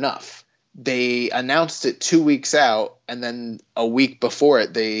 That's not enough. They announced it 2 weeks out, and then a week before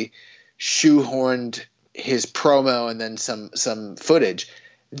it, they shoehorned his promo and then some footage.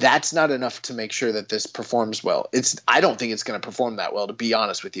 That's not enough to make sure that this performs well. I don't think it's going to perform that well, to be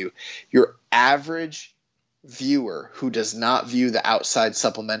honest with you. Your average viewer who does not view the outside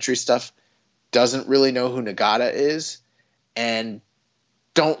supplementary stuff doesn't really know who Nagata is and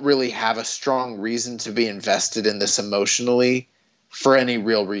don't really have a strong reason to be invested in this emotionally for any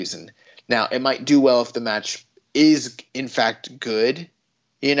real reason. Now, it might do well if the match is in fact good,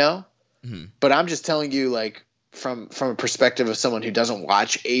 Mm-hmm. But I'm just telling you, from a perspective of someone who doesn't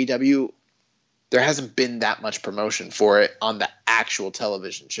watch AEW, there hasn't been that much promotion for it on the actual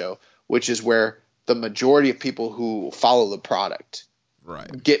television show, which is where the majority of people who follow the product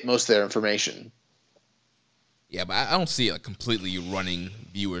get most of their information. Yeah, but I don't see it completely running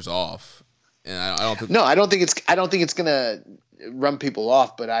viewers off, and I don't think. No, I don't think it's gonna run people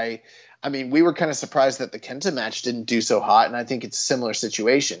off. But I mean, we were kind of surprised that the Kenta match didn't do so hot, and I think it's a similar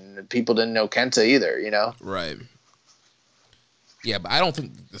situation. People didn't know Kenta either, you know. Right. Yeah, but I don't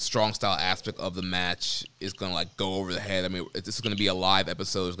think the strong style aspect of the match is going to like go over the head. I mean, this is going to be a live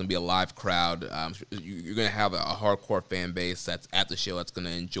episode. It's going to be a live crowd. You're going to have a hardcore fan base that's at the show that's going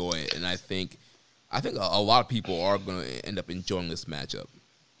to enjoy it. And I think a lot of people are going to end up enjoying this matchup.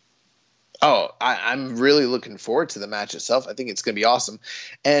 Oh, I'm really looking forward to the match itself. I think it's going to be awesome.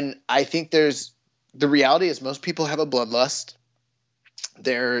 And I think the reality is most people have a bloodlust.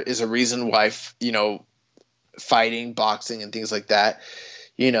 There is a reason why, fighting, boxing, and things like that,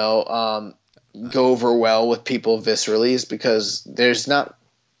 go over well with people viscerally is because it's not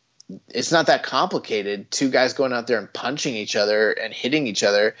that complicated. Two guys going out there and punching each other and hitting each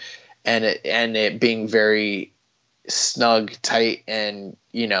other, and it being very snug, tight, and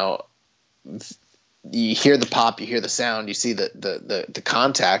you hear the pop, you hear the sound, you see the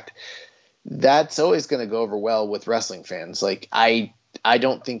contact. That's always going to go over well with wrestling fans. Like I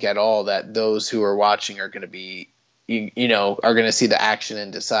don't think at all that those who are watching are going to be, are going to see the action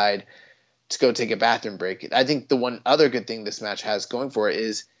and decide to go take a bathroom break. I think the one other good thing this match has going for it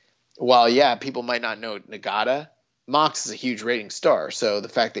is, while, yeah, people might not know Nagata, Mox is a huge rating star. So the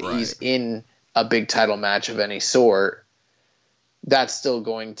fact that he's in a big title match of any sort, that's still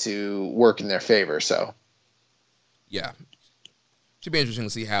going to work in their favor. So, yeah. Should be interesting to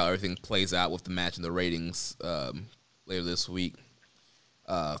see how everything plays out with the match and the ratings later this week.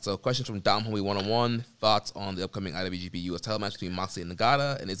 So questions from Dom Homie 101. Thoughts on the upcoming IWGP US title match between Moxley and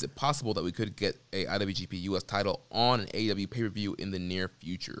Nagata, and is it possible that we could get a IWGP US title on an AEW pay-per-view in the near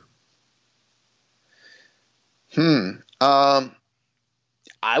future?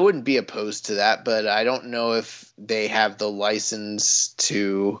 I wouldn't be opposed to that, but I don't know if they have the license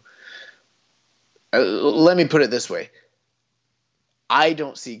to. Let me put it this way. I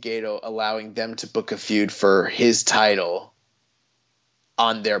don't see Gato allowing them to book a feud for his title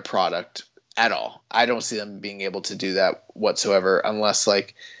on their product at all. I don't see them being able to do that whatsoever unless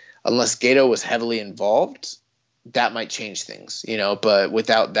Gato was heavily involved. That might change things, but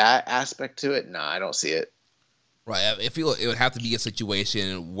without that aspect to it, I don't see it. Right. I feel it would have to be a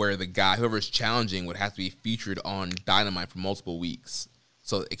situation where the guy, whoever's challenging, would have to be featured on Dynamite for multiple weeks.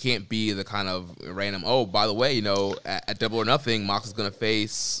 So it can't be the kind of random, oh, by the way, at Double or Nothing, Mox is going to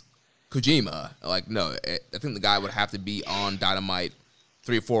face Kojima. Like, no, I think the guy would have to be on Dynamite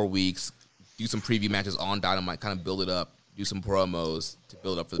 3 or 4 weeks, do some preview matches on Dynamite, kind of build it up, do some promos to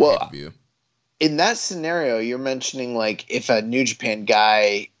build up for the pay-per-view. In that scenario, you're mentioning like if a New Japan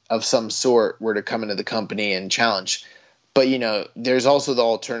guy of some sort were to come into the company and challenge. But, there's also the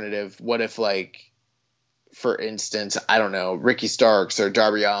alternative. What if, like, for instance, I don't know, Ricky Starks or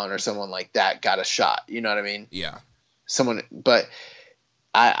Darby Allin or someone like that got a shot? You know what I mean? Yeah. But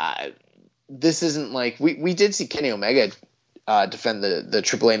this isn't like we did see Kenny Omega defend the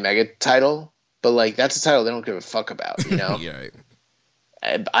AAA Mega title, but like that's a title they don't give a fuck about, Yeah,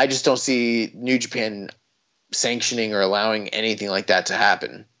 right. I just don't see New Japan sanctioning or allowing anything like that to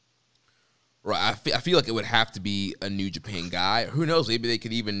happen. Right. I feel like it would have to be a New Japan guy. Who knows? Maybe they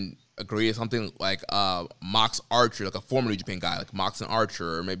could even agree to something like Mox Archer, like a former New Japan guy, like Mox and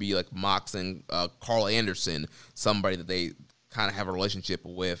Archer, or maybe like Mox and Carl Anderson, somebody that they kind of have a relationship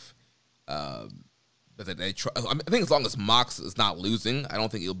with. But they try. I think as long as Mox is not losing, I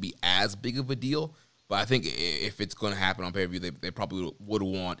don't think it'll be as big of a deal. But I think if it's going to happen on pay-per-view, they probably would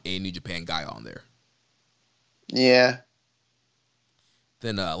want a New Japan guy on there. Yeah.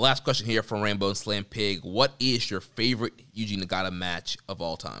 Then last question here from Rainbow and Slam Pig. What is your favorite Yuji Nagata match of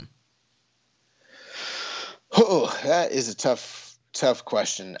all time? Oh, that is a tough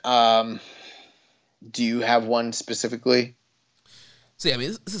question. Do you have one specifically? See, I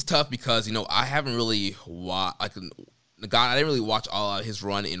mean, this is tough because, I haven't really watched, Nagata, I didn't really watch all of his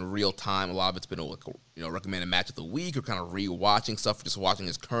run in real time. A lot of it's been, recommended match of the week or kind of re-watching stuff, or just watching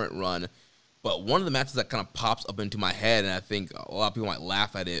his current run. But one of the matches that kind of pops up into my head, and I think a lot of people might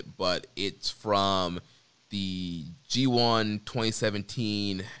laugh at it, but it's from the G1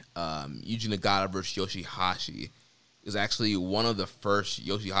 2017 Yuji Nagata versus Yoshihashi. It was actually one of the first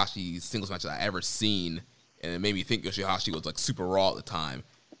Yoshihashi singles matches I ever seen, and it made me think Yoshihashi was like super raw at the time.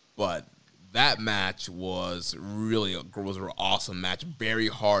 But that match was really an awesome match, very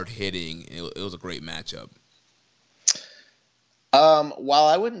hard hitting. It was a great matchup. While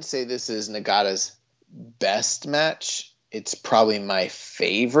I wouldn't say this is Nagata's best match, it's probably my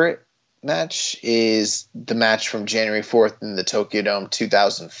favorite match is the match from January 4th in the Tokyo Dome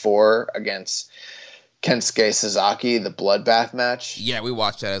 2004 against Kensuke Sasaki, the bloodbath match. Yeah, we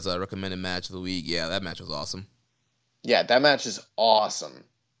watched that as a recommended match of the week. Yeah, that match was awesome. Yeah, that match is awesome,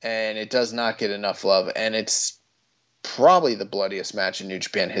 and it does not get enough love, and it's probably the bloodiest match in New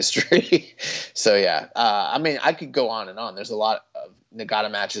Japan history. So yeah, I mean, I could go on and on. There's a lot of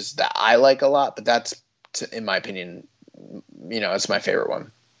Nagata matches that I like a lot, but that's, in my opinion, it's my favorite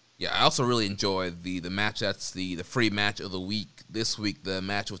one. Yeah, I also really enjoyed the match that's the free match of the week this week, the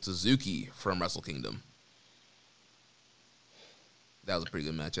match with Suzuki from Wrestle Kingdom. That was a pretty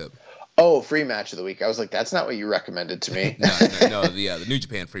good matchup. Oh, free match of the week. I was like, that's not what you recommended to me. No, the New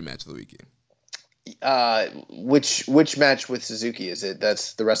Japan free match of the weekend. Which match with Suzuki is it?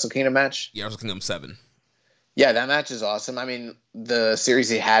 That's the Wrestle Kingdom match? Yeah, Wrestle Kingdom 7. Yeah, that match is awesome. I mean, the series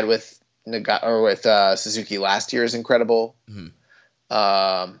he had with Suzuki last year is incredible.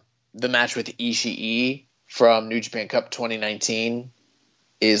 Mm-hmm. The match with Ishii from New Japan Cup 2019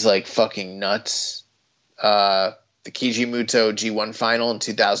 is like fucking nuts. The Kijimuto G1 final in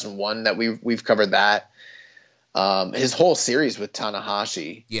 2001 that we've covered that. His whole series with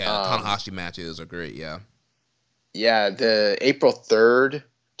Tanahashi. Yeah, Tanahashi matches are great, yeah. Yeah, the April 3rd,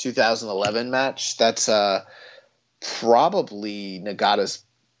 2011 match, that's probably Nagata's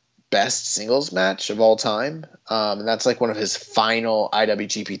best singles match of all time. And that's like one of his final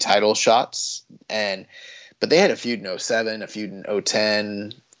IWGP title shots. But they had a feud in 07, a feud in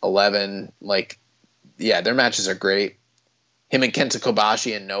 010, 11, like, yeah, their matches are great. Him and Kenta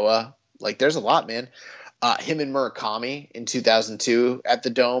Kobashi and Noah. Like, there's a lot, man. Him and Murakami in 2002 at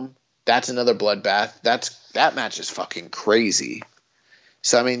the Dome. That's another bloodbath. That match is fucking crazy.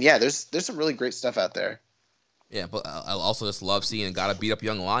 So, I mean, yeah, there's some really great stuff out there. Yeah, but I also just love seeing Nagata beat up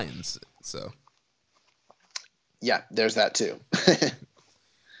young lions. So, yeah, there's that too.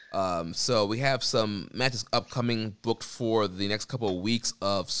 So we have some matches upcoming booked for the next couple of weeks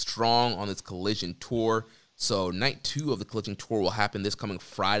of Strong on this Collision Tour. So night 2 of the Collision Tour will happen this coming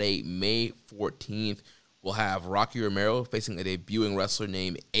Friday, May 14th. We'll have Rocky Romero facing a debuting wrestler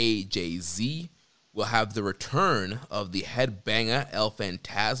named AJZ. We'll have the return of the headbanger El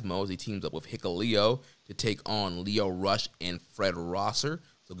Phantasmo as he teams up with Hikuleo to take on Leo Rush and Fred Rosser.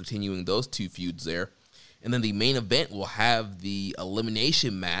 So continuing those two feuds there. And then the main event will have the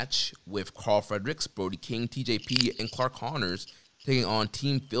elimination match with Carl Fredericks, Brody King, TJP, and Clark Connors taking on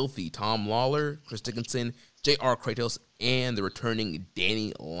Team Filthy, Tom Lawler, Chris Dickinson, J.R. Kratos, and the returning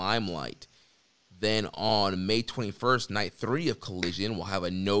Danny Limelight. Then on May 21st, night 3 of Collision, we'll have a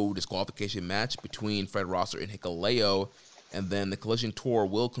no disqualification match between Fred Rosser and Hikuleo. And then the Collision Tour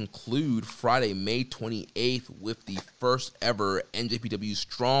will conclude Friday, May 28th with the first ever NJPW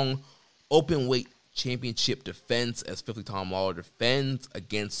Strong Openweight Championship defense as Filthy Tom Lawler defends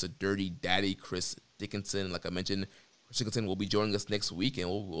against the Dirty Daddy Chris Dickinson. Like I mentioned, Chris Dickinson will be joining us next week, and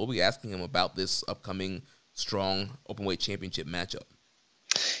we'll be asking him about this upcoming Strong Openweight Championship matchup.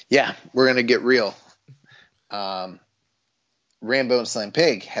 Yeah, we're going to get real. Rambo and Slam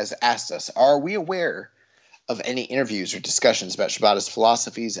Pig has asked us, are we aware of any interviews or discussions about Shibata's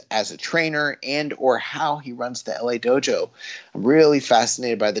philosophies as a trainer and or how he runs the LA dojo? I'm really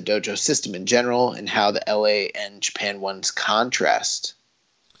fascinated by the dojo system in general and how the LA and Japan ones contrast.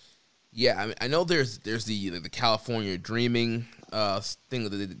 Yeah, I mean, I know there's the California Dreaming thing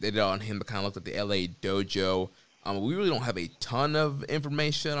that they did on him that kind of looked at the LA dojo. We really don't have a ton of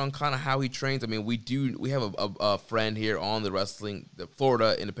information on kind of how he trains. I mean, we have a friend here on the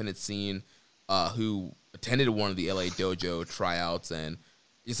Florida independent scene who attended one of the LA dojo tryouts, and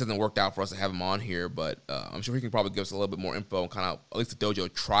it just hasn't worked out for us to have him on here, but I'm sure he can probably give us a little bit more info on kind of at least the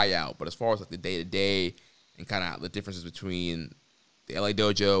dojo tryout. But as far as like the day-to-day and kind of the differences between the LA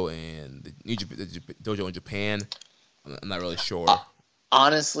dojo and the dojo in Japan, I'm not really sure.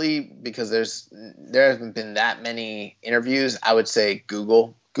 Honestly, because there haven't been that many interviews, I would say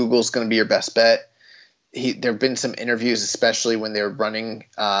Google. Google's going to be your best bet. There have been some interviews, especially when they were running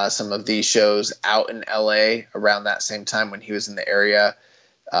some of these shows out in LA around that same time when he was in the area.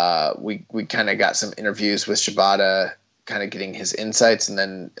 We kind of got some interviews with Shibata, kind of getting his insights, and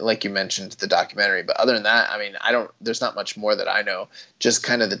then, like you mentioned, the documentary. But other than that, I mean, there's not much more that I know. Just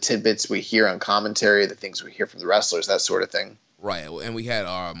kind of the tidbits we hear on commentary, the things we hear from the wrestlers, that sort of thing. Right, and we had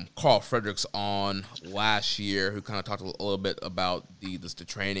Carl Fredericks on last year, who kind of talked a little bit about the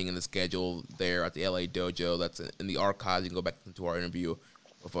training and the schedule there at the LA dojo. That's in the archives. You can go back into our interview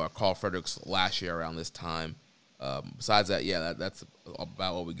with Carl Fredericks last year around this time. Besides that, yeah, that's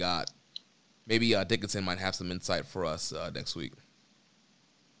about what we got. Maybe Dickinson might have some insight for us next week.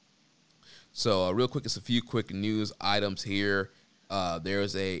 So real quick, just a few quick news items here.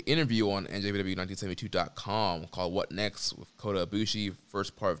 There's a interview on NJPW1972.com called What Next with Kota Ibushi.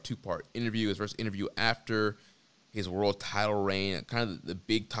 First part of two-part interview. His first interview after his world title reign. Kind of the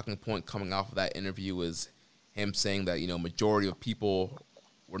big talking point coming off of that interview was him saying that, majority of people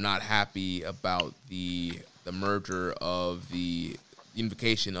were not happy about the merger of the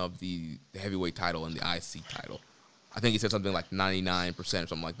unification of the heavyweight title and the IC title. I think he said something like 99% or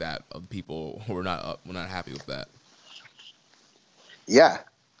something like that of people who were not happy with that. Yeah,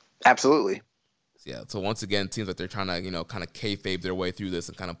 absolutely. Yeah, so once again, it seems like they're trying to, kind of kayfabe their way through this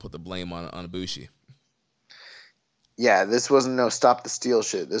and kind of put the blame on Ibushi. Yeah, this wasn't no stop the steal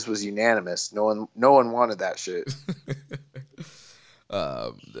shit. This was unanimous. No one wanted that shit.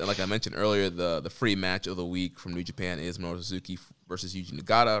 Like I mentioned earlier, the free match of the week from New Japan is Minoru Suzuki versus Yuji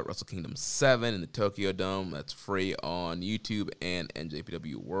Nagata, Wrestle Kingdom 7 in the Tokyo Dome. That's free on YouTube and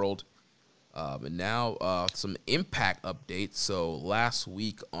NJPW World. And now some Impact updates. So last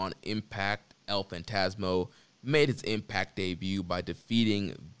week on Impact, El Phantasmo made his Impact debut by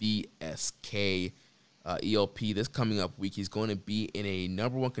defeating VSK. ELP this coming up week, he's going to be in a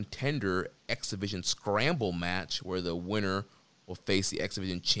number one contender X Division Scramble match where the winner will face the X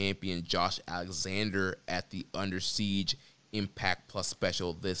Division champion Josh Alexander at the Under Siege Impact Plus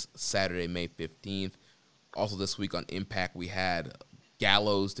special this Saturday, May 15th. Also this week on Impact, we had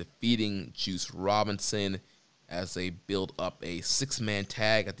Gallows defeating Juice Robinson as they build up a 6-man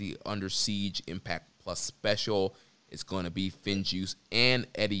tag at the Under Siege Impact Plus special. It's going to be Finn Juice and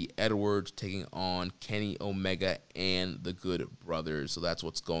Eddie Edwards taking on Kenny Omega and the Good Brothers. So that's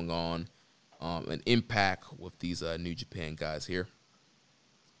what's going on in Impact with these New Japan guys here.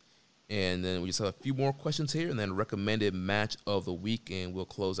 And then we just have a few more questions here and then recommended match of the week, and we'll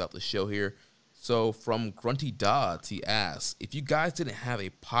close out the show here. So from Grunty Dodds, he asks, if you guys didn't have a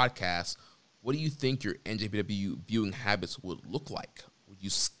podcast, what do you think your NJPW viewing habits would look like? Would you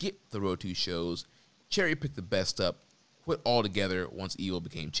skip the Road 2 shows, cherry pick the best up, quit altogether once Evil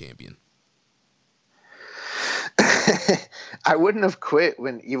became champion? I wouldn't have quit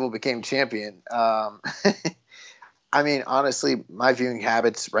when Evil became champion. I mean, honestly, my viewing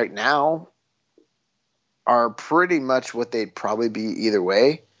habits right now are pretty much what they'd probably be either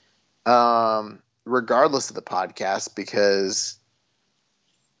way, regardless of the podcast, because,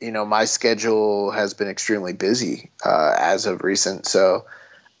 my schedule has been extremely busy as of recent. So,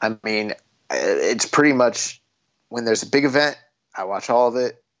 I mean, it's pretty much when there's a big event, I watch all of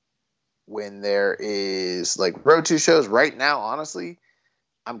it. When there is like Road 2 shows right now, honestly,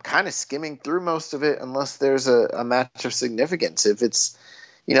 I'm kind of skimming through most of it unless there's a match of significance. If it's,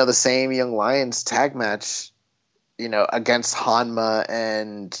 the same Young Lions tag match, against Hanma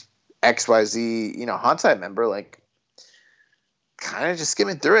and XYZ, Hansai member, like kind of just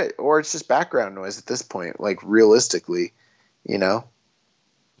skimming through it, or it's just background noise at this point, like realistically,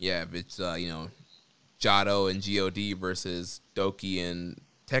 Yeah, if it's, Jado and GOD versus Doki and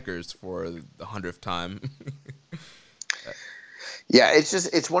Tekkers for the 100th time. Yeah,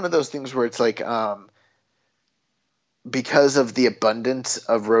 it's one of those things where it's like, because of the abundance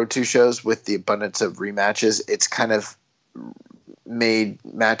of Road 2 shows with the abundance of rematches, it's kind of made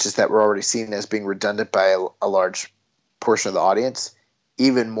matches that were already seen as being redundant by a large portion of the audience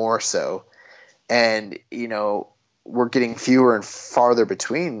even more so. And, we're getting fewer and farther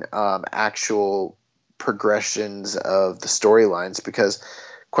between actual progressions of the storylines because,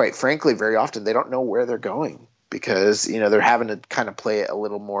 quite frankly, very often they don't know where they're going because, they're having to kind of play it a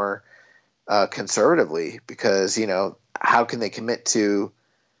little more conservatively because, how can they commit to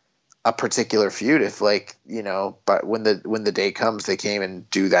a particular feud if but when the day comes, they came and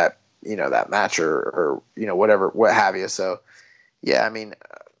do that, that match or whatever, what have you. So, yeah, I mean,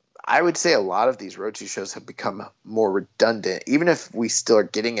 I would say a lot of these Road 2 shows have become more redundant. Even if we still are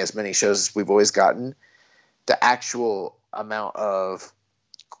getting as many shows as we've always gotten, the actual amount of,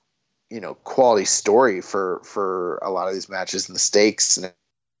 quality story for a lot of these matches and the stakes and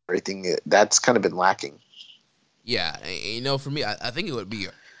everything, that's kind of been lacking. Yeah. For me, I think it would be,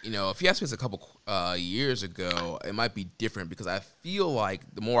 if you asked me this a couple years ago, it might be different because I feel like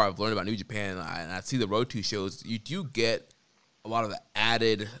the more I've learned about New Japan and I see the Road 2 shows, you do get a lot of the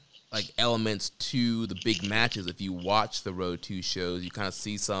added elements to the big matches. If you watch the Road 2 shows, you kind of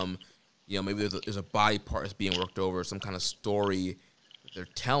see some, maybe there's a body part that's being worked over, some kind of story that they're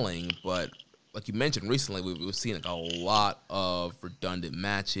telling. But like you mentioned recently, we've seen a lot of redundant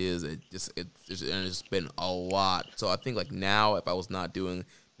matches. It's been a lot. So I think now, if I was not doing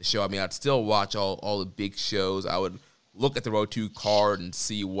the show, I mean, I'd still watch all the big shows. I would look at the Road 2 card and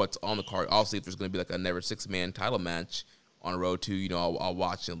see what's on the card. Obviously, if there's going to be a never 6-man title match on Road 2, I'll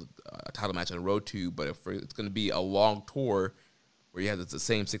watch a title match on Road 2. But if it's going to be a long tour, where you have the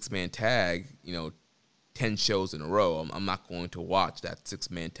same 6-man tag, 10 shows in a row. I'm not going to watch that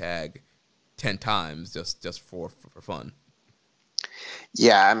 6-man tag 10 times just for fun.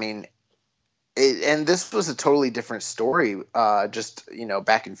 Yeah, I mean, and this was a totally different story. Just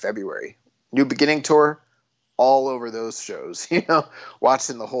back in February, New Beginning tour, all over those shows.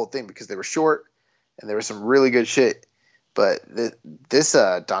 Watching the whole thing because they were short and there was some really good shit. But this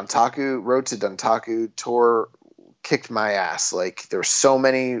Dontaku Road to Dontaku tour kicked my ass. Like, there were so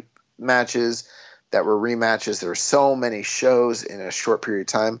many matches that were rematches. There were so many shows in a short period of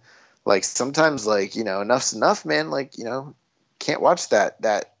time. Like, sometimes, enough's enough, man. Like, can't watch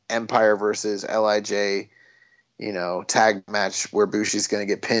that Empire versus LIJ, tag match where Bushi's going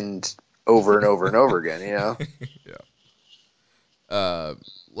to get pinned over and over and over again, Yeah.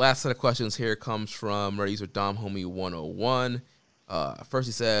 Last set of questions here comes from our user Dom Homie 101. First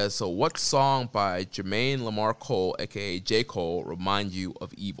he says, so what song by Jermaine Lamar Cole, aka J. Cole, remind you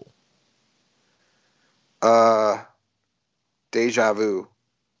of Evil? Deja Vu.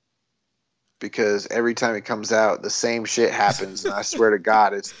 Because every time it comes out, the same shit happens, and I swear to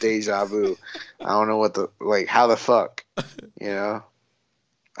God, it's deja vu. I don't know how the fuck,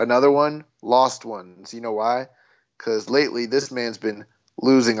 Another one, Lost Ones. You know why? Because lately this man's been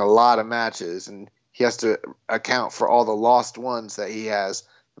losing a lot of matches, and he has to account for all the lost ones that he has.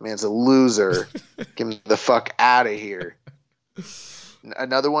 The man's a loser. Get him the fuck out of here.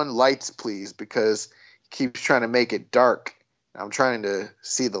 Another one, Lights Please, because he keeps trying to make it dark. I'm trying to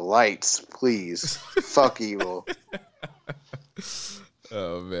see the lights, please. Fuck Evil.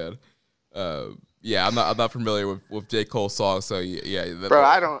 Oh man, yeah, I'm not familiar with J. Cole songs, so yeah. Bro,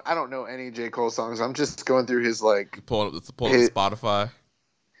 I don't know any J. Cole songs. I'm just going through his pulling up Spotify.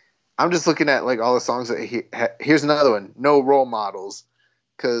 I'm just looking at all the songs that here's another one, No Role Models,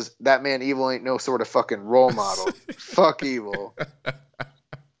 because that man Evil ain't no sort of fucking role model. Fuck Evil.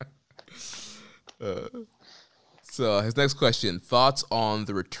 So his next question, thoughts on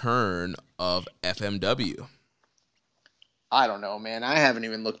the return of FMW? I don't know, man. I haven't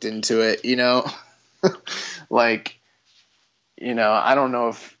even looked into it, I don't know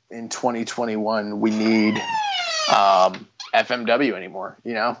if in 2021 we need FMW anymore,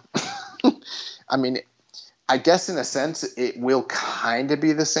 I mean, I guess in a sense it will kind of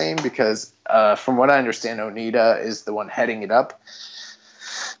be the same because from what I understand, Onita is the one heading it up.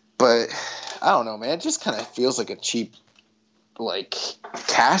 But I don't know, man. It just kind of feels like a cheap,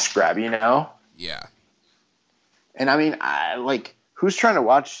 cash grab, Yeah. And I mean, who's trying to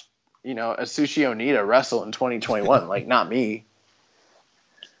watch, Atsushi Onita wrestle in 2021? Not me.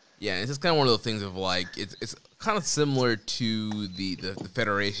 Yeah, it's just kind of one of those things of it's kind of similar to the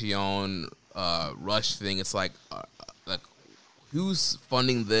Federation Rush thing. It's like who's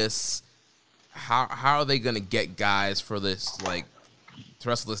funding this? How are they gonna get guys for this to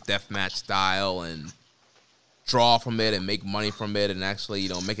wrestle this deathmatch style and draw from it and make money from it and actually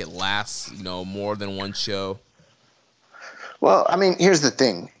make it last more than one show? Well, I mean, here's the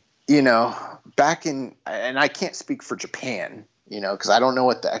thing, back in, and I can't speak for Japan, because I don't know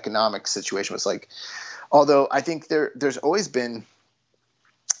what the economic situation was like. Although I think there's always been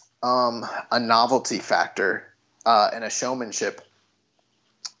a novelty factor and a showmanship,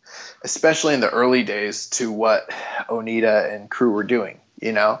 especially in the early days, to what Onita and crew were doing,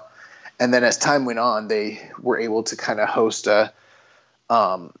 And then as time went on, they were able to kind of host a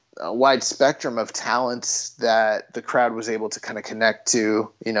wide spectrum of talents that the crowd was able to kind of connect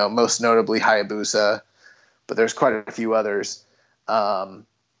to, most notably Hayabusa, but there's quite a few others, and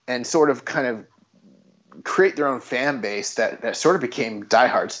sort of kind of create their own fan base that sort of became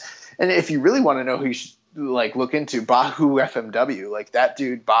diehards. And if you really want to know who you should look into, Bahu FMW, that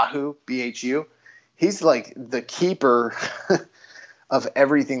dude Bahu, BHU, he's the keeper of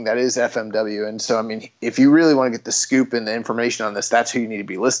everything that is FMW. And so, I mean, if you really want to get the scoop and the information on this, that's who you need to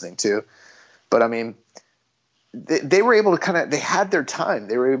be listening to. But I mean, they were able to they had their time.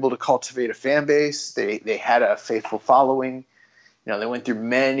 They were able to cultivate a fan base. They had a faithful following. They went through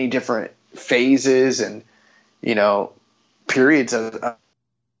many different phases and, periods of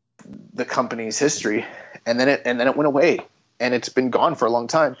the company's history. And then it went away, and it's been gone for a long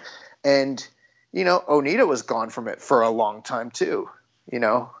time. And, Onita was gone from it for a long time too,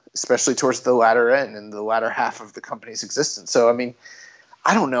 especially towards the latter end and the latter half of the company's existence. So, I mean,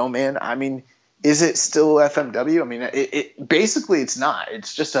 I don't know, man. I mean, is it still FMW? I mean, it basically it's not.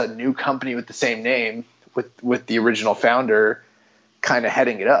 It's just a new company with the same name with the original founder kind of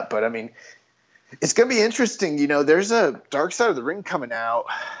heading it up. But I mean, it's going to be interesting. There's a Dark Side of the Ring coming out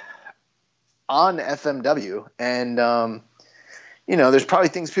on FMW, and there's probably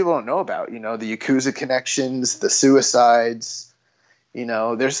things people don't know about. The Yakuza connections, the suicides, You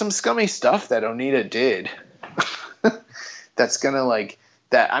know, there's some scummy stuff that Onita did that's gonna like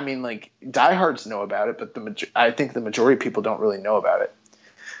that. I mean, like diehards know about it, but I think the majority of people don't really know about it.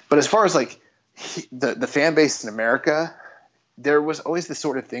 But as far as like the fan base in America, there was always this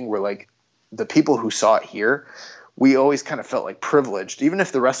sort of thing where like the people who saw it here, we always kind of felt like privileged, even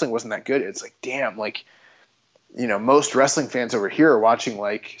if the wrestling wasn't that good. It's like, damn, like, you know, most wrestling fans over here are watching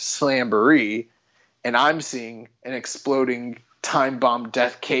like Slamboree, and I'm seeing an exploding time bomb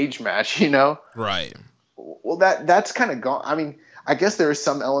death cage match, you know? Right. Well, that's kind of gone. I mean, I guess there is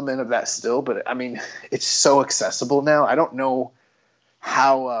some element of that still, but I mean, it's so accessible now. I don't know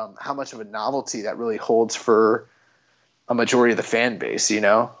how much of a novelty that really holds for a majority of the fan base, you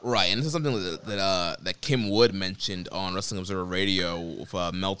know? Right, and this is something that Kim Wood mentioned on Wrestling Observer Radio with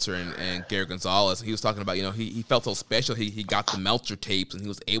Meltzer and Gary Gonzalez. He was talking about, you know, he felt so special. He got the Meltzer tapes, and he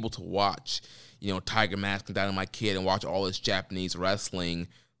was able to watch, you know, Tiger Mask and Dynamite Kid and watch all this Japanese wrestling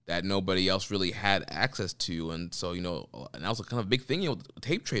that nobody else really had access to. And so, you know, and that was a kind of big thing, you know, with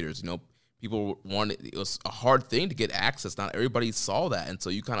tape traders, you know, people wanted, it was a hard thing to get access. Not everybody saw that, and so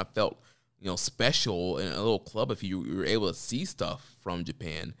you kind of felt, you know, special in a little club if you were able to see stuff from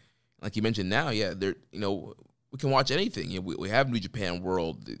Japan. Like you mentioned now, yeah, there, you know, we can watch anything. You know, we have New Japan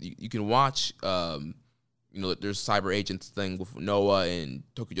World. You can watch, you know, there's Cyber Agents thing with Noah and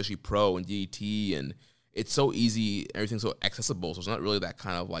Tokyo Joshi Pro and DDT, and it's so easy, everything's so accessible, so it's not really that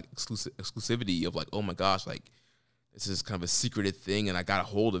kind of like exclusivity of like, oh my gosh, like this is kind of a secretive thing and I got a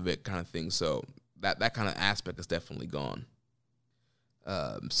hold of it kind of thing. So that kind of aspect is definitely gone.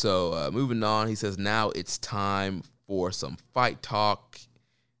 Moving on, he says now it's time for some fight talk.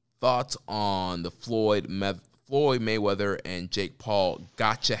 Thoughts on the Floyd Mayweather and Jake Paul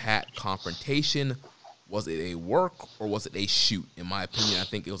gotcha hat confrontation. Was it a work or was it a shoot? In my opinion, I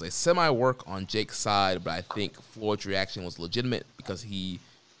think it was a semi-work on Jake's side, but I think Floyd's reaction was legitimate because he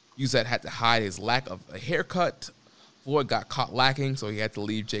used that hat to hide his lack of a haircut. Floyd got caught lacking, so he had to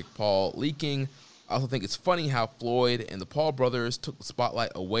leave Jake Paul leaking. I also think it's funny how Floyd and the Paul brothers took the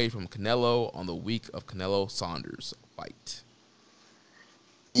spotlight away from Canelo on the week of Canelo-Saunders fight.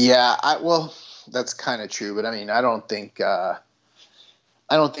 Yeah, well, that's kind of true, but I mean, I don't think the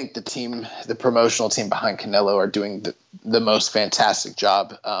promotional team behind Canelo are doing the most fantastic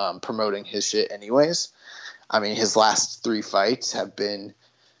job promoting his shit anyways. I mean, his last 3 fights have been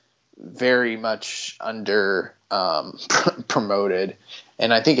very much under promoted,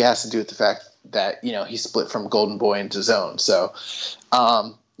 and I think it has to do with the fact that, you know, he split from Golden Boy into Zone. So,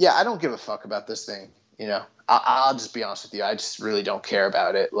 yeah, I don't give a fuck about this thing. You know, I'll just be honest with you. I just really don't care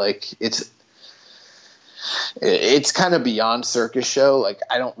about it. Like, it's kind of beyond circus show. Like,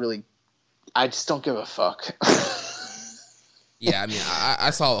 I just don't give a fuck. Yeah, I mean,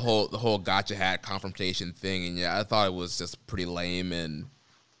 I saw the whole gotcha hat confrontation thing, and yeah, I thought it was just pretty lame, and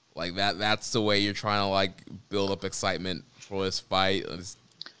like that's the way you're trying to like build up excitement for this fight. Just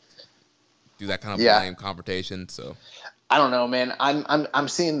do that kind of lame confrontation. So I don't know, man. I'm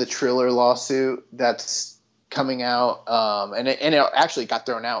seeing the Triller lawsuit that's coming out, and it actually got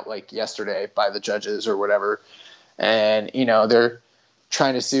thrown out like yesterday by the judges or whatever, and you know they're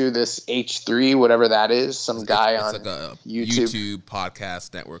trying to sue this H3, whatever that is, some guy on like a YouTube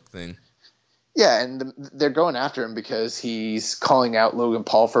podcast network thing. Yeah, and they're going after him because he's calling out Logan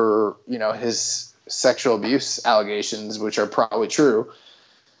Paul for, you know, his sexual abuse allegations, which are probably true.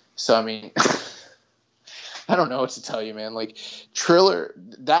 So, I mean, I don't know what to tell you, man. Like, Triller,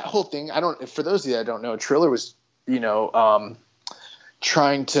 that whole thing, for those of you that don't know, Triller was, you know,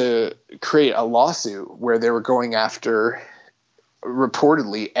 trying to create a lawsuit where they were going after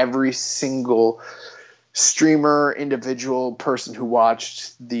reportedly every single streamer, individual person who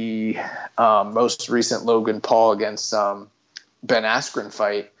watched the most recent Logan Paul against Ben Askren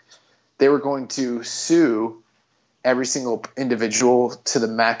fight. They were going to sue every single individual to the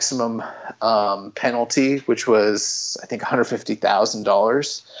maximum penalty, which was, I think,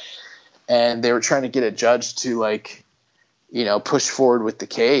 $150,000. And they were trying to get a judge to, like, you know, push forward with the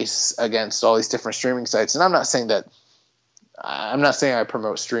case against all these different streaming sites. And I'm not saying I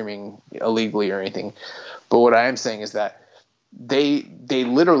promote streaming illegally or anything, but what I am saying is that they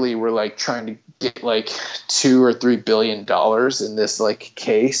literally were like trying to get like $2 or $3 billion in this like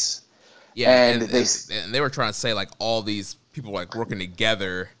case. Yeah, and they were trying to say like all these people like working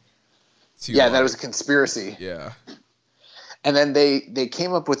together. That was a conspiracy. Yeah, and then they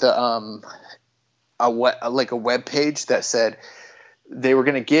came up with a web page that said they were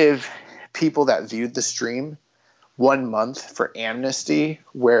going to give people that viewed the stream 1 month for amnesty,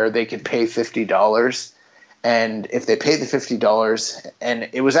 where they could pay $50, and if they paid the $50, and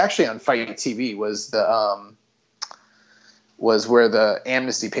it was actually on Fight TV, was was where the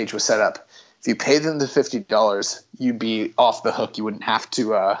amnesty page was set up. If you pay them the $50, you'd be off the hook. You wouldn't have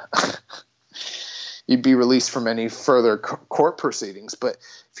to you'd be released from any further court proceedings. But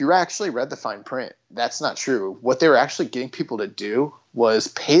if you actually read the fine print, that's not true. What they were actually getting people to do was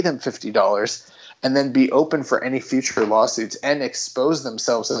pay them $50 and then be open for any future lawsuits and expose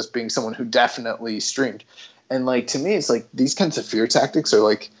themselves as being someone who definitely streamed. And like, to me, it's like these kinds of fear tactics are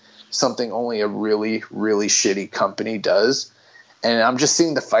like something only a really, really shitty company does. And I'm just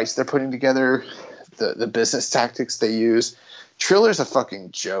seeing the fights they're putting together, the business tactics they use. Triller's a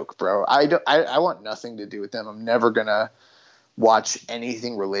fucking joke, bro. I want nothing to do with them. I'm never going to watch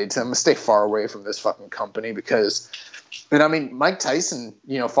anything related to them. I'm going to stay far away from this fucking company because, and I mean, Mike Tyson,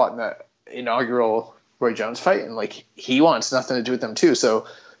 fought in the inaugural Roy Jones fight, and like he wants nothing to do with them too. So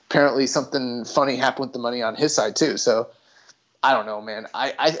apparently something funny happened with the money on his side too. So I don't know, man.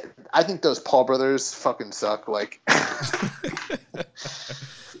 I think those Paul brothers fucking suck. Like,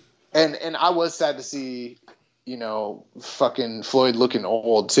 and I was sad to see, fucking Floyd looking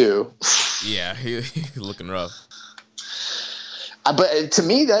old too. Yeah, he's looking rough. But to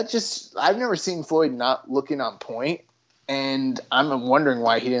me, I've never seen Floyd not looking on point, and I'm wondering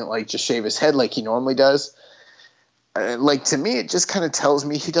why he didn't like just shave his head like he normally does. Like, to me, it just kind of tells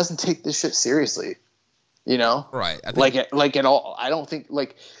me he doesn't take this shit seriously. Right? I think, like at all. I don't think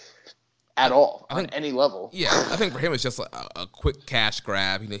like at all on any level. Yeah, I think for him it's just like a quick cash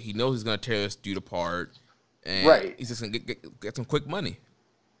grab. He knows he's gonna tear this dude apart, and he's just gonna get some quick money.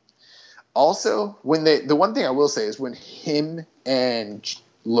 Also, when the one thing I will say is when him and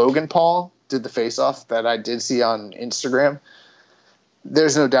Logan Paul did the face-off that I did see on Instagram,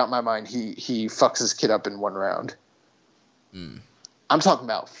 there's no doubt in my mind he fucks his kid up in one round. I'm talking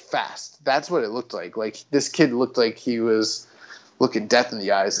about fast. That's what it looked like. Like, this kid looked like he was looking death in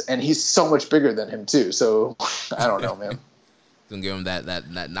the eyes, and he's so much bigger than him too. So I don't know, man. Gonna give him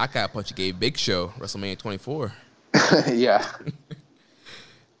that knockout punch he gave Big Show WrestleMania 24. Yeah.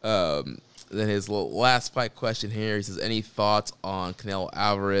 Then his last fight question here, he says, any thoughts on Canelo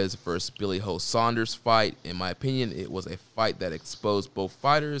Alvarez versus Billy Ho Saunders fight? In my opinion, it was a fight that exposed both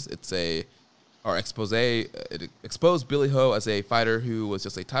fighters. It exposed Billy Ho as a fighter who was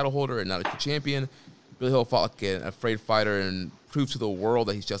just a title holder and not a champion. Billy Ho fought like an afraid fighter and proved to the world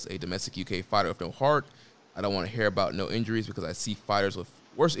that he's just a domestic UK fighter with no heart. I don't want to hear about no injuries because I see fighters with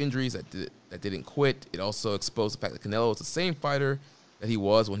worse injuries that didn't quit. It also exposed the fact that Canelo was the same fighter that he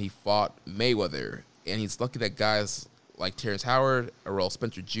was when he fought Mayweather. And he's lucky that guys like Terrence Howard, Errol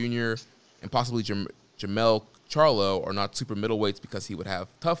Spencer Jr., and possibly Jermell Charlo are not super middleweights because he would have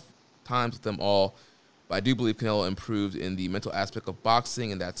tough times with them all. But I do believe Canelo improved in the mental aspect of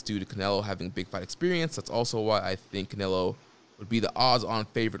boxing, and that's due to Canelo having big fight experience. That's also why I think Canelo would be the odds-on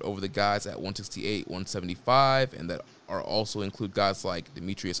favorite over the guys at 168, 175, and that are also include guys like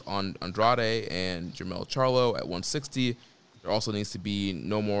Demetrius Andrade and Jermell Charlo at 160. There also needs to be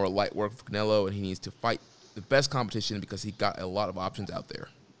no more light work for Canelo, and he needs to fight the best competition because he got a lot of options out there.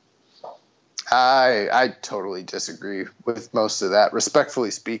 I totally disagree with most of that,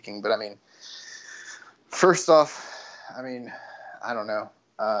 respectfully speaking. But, I mean, first off, I mean, I don't know.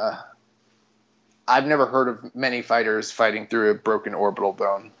 I've never heard of many fighters fighting through a broken orbital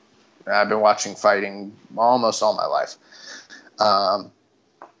bone. I've been watching fighting almost all my life.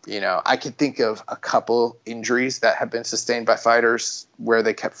 I could think of a couple injuries that have been sustained by fighters where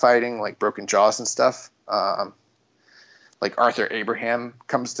they kept fighting, like broken jaws and stuff. Like Arthur Abraham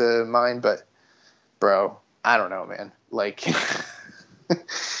comes to mind, but bro, I don't know, man. Like,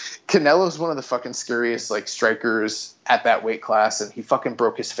 Canelo's one of the fucking scariest, like, strikers at that weight class, and he fucking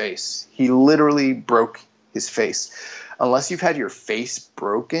broke his face. He literally broke his face. Unless you've had your face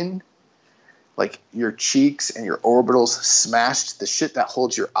broken, like your cheeks and your orbitals smashed, the shit that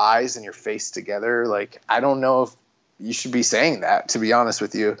holds your eyes and your face together, like, I don't know if you should be saying that, to be honest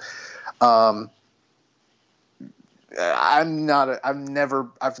with you. I've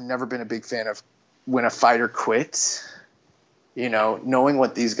never been a big fan of when a fighter quits, knowing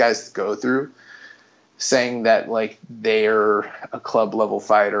what these guys go through, saying that like they're a club level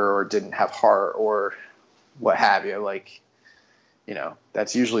fighter or didn't have heart or what have you, like,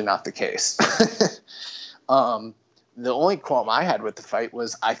 that's usually not the case. The only qualm I had with the fight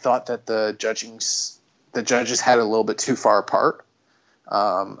was I thought that the judges had it a little bit too far apart.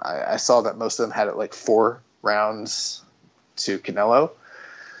 I saw that most of them had it like 4 rounds to Canelo.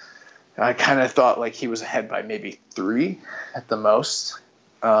 And I kind of thought like he was ahead by maybe 3 at the most.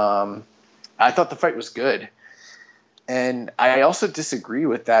 I thought the fight was good. And I also disagree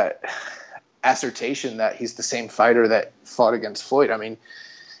with that assertion that he's the same fighter that fought against Floyd. I mean,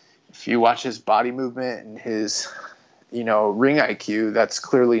 if you watch his body movement and his ring IQ, that's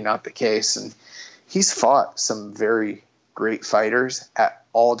clearly not the case. And he's fought some very great fighters at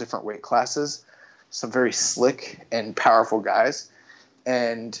all different weight classes, some very slick and powerful guys.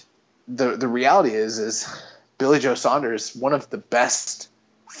 And the reality is Billy Joe Saunders, one of the best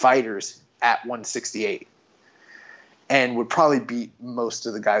fighters at 168, and would probably beat most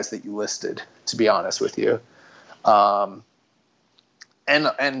of the guys that you listed, to be honest with you.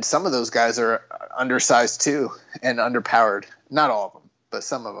 And some of those guys are undersized too and underpowered. Not all of them, but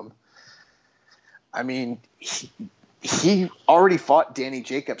some of them. I mean, he already fought Danny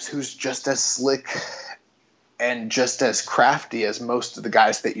Jacobs, who's just as slick and just as crafty as most of the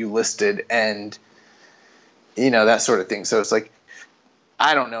guys that you listed, and that sort of thing. So it's like,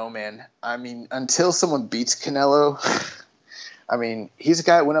 I don't know, man. I mean, until someone beats Canelo, I mean, he's a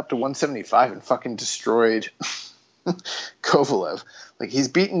guy that went up to 175 and fucking destroyed Kovalev. Like, he's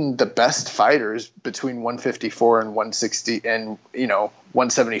beaten the best fighters between 154 and 160 and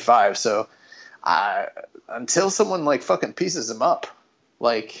 175. So until someone like fucking pieces him up,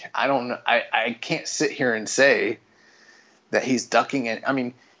 like, I don't know, I can't sit here and say that he's ducking it. I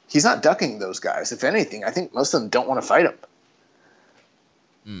mean, he's not ducking those guys. If anything, I think most of them don't want to fight him.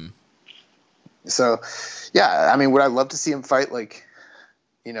 So, yeah, I mean, would I love to see him fight like,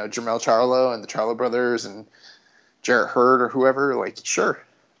 Jermell Charlo and the Charlo brothers and Jarrett Hurd or whoever? Like, sure,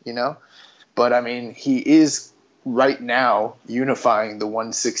 But, I mean, he is right now unifying the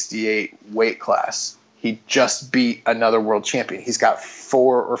 168 weight class. He just beat another world champion. He's got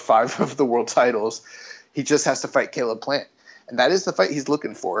 4 or 5 of the world titles. He just has to fight Caleb Plant. And that is the fight he's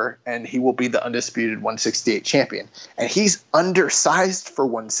looking for, and he will be the undisputed 168 champion. And he's undersized for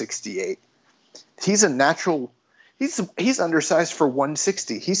 168. He's a natural – he's undersized for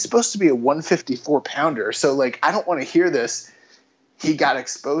 160. He's supposed to be a 154 pounder. So, like, I don't want to hear this he got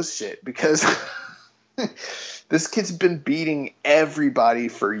exposed shit, because this kid's been beating everybody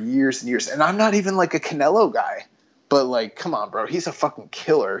for years and years. And I'm not even, like, a Canelo guy. But, like, come on, bro. He's a fucking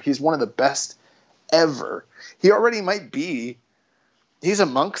killer. He's one of the best ever. He already might be – he's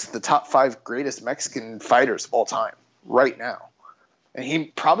amongst the top 5 greatest Mexican fighters of all time right now. And he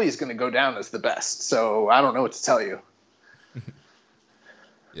probably is going to go down as the best. So I don't know what to tell you.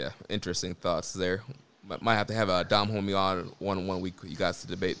 Yeah, interesting thoughts there. Might have to have Dom Homie on one week, you guys, to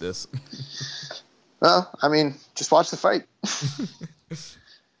debate this. Well, I mean, just watch the fight.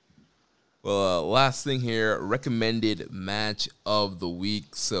 Well, last thing here, recommended match of the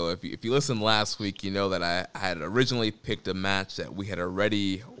week. So if you listened last week, you know that I had originally picked a match that we had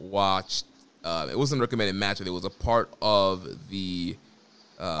already watched. It wasn't a recommended match, but it was a part of the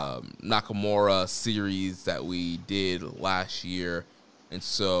Nakamura series that we did last year. And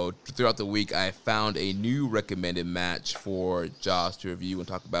so throughout the week, I found a new recommended match for Josh to review and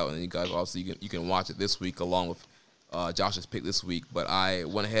talk about. And you guys, obviously, you can watch it this week along with Josh's pick this week. But I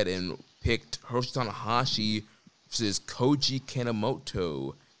went ahead and picked Hiroshi Tanahashi versus Koji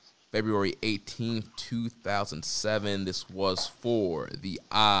Kanemoto, February 18th, 2007. This was for the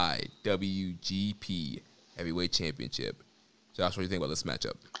IWGP Heavyweight Championship. Josh, what do you think about this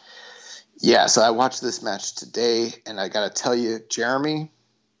matchup? Yeah, so I watched this match today, and I got to tell you, Jeremy,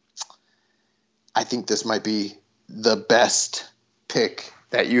 I think this might be the best pick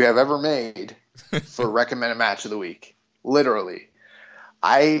that you have ever made for recommended match of the week. Literally.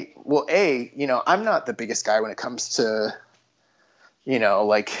 I'm not the biggest guy when it comes to,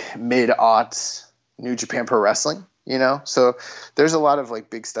 like mid-aughts New Japan Pro Wrestling, So there's a lot of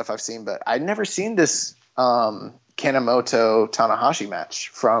like big stuff I've seen, but I'd never seen this Kanemoto Tanahashi match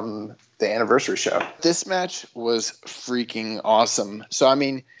from the anniversary show. This match was freaking awesome. So, I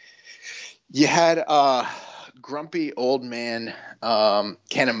mean, you had grumpy old man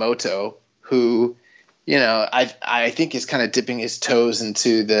Kanemoto, who, I think is kind of dipping his toes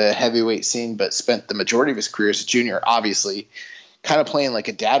into the heavyweight scene, but spent the majority of his career as a junior, obviously, kind of playing like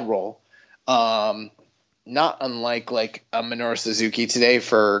a dad role. Not unlike like a Minoru Suzuki today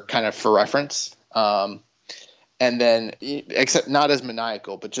for reference. And then, except not as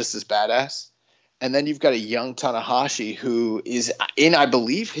maniacal, but just as badass. And then you've got a young Tanahashi who is in, I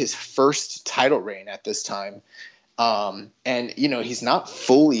believe, his first title reign at this time. And, he's not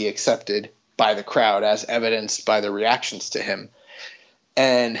fully accepted by the crowd, as evidenced by the reactions to him.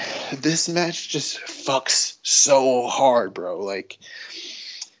 And this match just fucks so hard, bro. Like,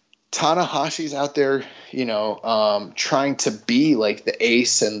 Tanahashi's out there, trying to be like the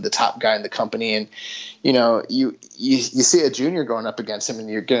ace and the top guy in the company. And, you see a junior going up against him and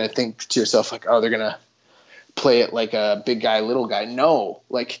you're going to think to yourself like, oh, they're going to play it like a big guy, little guy. No,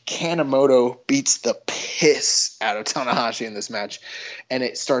 like Kanemoto beats the piss out of Tanahashi in this match. And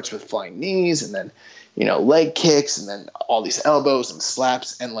it starts with flying knees. And then, leg kicks and then all these elbows and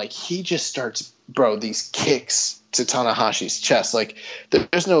slaps. And like, he just starts, bro, these kicks to Tanahashi's chest. Like,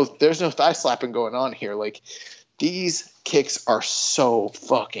 there's no thigh slapping going on here. Like, these kicks are so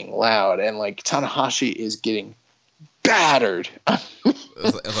fucking loud. And like, Tanahashi is getting battered. It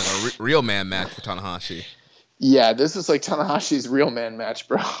was like a real man match for Tanahashi. Yeah, this was like Tanahashi's real man match,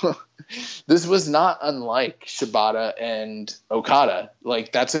 bro. This was not unlike Shibata and Okada.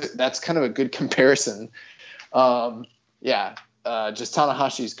 Like, that's kind of a good comparison. Just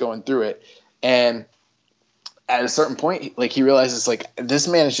Tanahashi's going through it, and at a certain point, like, he realizes, like, this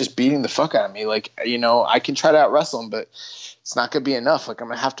man is just beating the fuck out of me. Like, I can try to out wrestle him, but it's not gonna be enough. Like, I'm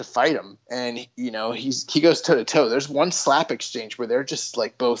gonna have to fight him. And he goes toe to toe. There's one slap exchange where they're just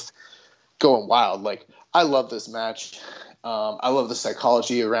like both going wild. Like, I love this match. I love the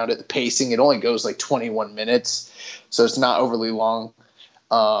psychology around it, the pacing. It only goes like 21 minutes, so it's not overly long.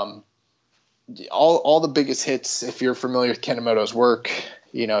 All the biggest hits, if you're familiar with Kanemoto's work,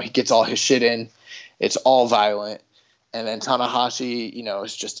 he gets all his shit in. It's all violent. And then Tanahashi,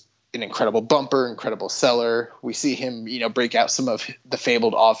 is just an incredible bumper, incredible seller. We see him, break out some of the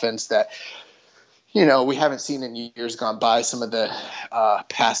fabled offense that, we haven't seen in years gone by. Some of the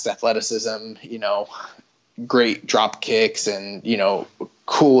past athleticism, great drop kicks and,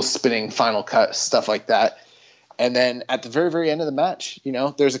 cool spinning final cut, stuff like that. And then at the very, very end of the match,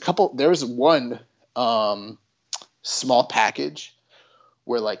 there was one small package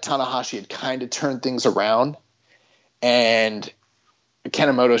where like Tanahashi had kind of turned things around, and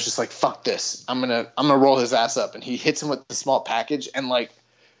Kanemoto's just like, fuck this. I'm gonna roll his ass up. And he hits him with the small package. And like,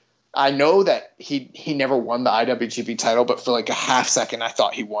 I know that he never won the IWGP title, but for like a half second, I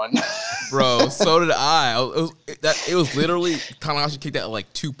thought he won. Bro, so did I. It was literally Tanahashi kicked out at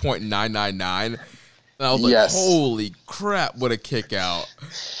like 2.999, and I was like, yes. Holy crap, what a kick out.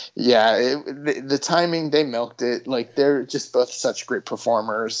 Yeah, the timing, they milked it. Like, they're just both such great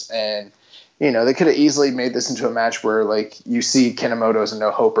performers, and they could have easily made this into a match where like you see Kanemoto as a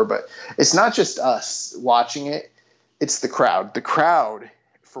no-hoper, but it's not just us watching it, it's the crowd. The crowd,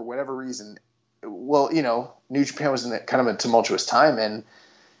 for whatever reason, well, New Japan was in kind of a tumultuous time, and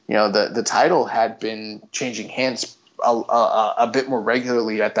the title had been changing hands a bit more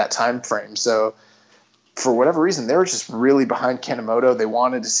regularly at that time frame. So for whatever reason, they were just really behind Kanemoto. They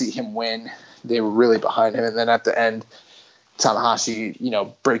wanted to see him win. They were really behind him, and then at the end,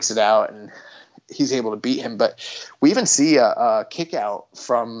 Tanahashi, breaks it out, and he's able to beat him. But we even see a kick out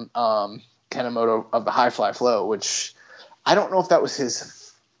from Kanemoto of the high fly flow, which I don't know if that was his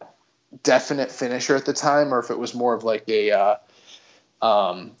definite finisher at the time, or if it was more of like a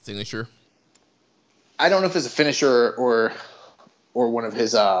signature. I don't know if it's a finisher or one of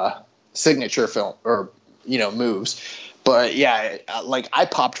his signature film or moves. But yeah, like, I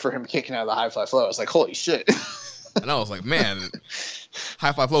popped for him kicking out of the high fly flow. I was like, holy shit. And I was like, man,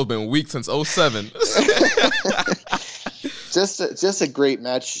 high fly flow's been weak since 2007. Just a great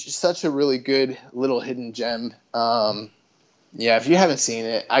match. Such a really good little hidden gem. Yeah, if you haven't seen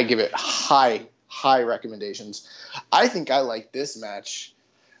it, I give it high recommendations. I think I like this match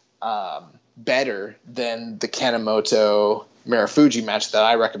better than the Kanemoto Marufuji match that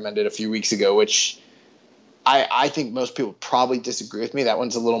I recommended a few weeks ago, which I think most people probably disagree with me. That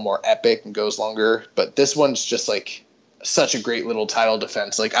one's a little more epic and goes longer, but this one's just like such a great little title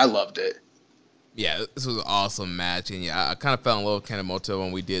defense. Like, I loved it. Yeah, this was an awesome match, and yeah, I kind of fell in love with Kanemoto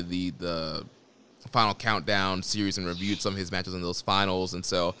when we did the Final Countdown series and reviewed some of his matches in those finals, and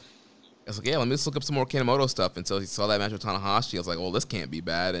so I was like, yeah, let me just look up some more Kanemoto stuff. And so he saw that match with Tanahashi. I was like, well, this can't be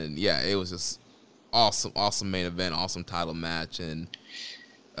bad. And yeah, it was just awesome main event, awesome title match. And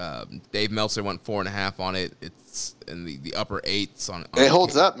Dave Meltzer went 4.5 on it. It's in the upper 8s on it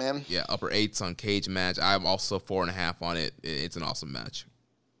holds up, man. Yeah, upper 8s on Cage Match. I'm also 4.5 on it. It's an awesome match.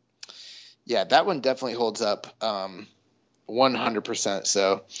 Yeah, that one definitely holds up 100%.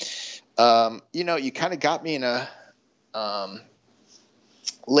 So, you kind of got me in a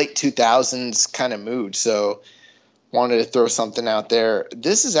late 2000s kind of mood. So wanted to throw something out there.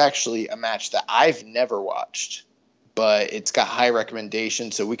 This is actually a match that I've never watched, but it's got high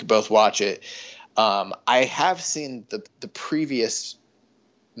recommendation, so we could both watch it. I have seen the previous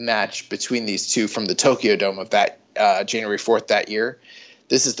match between these two from the Tokyo Dome of that January 4th that year.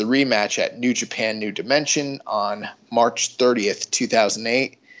 This is the rematch at New Japan New Dimension on March 30th,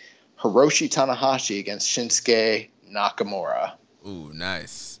 2008. Hiroshi Tanahashi against Shinsuke Nakamura. Ooh,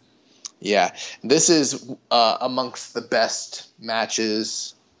 nice. Yeah, this is amongst the best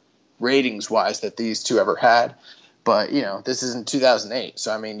matches ratings-wise that these two ever had. But, this is in 2008.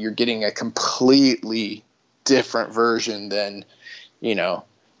 So, I mean, you're getting a completely different version than,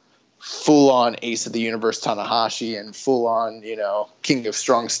 full on Ace of the Universe Tanahashi and full on, King of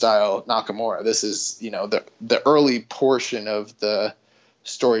Strong Style Nakamura. This is, the early portion of the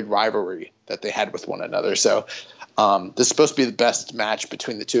storied rivalry that they had with one another. So this is supposed to be the best match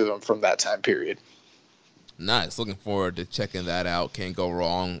between the two of them from that time period. Nice. Looking forward to checking that out. Can't go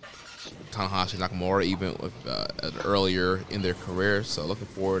wrong. Tanahashi and Nakamura, even with earlier in their career. So looking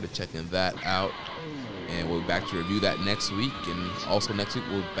forward to checking that out. And we'll be back to review that next week. And also next week,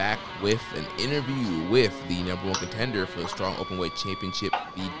 we'll be back with an interview with the #1 contender for the Strong Openweight Championship,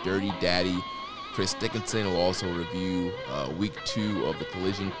 the Dirty Daddy, Chris Dickinson. We'll also review week 2 of the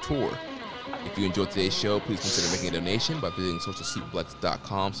Collision Tour. If you enjoyed today's show, please consider making a donation by visiting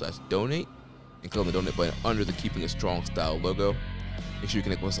socialsuplex.com/donate and click on the donate button under the Keeping It Strong Style logo. Make sure you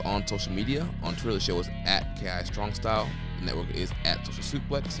connect with us on social media. On Twitter, the show is @KIStrongStyle. The network is @Social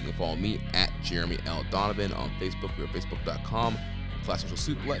Suplex. You can follow me @Jeremy L. Donovan. On Facebook, we're facebook.com/Social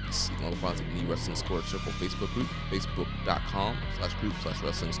Suplex. You can also find us in the Wrestling Squared Circle Facebook group,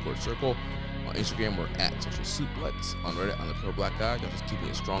 facebook.com/group/Wrestling Squared Circle. On Instagram, we're @Social Suplex. On Reddit, I'm the Pro Black Guy. Y'all just Keeping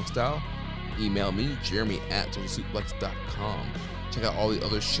It Strong Style. Email me, Jeremy @socialsuplex.com. Check out all the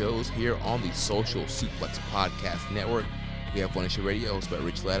other shows here on the Social Suplex Podcast Network. We have One Nation Radio, hosted by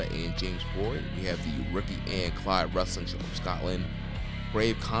Rich Latta and James Boyd. We have the Ricky and Clyde Wrestling Show from Scotland.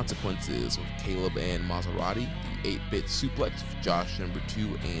 Grave Consequences with Caleb and Maserati. The 8-Bit Suplex with Josh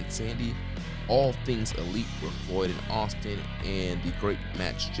 #2 and Sandy. All Things Elite with Floyd and Austin. And the Great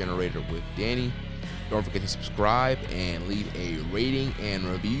Match Generator with Danny. Don't forget to subscribe and leave a rating and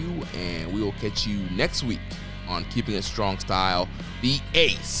review. And we will catch you next week on Keeping It Strong Style, the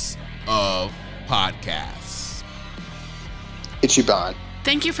ace of podcasts. Ichiban.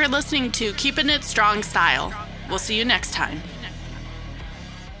 Thank you for listening to Keeping It Strong Style. We'll see you next time.